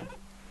taken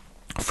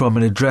from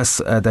an address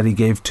that he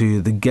gave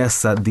to the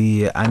guests at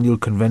the annual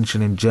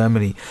convention in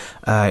Germany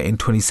in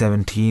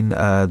 2017,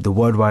 the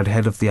worldwide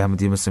head of the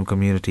Ahmadiyya Muslim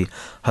community,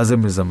 Hazrat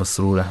Mirza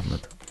Masroor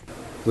Ahmad.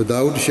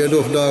 Without shadow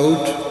of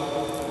doubt,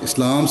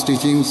 Islam's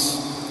teachings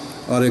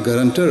are a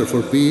guarantor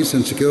for peace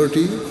and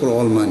security for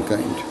all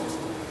mankind.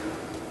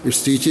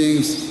 Its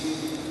teachings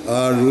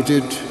are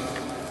rooted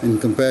in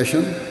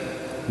compassion,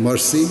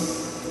 mercy,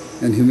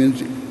 and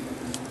humanity.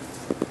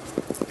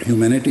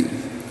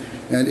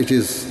 And it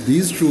is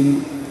these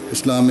true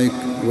Islamic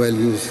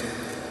values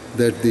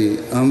that the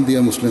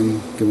Ahmadiyya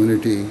Muslim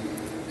community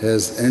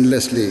has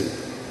endlessly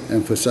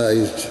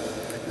emphasized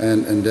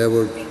and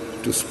endeavored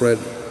to spread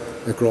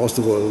across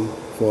the world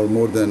for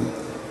more than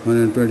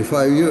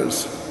 125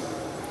 years.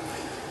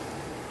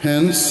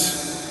 Hence,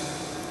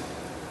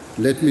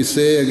 let me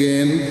say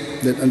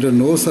again that under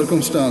no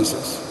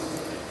circumstances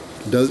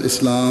does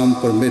Islam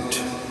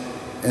permit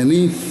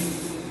any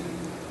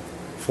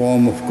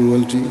form of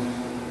cruelty,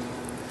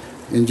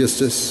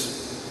 injustice,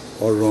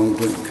 or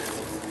wrongdoing.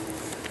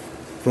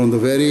 From the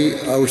very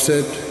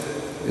outset,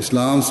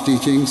 Islam's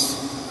teachings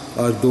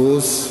are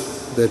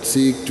those that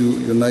seek to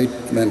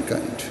unite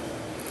mankind,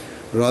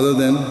 rather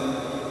than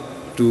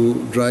to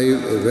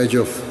drive a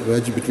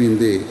wedge between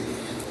the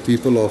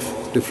people of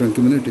different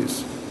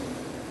communities.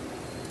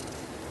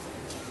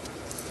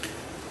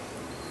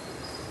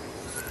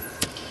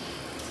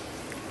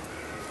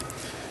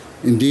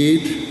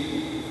 Indeed,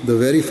 the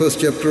very first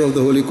chapter of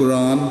the Holy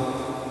Quran,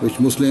 which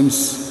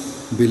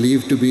Muslims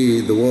believe to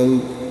be the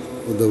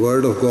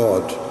word of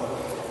God,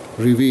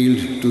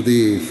 revealed to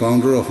the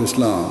founder of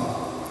Islam,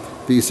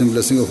 peace and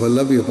blessing of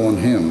Allah be upon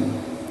him,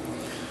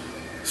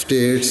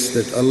 states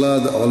that Allah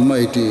the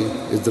Almighty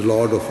is the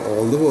Lord of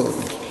all the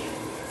world.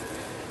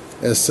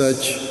 As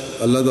such,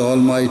 Allah the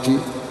Almighty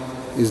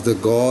is the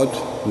God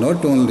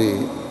not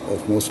only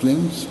of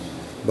Muslims,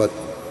 but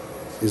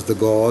is the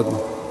God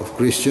of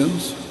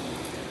Christians,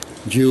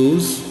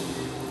 Jews,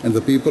 and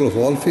the people of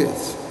all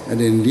faiths,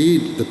 and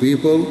indeed the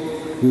people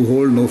who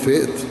hold no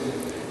faith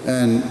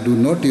and do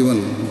not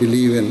even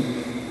believe in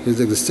His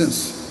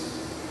existence.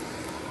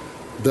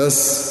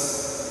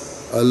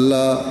 Thus,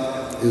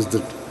 Allah is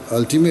the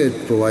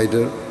ultimate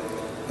provider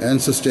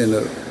and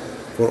sustainer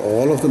for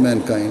all of the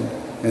mankind,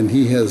 and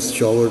He has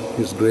showered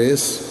His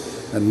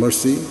grace and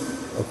mercy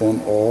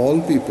upon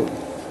all people,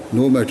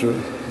 no matter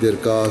their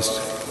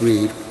caste,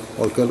 creed,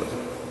 or color.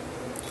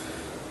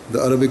 The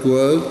Arabic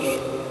words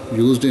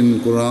used in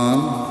Quran,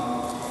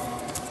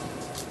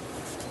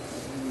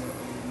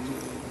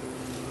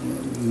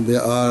 they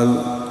are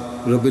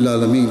Rabbul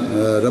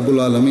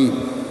Alameen,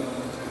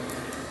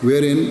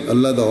 wherein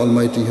Allah the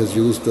Almighty has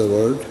used the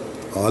word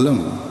Alam,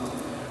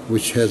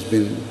 which has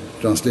been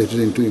translated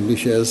into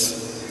English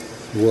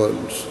as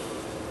worlds.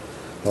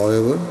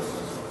 However,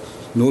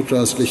 no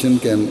translation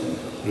can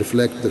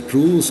reflect the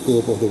true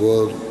scope of the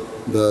word,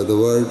 the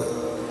word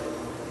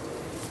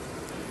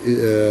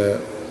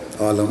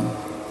Alam,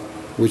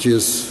 which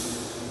is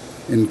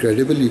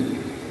incredibly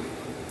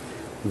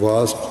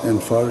vast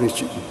and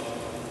far-reaching.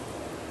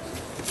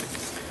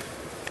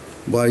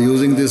 By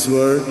using this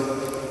word,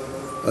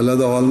 Allah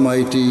the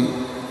Almighty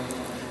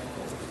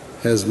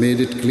has made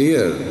it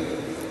clear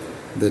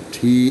that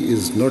He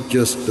is not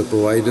just the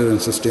provider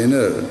and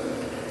sustainer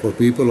for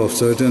people of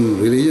certain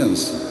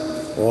religions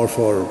or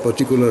for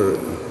particular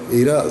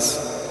eras.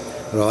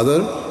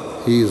 Rather,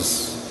 He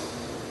is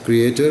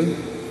creator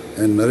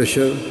and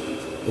nourisher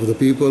of the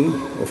people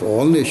of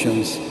all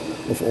nations,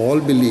 of all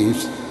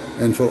beliefs,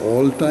 and for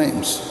all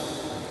times.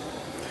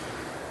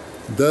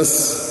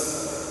 Thus,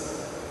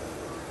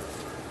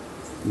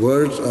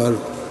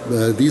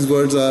 these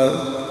words are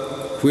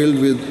filled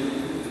with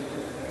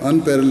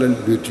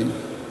unparalleled beauty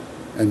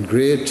and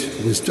great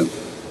wisdom,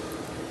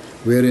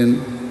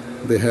 wherein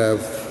they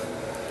have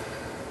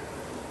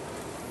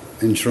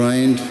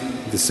enshrined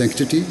the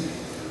sanctity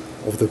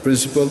of the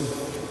principle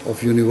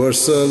of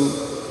universal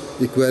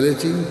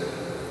equality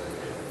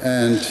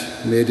and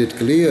made it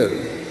clear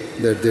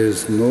that there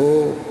is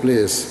no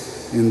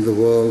place in the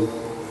world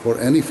for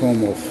any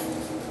form of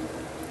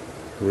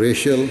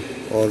racial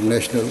or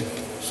national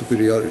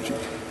superiority.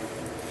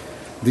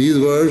 These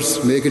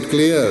words make it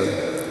clear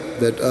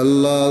that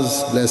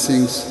Allah's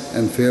blessings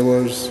and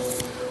favors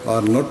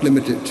are not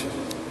limited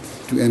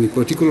to any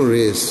particular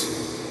race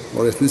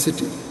or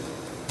ethnicity,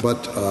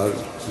 but are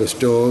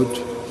bestowed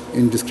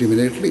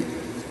indiscriminately.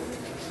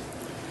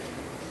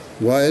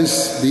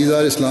 Whilst these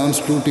are Islam's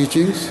true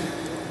teachings,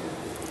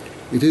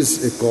 it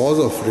is a cause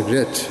of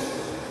regret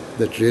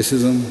that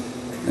racism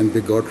and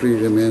bigotry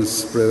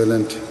remains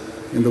prevalent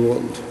in the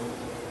world.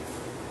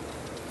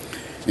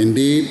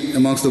 Indeed,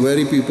 amongst the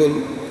very people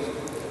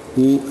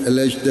who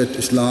allege that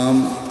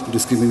Islam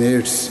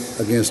discriminates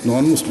against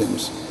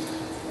non-Muslims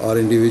are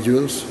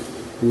individuals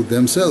who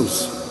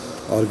themselves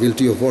are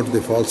guilty of what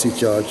they falsely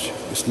charge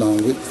Islam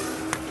with.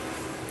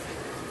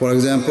 For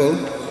example,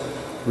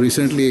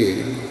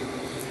 recently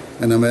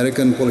an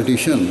American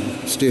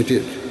politician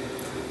stated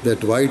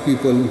that white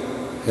people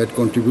had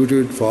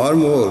contributed far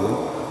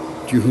more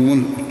to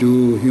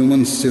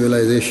human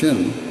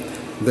civilization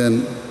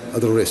than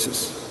other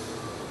races,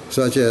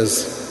 such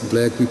as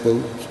black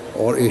people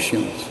or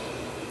Asians.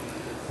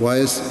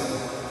 Whilst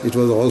it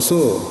was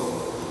also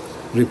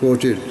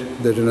reported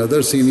that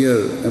another senior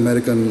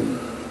American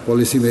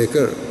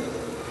policymaker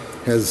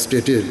has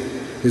stated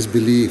his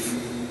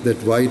belief that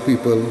white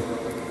people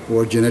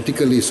were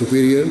genetically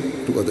superior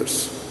to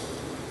others.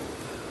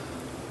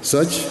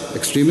 Such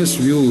extremist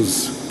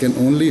views can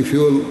only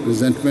fuel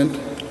resentment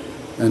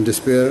and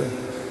despair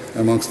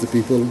amongst the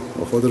people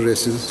of other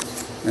races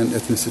and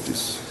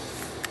ethnicities.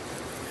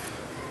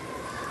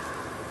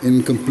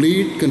 In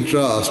complete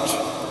contrast,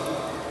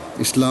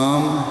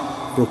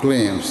 Islam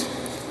proclaims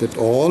that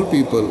all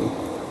people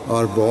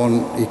are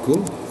born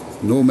equal,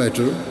 no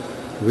matter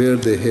where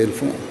they hail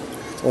from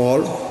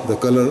or the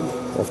color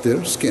of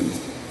their skin.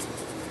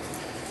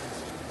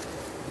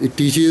 It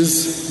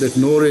teaches that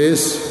no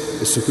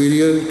race is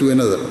superior to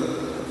another,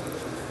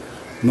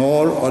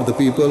 nor are the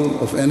people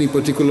of any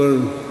particular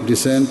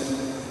descent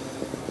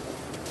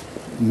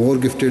more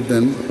gifted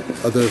than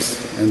others,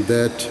 and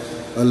that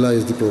Allah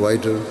is the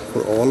provider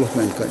for all of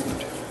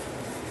mankind.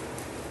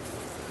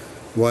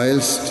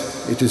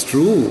 Whilst it is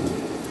true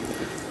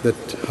that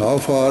how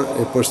far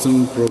a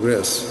person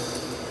progresses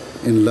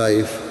in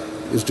life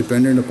is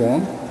dependent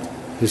upon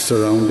his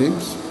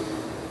surroundings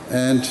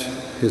and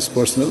his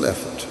personal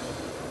effort,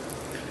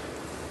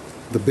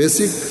 the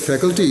basic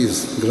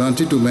faculties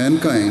granted to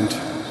mankind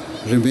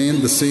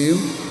remain the same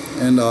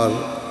and are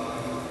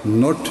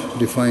not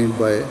defined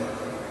by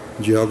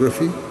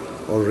geography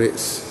or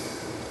race.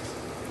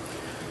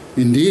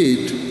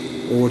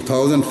 Indeed, over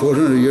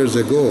 1,400 years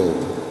ago,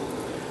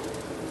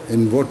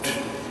 in what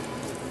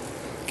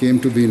came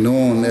to be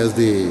known as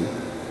the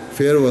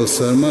farewell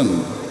sermon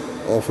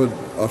offered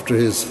after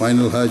his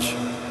final Hajj,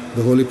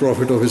 the Holy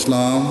Prophet of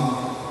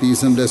Islam,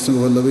 peace and blessing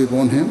of Allah be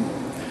upon him,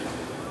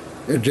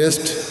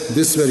 addressed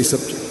this very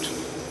subject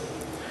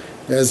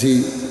as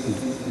he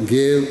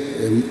gave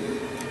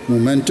a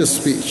momentous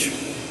speech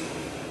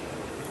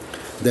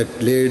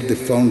that laid the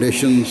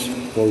foundations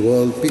for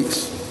world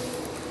peace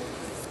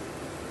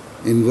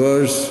in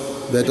words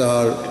that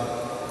are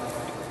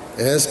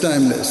as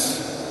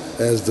timeless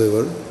as they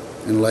were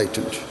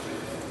enlightened.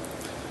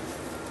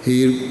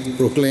 He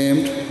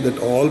proclaimed that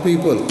all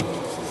people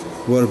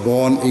were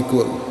born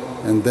equal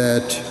and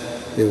that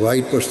a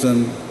white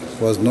person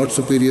was not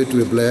superior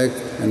to a black,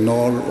 and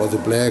nor was a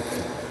black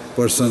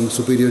person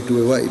superior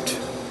to a white.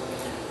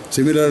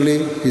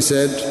 Similarly, he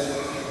said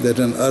that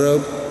an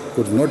Arab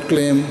could not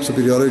claim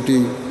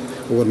superiority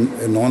over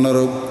a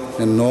non-Arab,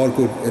 and nor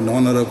could a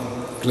non-Arab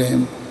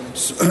claim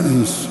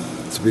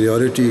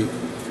superiority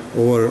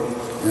over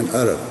an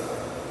Arab.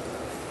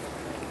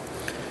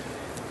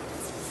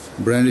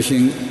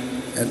 Brandishing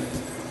an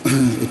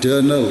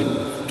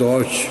eternal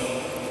torch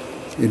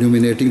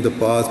illuminating the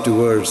path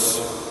towards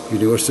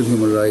universal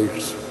human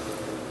rights,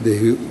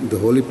 the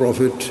Holy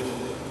Prophet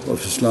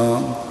of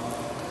Islam,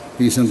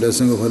 peace and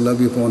blessing of Allah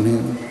be upon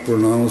him,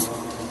 pronounced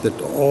that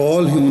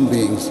all human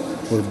beings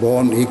were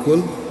born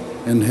equal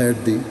and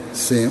had the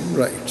same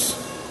rights.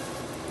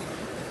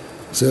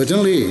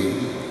 Certainly,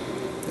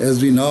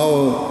 as we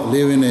now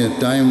live in a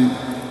time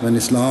when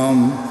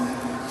Islam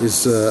is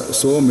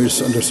so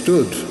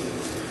misunderstood,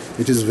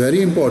 it is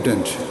very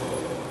important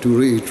to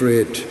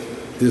reiterate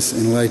this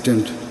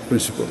enlightened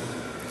principle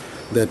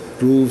that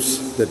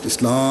proves that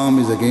Islam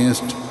is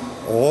against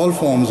all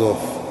forms of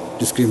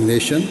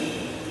discrimination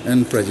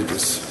and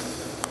prejudice.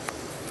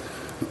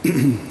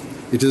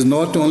 It is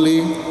not only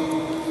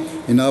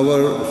in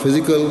our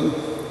physical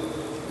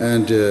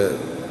and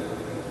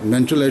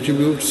mental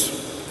attributes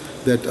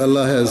that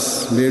Allah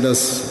has made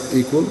us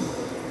equal,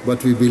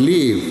 but we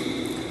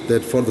believe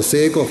that for the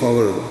sake of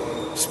our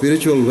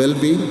spiritual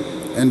well-being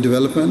and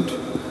development,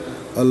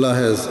 Allah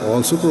has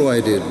also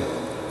provided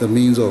the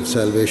means of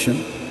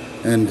salvation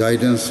and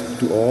guidance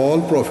to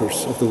all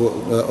prophets of the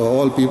world,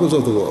 all peoples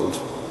of the world.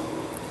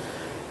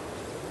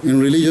 In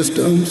religious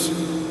terms,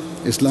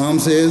 Islam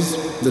says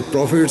that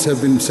prophets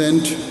have been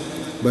sent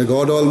by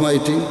God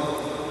Almighty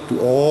to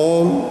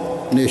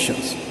all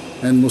nations,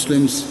 and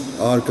Muslims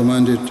are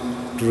commanded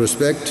to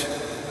respect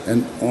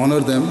and honor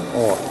them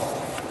all.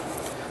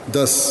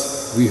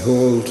 Thus, we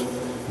hold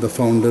the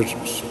founders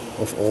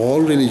of all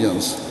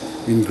religions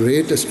in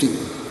great esteem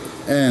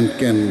and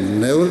can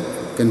never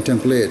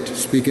contemplate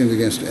speaking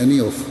against any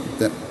of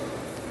them.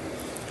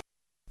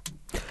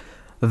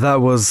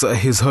 That was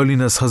His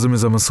Holiness Hazrat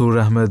Mirza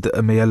Masroor Ahmad,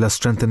 may Allah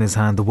strengthen his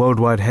hand, the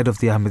worldwide head of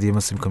the Ahmadiyya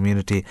Muslim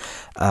community.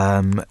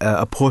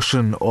 A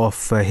portion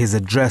of his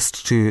address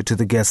to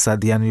the guests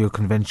at the annual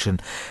convention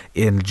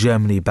in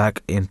Germany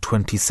back in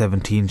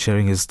 2017,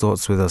 sharing his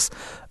thoughts with us,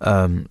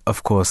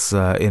 of course,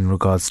 in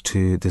regards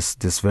to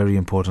this very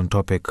important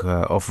topic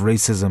of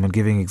racism, and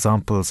giving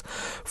examples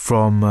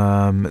from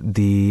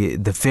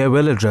the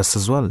farewell address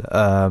as well,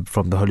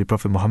 from the Holy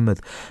Prophet Muhammad,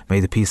 may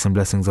the peace and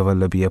blessings of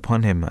Allah be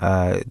upon him,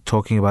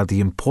 talking about the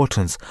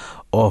importance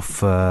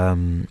of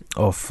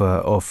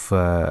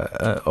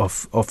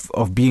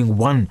being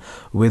one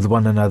with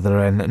one another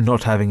and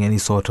not having any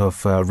sort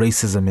of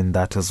racism in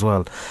that as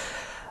well.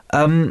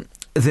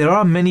 There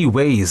are many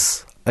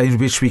ways in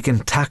which we can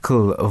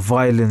tackle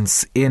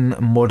violence in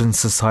modern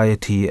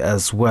society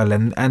as well,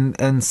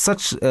 and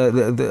such.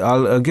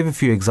 I'll give a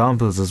few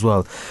examples as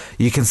well.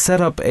 You can set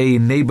up a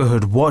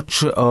neighborhood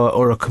watch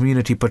or a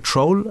community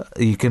patrol.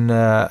 You can,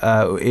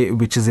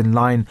 which is in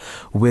line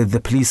with the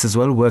police as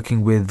well,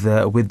 working with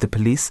the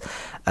police.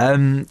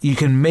 You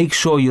can make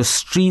sure your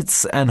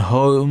streets and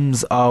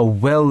homes are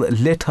well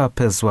lit up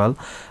as well.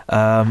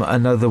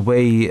 Another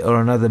way or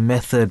another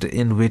method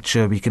in which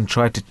we can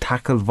try to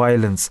tackle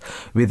violence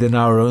within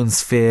our own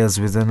spheres,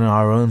 within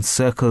our own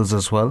circles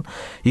as well.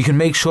 You can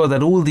make sure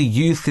that all the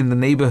youth in the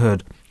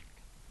neighborhood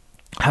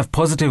have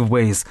positive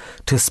ways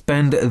to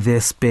spend their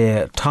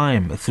spare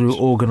time through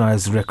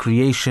organized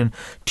recreation,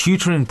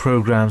 tutoring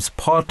programs,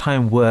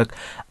 part-time work,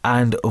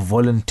 and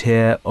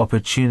volunteer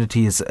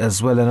opportunities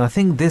as well. And I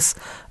think this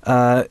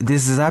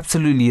is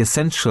absolutely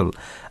essential.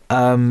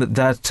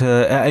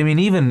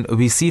 Even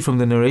we see from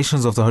the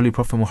narrations of the Holy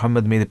Prophet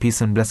Muhammad, may the peace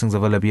and blessings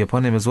of Allah be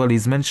upon him as well,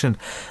 he's mentioned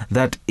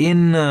that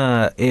in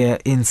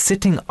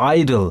sitting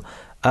idle,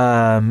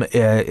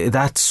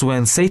 that's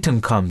when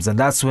Satan comes, and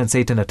that's when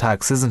Satan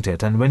attacks, isn't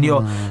it? And when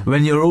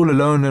you're all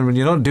alone and when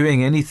you're not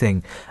doing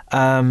anything,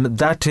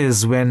 that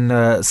is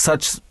when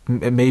such,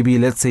 maybe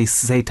let's say,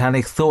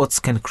 satanic thoughts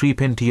can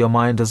creep into your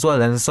mind as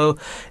well. And so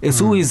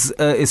it's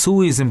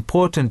always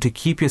important to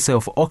keep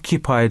yourself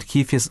occupied,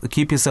 keep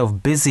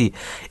yourself busy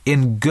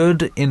in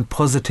good, in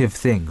positive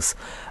things.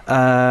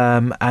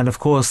 And of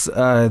course,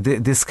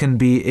 this can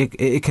be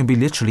it can be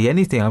literally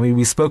anything. I mean,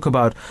 we spoke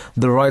about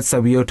the rights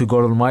that we owe to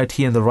God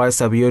Almighty and the rights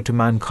that we owe to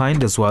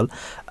mankind as well.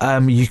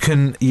 You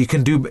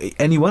can do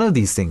any one of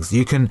these things.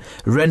 You can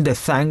render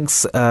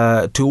thanks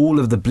to all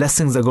of the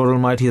blessings that God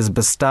Almighty has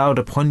bestowed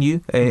upon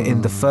you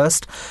in the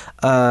first,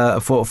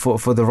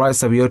 for the rights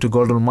that we owe to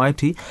God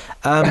Almighty,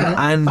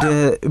 and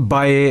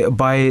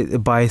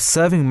by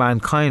serving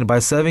mankind, by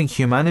serving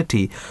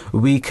humanity,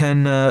 we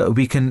can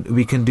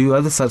do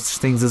other such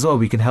things as well.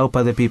 We can help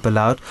other people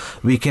out.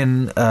 We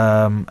can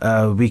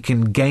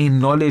gain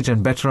knowledge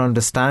and better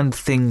understand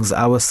things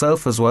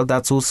ourselves as well.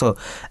 That's also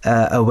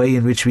a way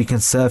in which we can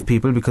serve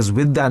people, because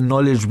with that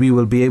knowledge we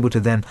will be able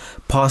to then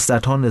pass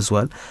that on as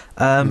well.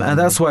 And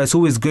that's why it's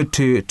always good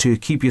to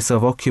keep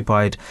yourself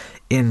occupied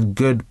in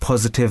good,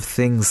 positive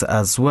things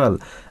as well.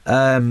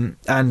 The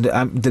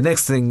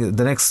next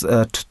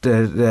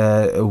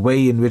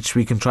way in which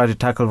we can try to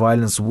tackle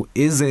violence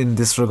is in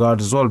this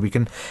regard as well. We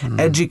can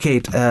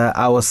educate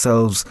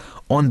ourselves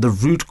on the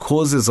root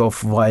causes of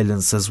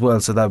violence as well,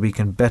 so that we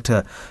can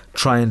better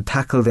try and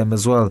tackle them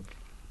as well.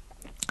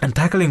 And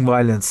tackling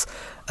violence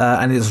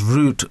and its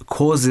root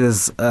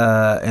causes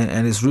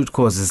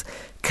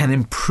can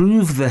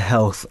improve the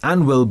health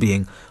and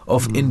well-being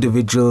of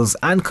individuals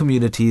and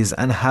communities,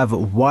 and have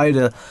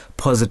wider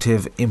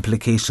positive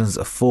implications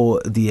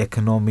for the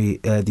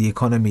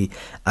economy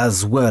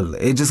as well.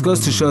 It just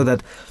goes to show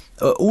that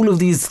all of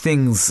these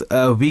things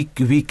we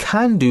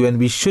can do and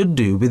we should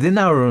do within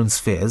our own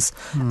spheres,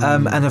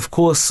 and of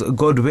course,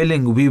 God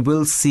willing, we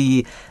will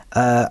see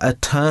a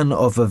turn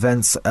of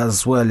events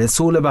as well. It's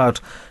all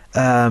about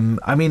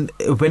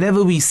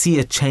whenever we see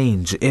a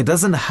change, it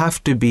doesn't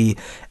have to be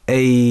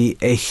a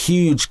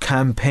huge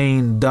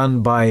campaign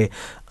done by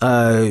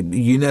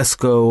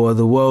UNESCO or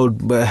the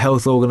World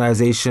Health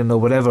Organization or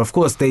whatever. Of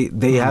course,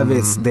 they have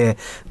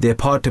their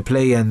part to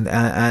play, and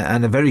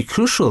a very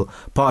crucial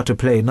part to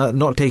play.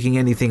 Not taking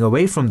anything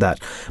away from that,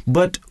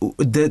 but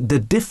the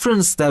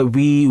difference that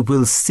we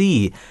will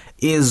see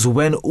is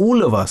when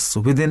all of us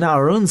within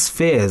our own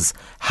spheres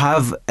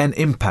have an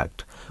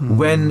impact.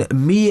 When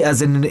me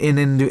as an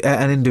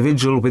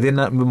individual within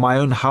my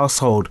own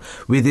household,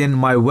 within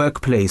my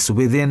workplace,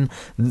 within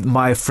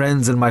my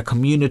friends and my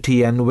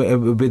community, and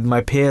with my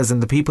peers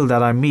and the people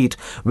that I meet,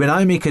 when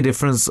I make a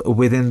difference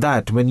within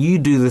that, when you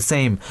do the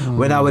same,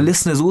 when our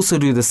listeners also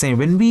do the same,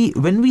 when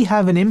we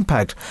have an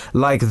impact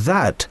like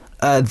that,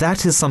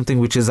 that is something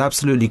which is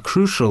absolutely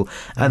crucial,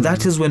 and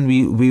that is when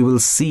we will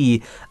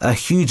see a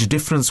huge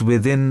difference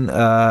within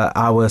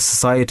our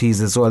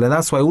societies as well. And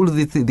that's why all of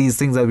these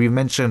things that we've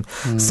mentioned,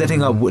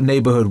 setting up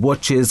neighborhood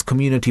watches,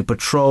 community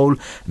patrol,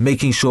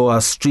 making sure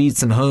our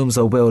streets and homes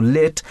are well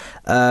lit,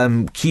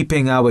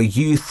 keeping our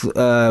youth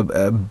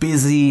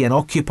busy and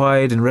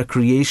occupied in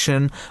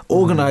recreation,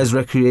 organized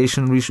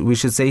recreation, we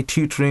should say,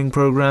 tutoring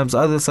programs,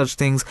 other such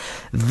things.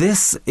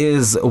 This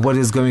is what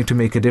is going to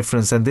make a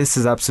difference, and this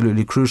is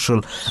absolutely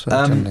crucial.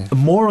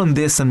 More on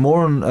this and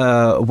more on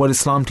what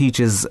Islam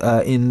teaches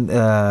in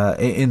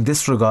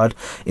this regard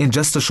in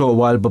just a short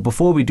while. But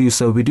before we do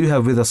so, we do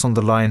have with us on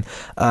the line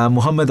Imam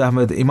Muhammad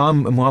Ahmad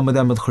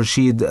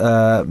Khurshid,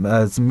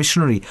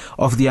 missionary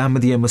of the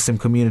Ahmadiyya Muslim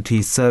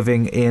community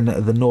serving in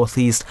the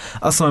Northeast.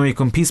 Assalamu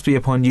alaikum, peace be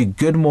upon you.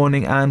 Good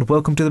morning and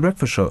welcome to the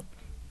Breakfast Show.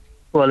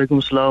 Wa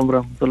alaikum salam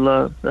wa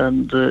rahmatullah,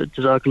 and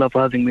Jazakallah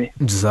for having me.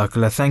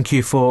 Jazakallah, thank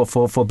you for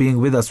being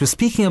with us. We're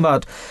speaking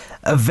about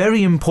a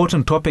very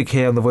important topic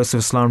here on the Voice of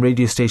Islam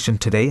radio station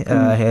today,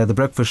 here at the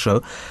Breakfast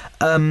Show.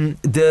 An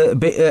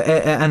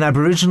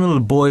Aboriginal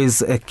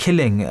boy's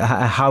killing,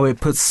 how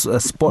it puts a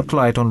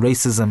spotlight on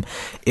racism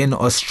in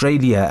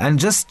Australia. And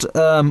just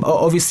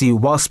obviously,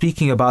 while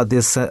speaking about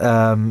this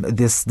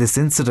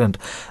incident,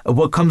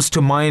 what comes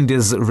to mind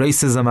is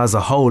racism as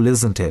a whole,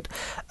 isn't it?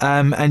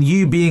 And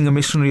you being a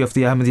missionary of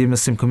the Ahmadiyya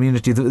Muslim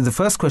community, the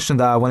first question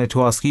that I wanted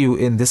to ask you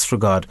in this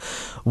regard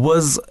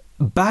was,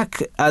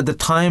 back at the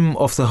time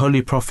of the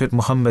Holy Prophet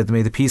Muhammad,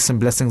 may the peace and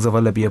blessings of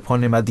Allah be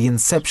upon him, at the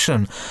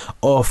inception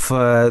of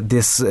the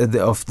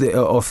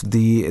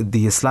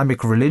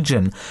Islamic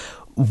religion,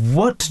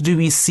 what do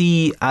we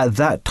see at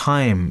that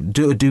time?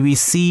 Do we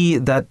see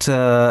that,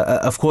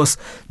 of course,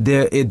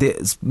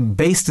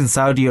 based in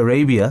Saudi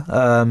Arabia,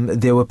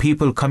 there were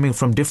people coming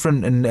from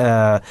different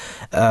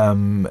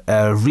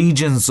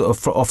regions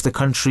of the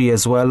country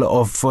as well,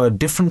 of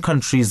different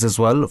countries as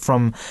well,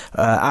 from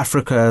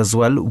Africa as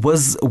well.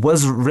 Was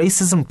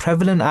racism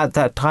prevalent at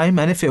that time?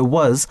 And if it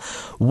was,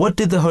 what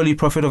did the Holy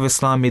Prophet of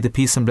Islam, may the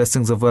peace and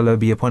blessings of Allah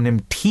be upon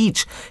him,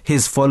 teach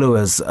his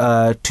followers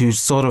to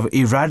sort of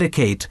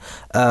eradicate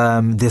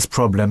this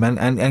problem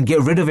and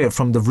get rid of it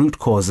from the root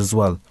cause as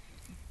well?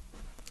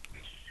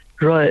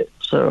 Right.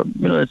 So,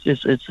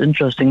 it's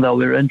interesting that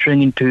we're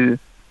entering into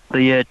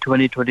the year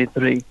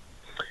 2023,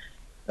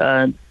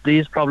 and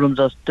these problems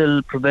are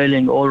still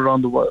prevailing all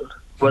around the world,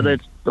 whether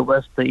it's the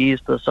West, the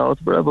East, the South,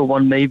 wherever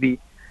one may be.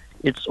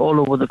 It's all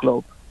over the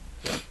globe.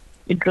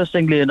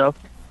 Interestingly enough,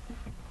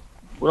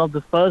 one of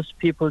the first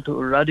people to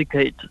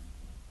eradicate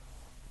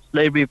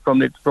slavery from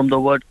the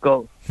word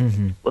go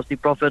was the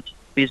Prophet,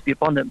 peace be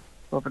upon him,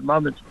 Prophet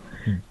Muhammad,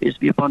 peace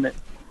be upon him.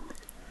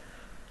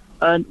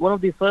 And one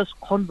of the first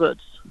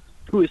converts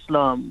to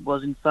Islam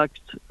was in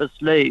fact a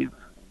slave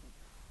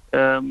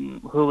who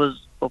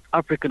was of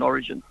African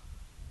origin.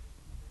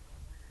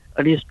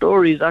 And his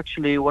story is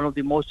actually one of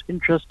the most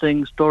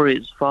interesting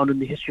stories found in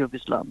the history of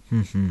Islam.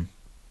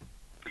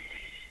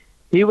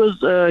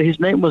 His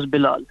name was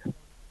Bilal.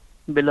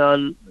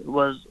 Bilal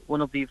was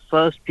one of the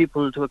first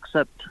people to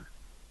accept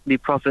the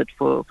Prophet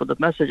for the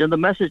message. And the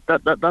message,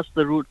 that's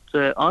the root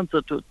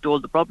answer to all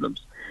the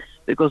problems.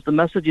 Because the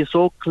message is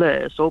so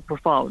clear, so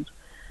profound,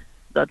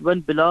 that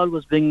when Bilal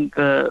was being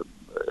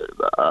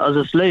as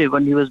a slave,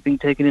 when he was being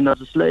taken in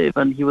as a slave,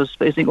 and he was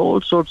facing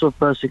all sorts of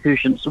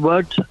persecutions,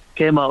 word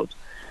came out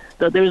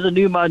that there is a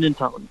new man in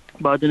town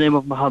by the name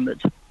of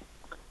Muhammad,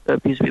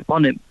 peace be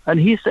upon him. And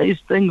he says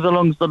things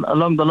along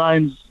the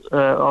lines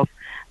of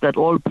that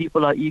all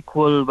people are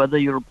equal, whether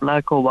you're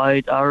black or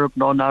white, Arab,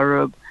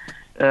 non-Arab.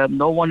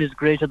 No one is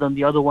greater than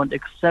the other one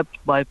except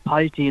by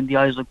piety in the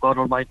eyes of God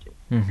Almighty.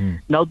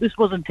 Now, this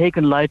wasn't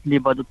taken lightly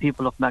by the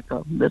people of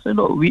Mecca. They said,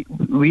 no,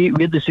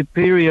 we're the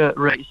superior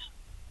race.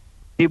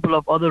 People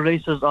of other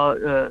races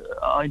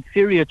are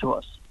inferior to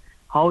us.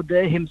 How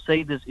dare him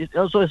say this?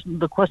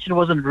 The question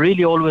wasn't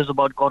really always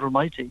about God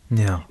Almighty.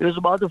 Yeah. It was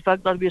about the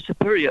fact that we are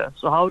superior.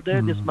 So how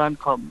dare this man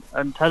come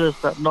and tell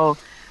us that no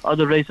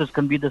other races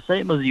can be the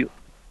same as you?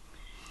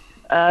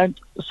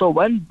 And so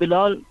when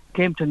Bilal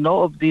came to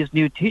know of these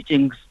new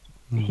teachings,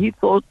 he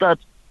thought that,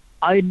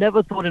 I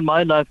never thought in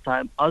my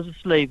lifetime, as a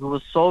slave who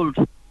was sold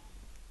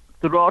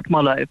throughout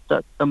my life,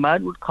 that a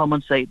man would come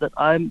and say that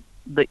I'm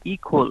the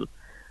equal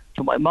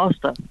to my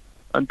master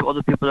and to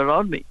other people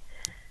around me.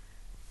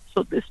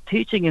 So this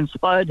teaching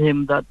inspired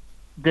him that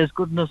there's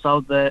goodness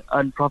out there,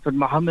 and Prophet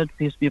Muhammad,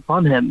 peace be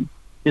upon him,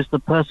 is the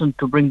person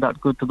to bring that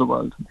good to the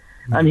world.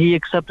 And he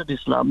accepted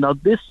Islam. Now,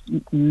 this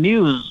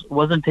news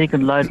wasn't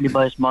taken lightly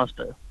by his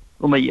master,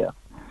 Umayyah.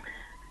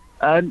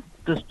 And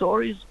the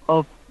stories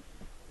of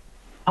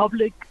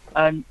public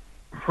and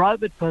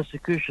private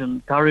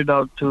persecution carried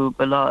out to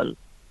Bilal,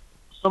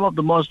 some of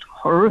the most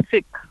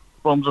horrific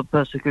forms of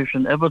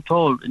persecution ever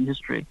told in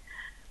history,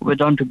 were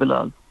done to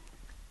Bilal.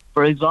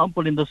 For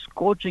example, in the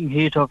scorching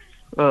heat of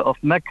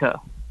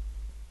Mecca,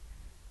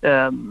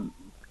 to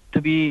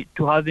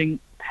having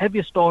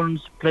heavy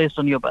stones placed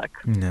on your back,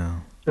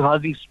 to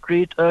having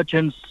street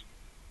urchins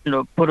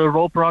put a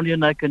rope around your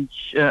neck and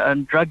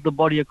drag the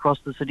body across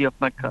the city of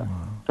Mecca,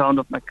 town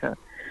of Mecca,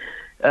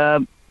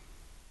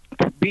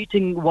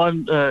 beating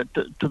one to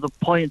the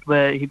point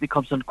where he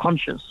becomes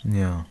unconscious.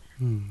 Yeah.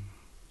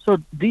 So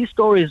these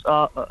stories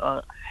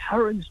are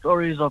harrowing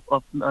stories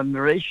of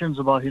narrations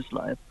about his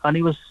life. And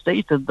it was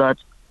stated that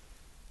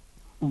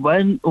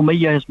when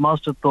Umayyah, his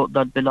master, thought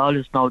that Bilal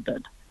is now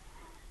dead.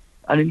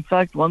 And in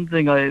fact, one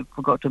thing I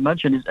forgot to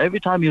mention is every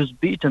time he was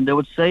beaten, they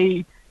would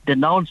say,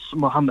 denounce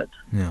Muhammad,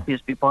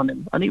 peace be upon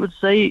him. And he would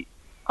say,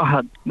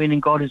 Ahad, meaning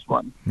God is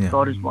one.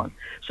 God is one.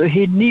 So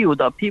he knew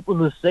that people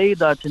who say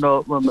that,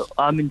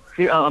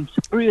 I'm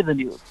superior than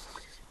you,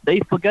 they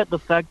forget the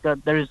fact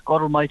that there is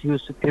God Almighty who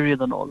is superior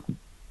than all.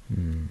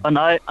 And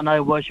I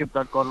worship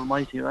that God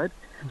Almighty, right?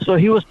 So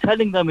he was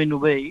telling them in a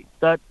way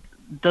that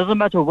doesn't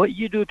matter what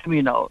you do to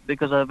me now,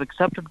 because I've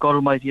accepted God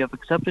Almighty, I've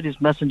accepted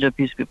His messenger,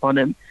 peace be upon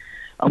him,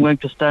 I'm going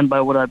to stand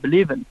by what I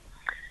believe in.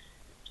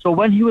 So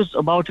when he was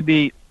about to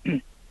be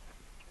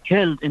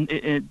killed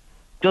in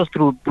just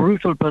through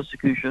brutal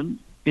persecution,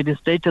 it is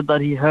stated that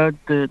he heard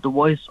the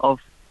voice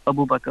of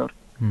Abu Bakr.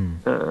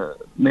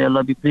 May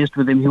Allah be pleased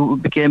with him, who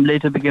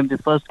later became the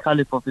first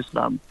caliph of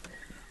Islam.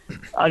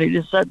 And it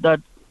is said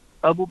that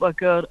Abu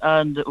Bakr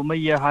and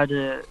Umayyah had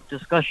a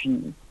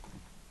discussion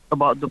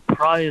about the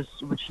price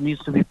which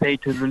needs to be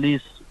paid to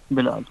release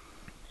Bilal.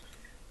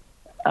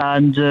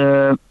 And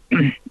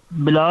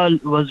Bilal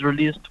was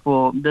released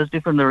for, there's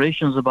different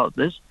narrations about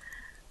this,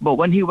 but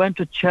when he went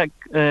to check,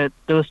 there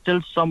was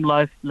still some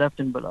life left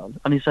in Bilal.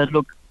 And he said,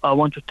 look, I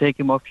want to take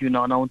him off you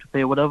now, and I want to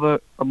pay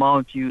whatever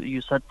amount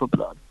you set for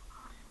Bilal.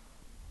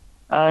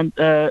 And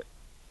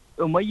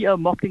Umayyah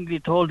mockingly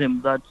told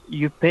him that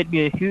you paid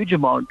me a huge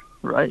amount,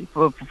 right,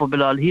 for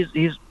Bilal.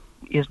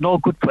 He's no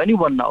good to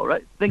anyone now,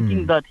 right?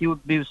 Thinking that he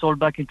would be sold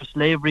back into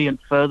slavery and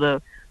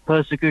further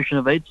persecution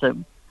awaits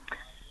him.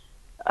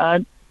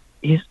 And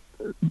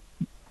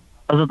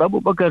Hazrat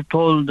Abu Bakr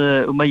told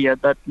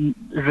Umayyah that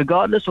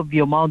regardless of the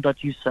amount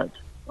that you said,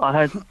 I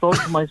had thought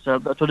to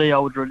myself that today I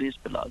would release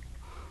Bilal.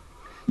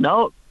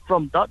 Now,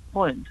 from that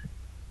point,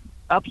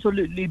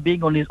 absolutely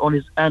being on his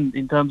end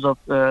in terms of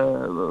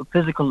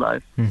physical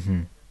life,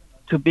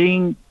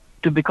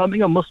 to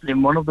becoming a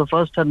Muslim, one of the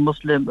first 10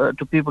 Muslim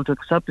to people to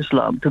accept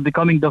Islam, to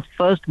becoming the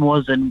first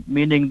muezzin,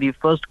 meaning the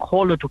first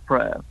caller to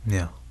prayer.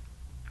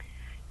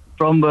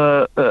 From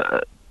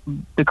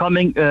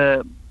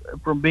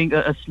being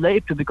a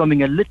slave to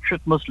becoming a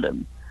literate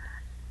Muslim,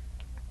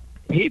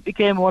 he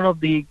became one of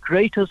the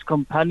greatest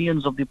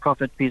companions of the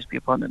Prophet, peace be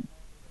upon him.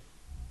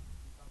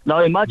 Now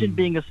imagine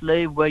being a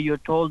slave where you're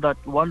told that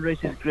one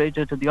race is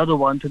greater to the other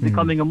one, to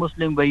becoming a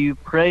Muslim where you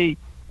pray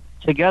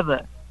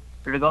together,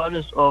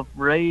 regardless of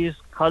race,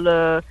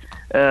 color,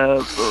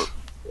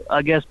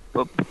 I guess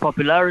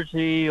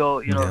popularity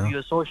or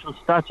your social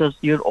status.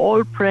 You're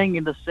all praying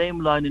in the same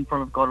line in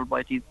front of God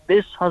Almighty.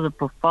 This has a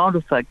profound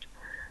effect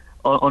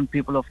on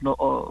people of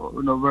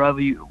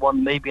wherever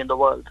one may be in the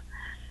world.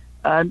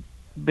 And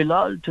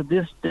Bilal to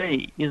this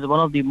day is one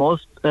of the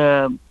most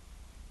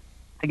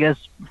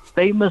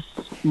famous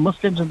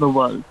Muslims in the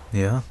world.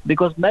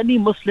 Because many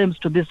Muslims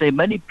to this day,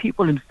 many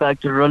people in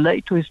fact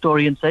relate to his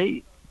story and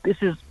say, this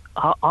is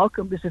how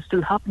come this is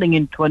still happening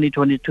in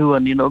 2022?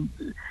 And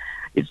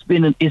it's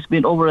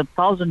been over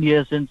 1,000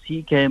 years since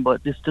he came,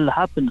 but this still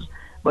happens.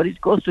 But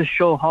it goes to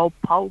show how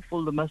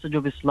powerful the message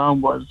of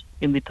Islam was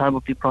in the time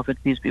of the Prophet,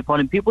 peace be upon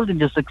him. People didn't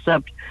just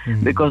accept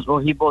because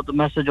he brought the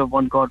message of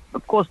one God.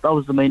 Of course, that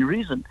was the main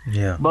reason.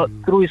 But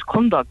through his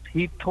conduct,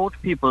 he taught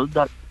people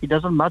that it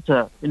doesn't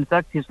matter. In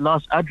fact, his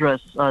last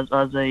address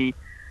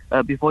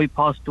before he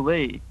passed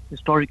away,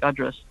 historic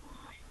address,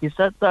 he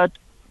said that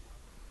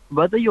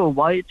whether you're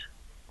white,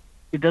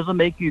 it doesn't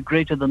make you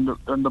greater than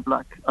the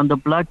black, and the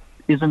black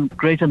isn't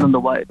greater than the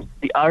white.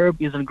 The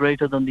Arab isn't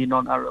greater than the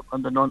non-Arab,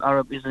 and the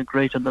non-Arab isn't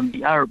greater than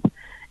the Arab,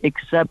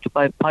 except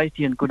by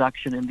piety and good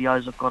action in the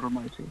eyes of God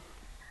Almighty.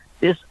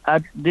 This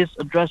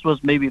address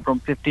was maybe from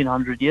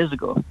 1,500 years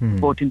ago,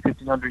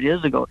 1,500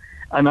 years ago,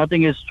 and I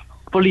think it's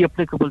fully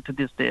applicable to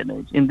this day and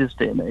age, in this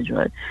day and age,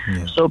 right?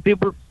 So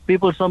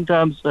people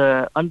sometimes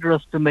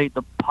underestimate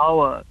the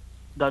power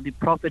that the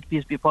Prophet,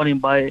 peace be upon him,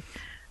 by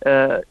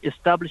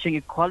establishing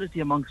equality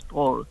amongst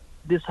all.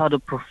 This had a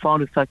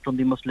profound effect on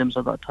the Muslims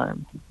at that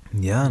time.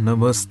 Yeah, no,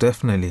 most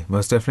definitely.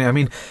 I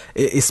mean,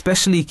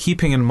 especially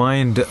keeping in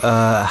mind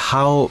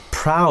how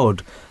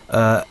proud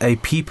a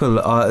people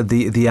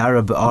the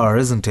Arab are,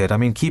 isn't it? I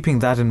mean, keeping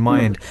that in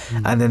mind,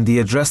 and then the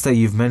address that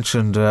you've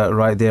mentioned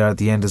right there at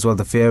the end as well,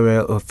 the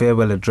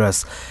farewell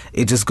address,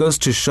 it just goes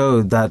to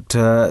show that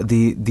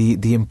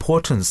the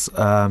importance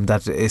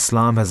that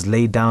Islam has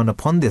laid down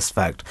upon this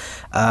fact,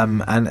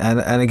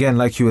 and again,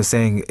 like you were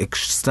saying,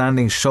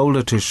 standing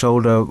shoulder to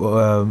shoulder,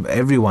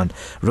 everyone,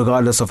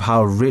 regardless of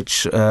how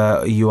rich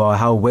you are,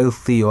 how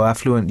wealthy or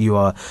affluent you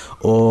are,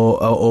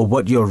 or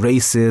what your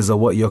race is or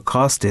what your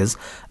caste is.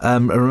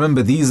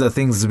 remember, these are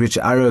things which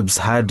Arabs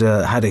had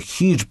a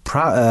huge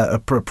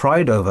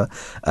pride over,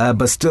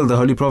 but still the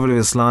Holy Prophet of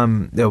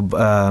Islam,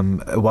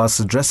 whilst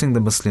addressing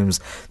the Muslims,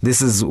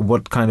 this is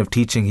what kind of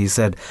teaching he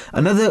said.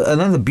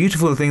 Another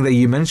beautiful thing that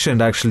you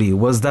mentioned actually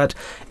was that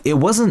it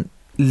wasn't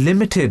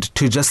limited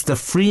to just the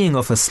freeing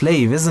of a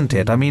slave, isn't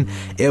it? I mean,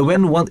 it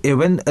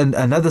went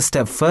another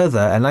step further,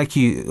 and like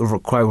you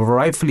quite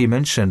rightfully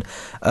mentioned,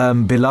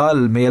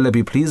 Bilal, may Allah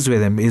be pleased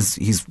with him,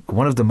 he's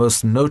one of the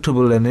most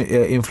notable and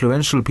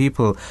influential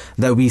people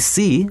that we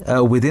see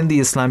within the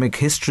Islamic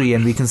history,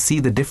 and we can see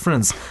the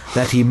difference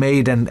that he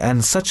made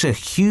and such a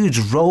huge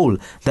role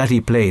that he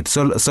played.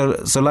 So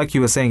like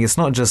you were saying, it's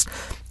not just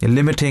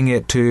limiting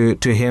it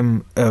to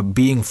him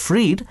being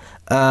freed,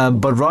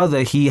 but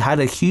rather he had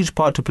a huge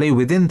part to play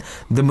within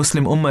the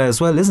Muslim Ummah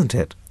as well, isn't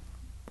it?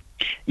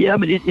 Yeah, I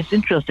mean, it's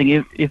interesting.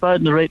 If I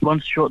narrate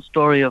one short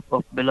story of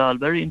Bilal,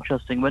 very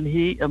interesting. When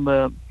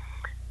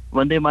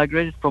they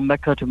migrated from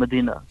Mecca to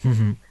Medina,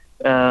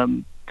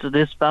 so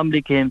this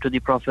family came to the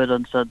Prophet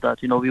and said that,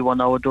 we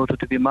want our daughter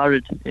to be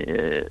married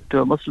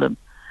to a Muslim.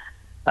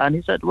 And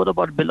he said, what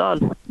about Bilal?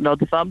 Now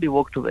the family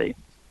walked away,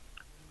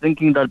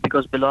 thinking that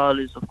because Bilal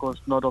is, of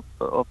course, not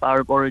of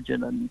Arab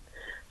origin, and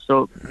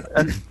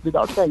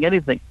without saying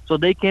anything. So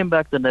they came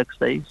back the next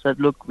day, said,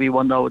 look, we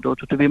want our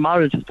daughter to be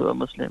married to a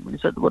Muslim. And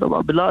he said, what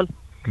about Bilal?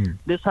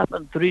 This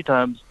happened 3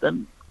 times.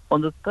 Then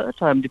on the 3rd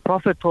time, the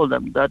Prophet told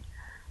them that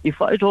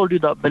if I told you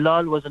that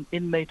Bilal was an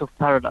inmate of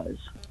paradise,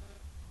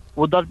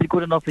 would that be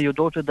good enough for your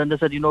daughter? Then they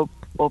said,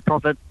 oh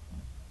Prophet,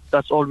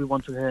 that's all we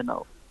want to hear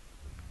now.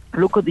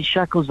 Look at the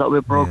shackles that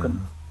were broken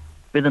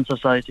within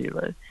society,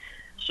 right?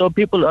 So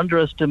people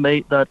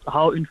underestimate that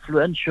how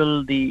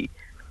influential the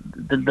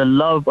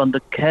love and the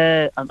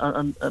care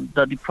and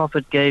that the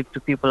Prophet gave to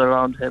people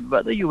around him.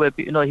 Whether you were,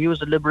 he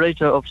was a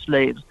liberator of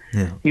slaves.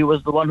 Yeah. He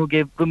was the one who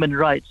gave women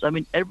rights. I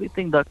mean,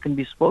 everything that can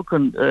be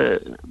spoken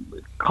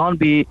can't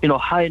be,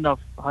 high enough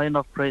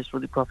praise for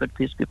the Prophet,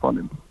 peace be upon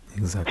him.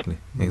 Exactly.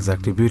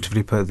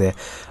 Beautifully put there.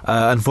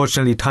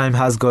 Unfortunately, time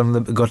has gotten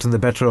the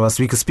better of us.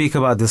 We could speak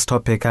about this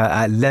topic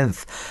at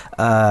length,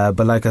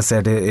 but like I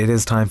said, it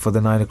is time for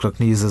the 9 o'clock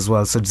news as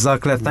well. So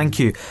Jazakallah, thank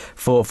you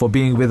for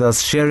being with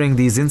us, sharing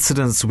these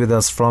incidents with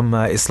us from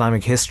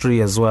Islamic history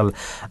as well.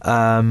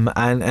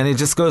 And it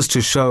just goes to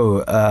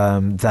show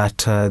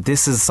that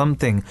this is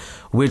something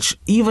which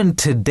even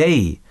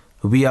today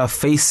we are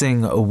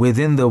facing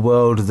within the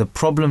world, the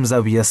problems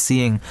that we are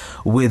seeing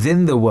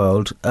within the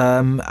world.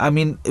 I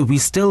mean, we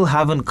still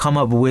haven't come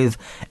up with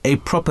a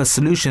proper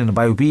solution.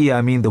 By we,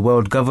 I mean the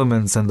world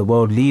governments and the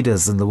world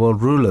leaders and the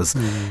world rulers.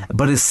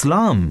 But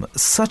Islam,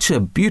 such a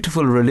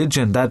beautiful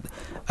religion that,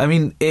 I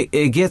mean,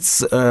 it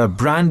gets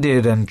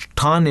branded and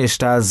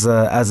tarnished as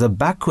a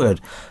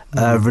backward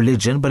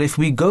religion. But if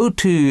we go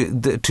to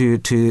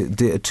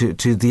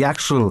the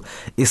actual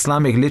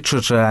Islamic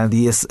literature and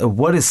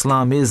what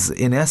Islam is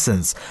in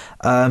essence,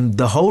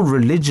 the whole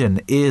religion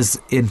is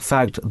in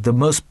fact the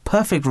most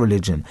perfect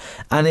religion,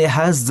 and it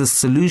has the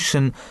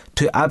solution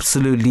to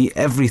absolutely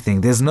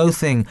everything. There's no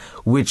thing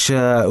which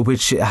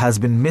has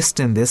been missed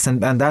in this,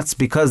 and that's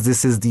because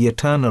this is the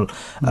eternal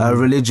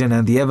religion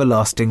and the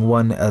everlasting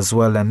one as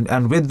well.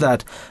 And with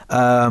that,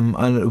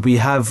 we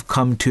have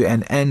come to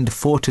an end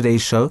for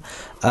today's show.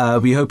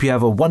 We hope you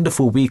have a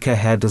wonderful week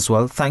ahead as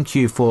well. Thank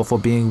you for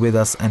being with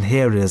us, and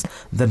here is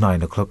the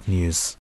 9 o'clock news.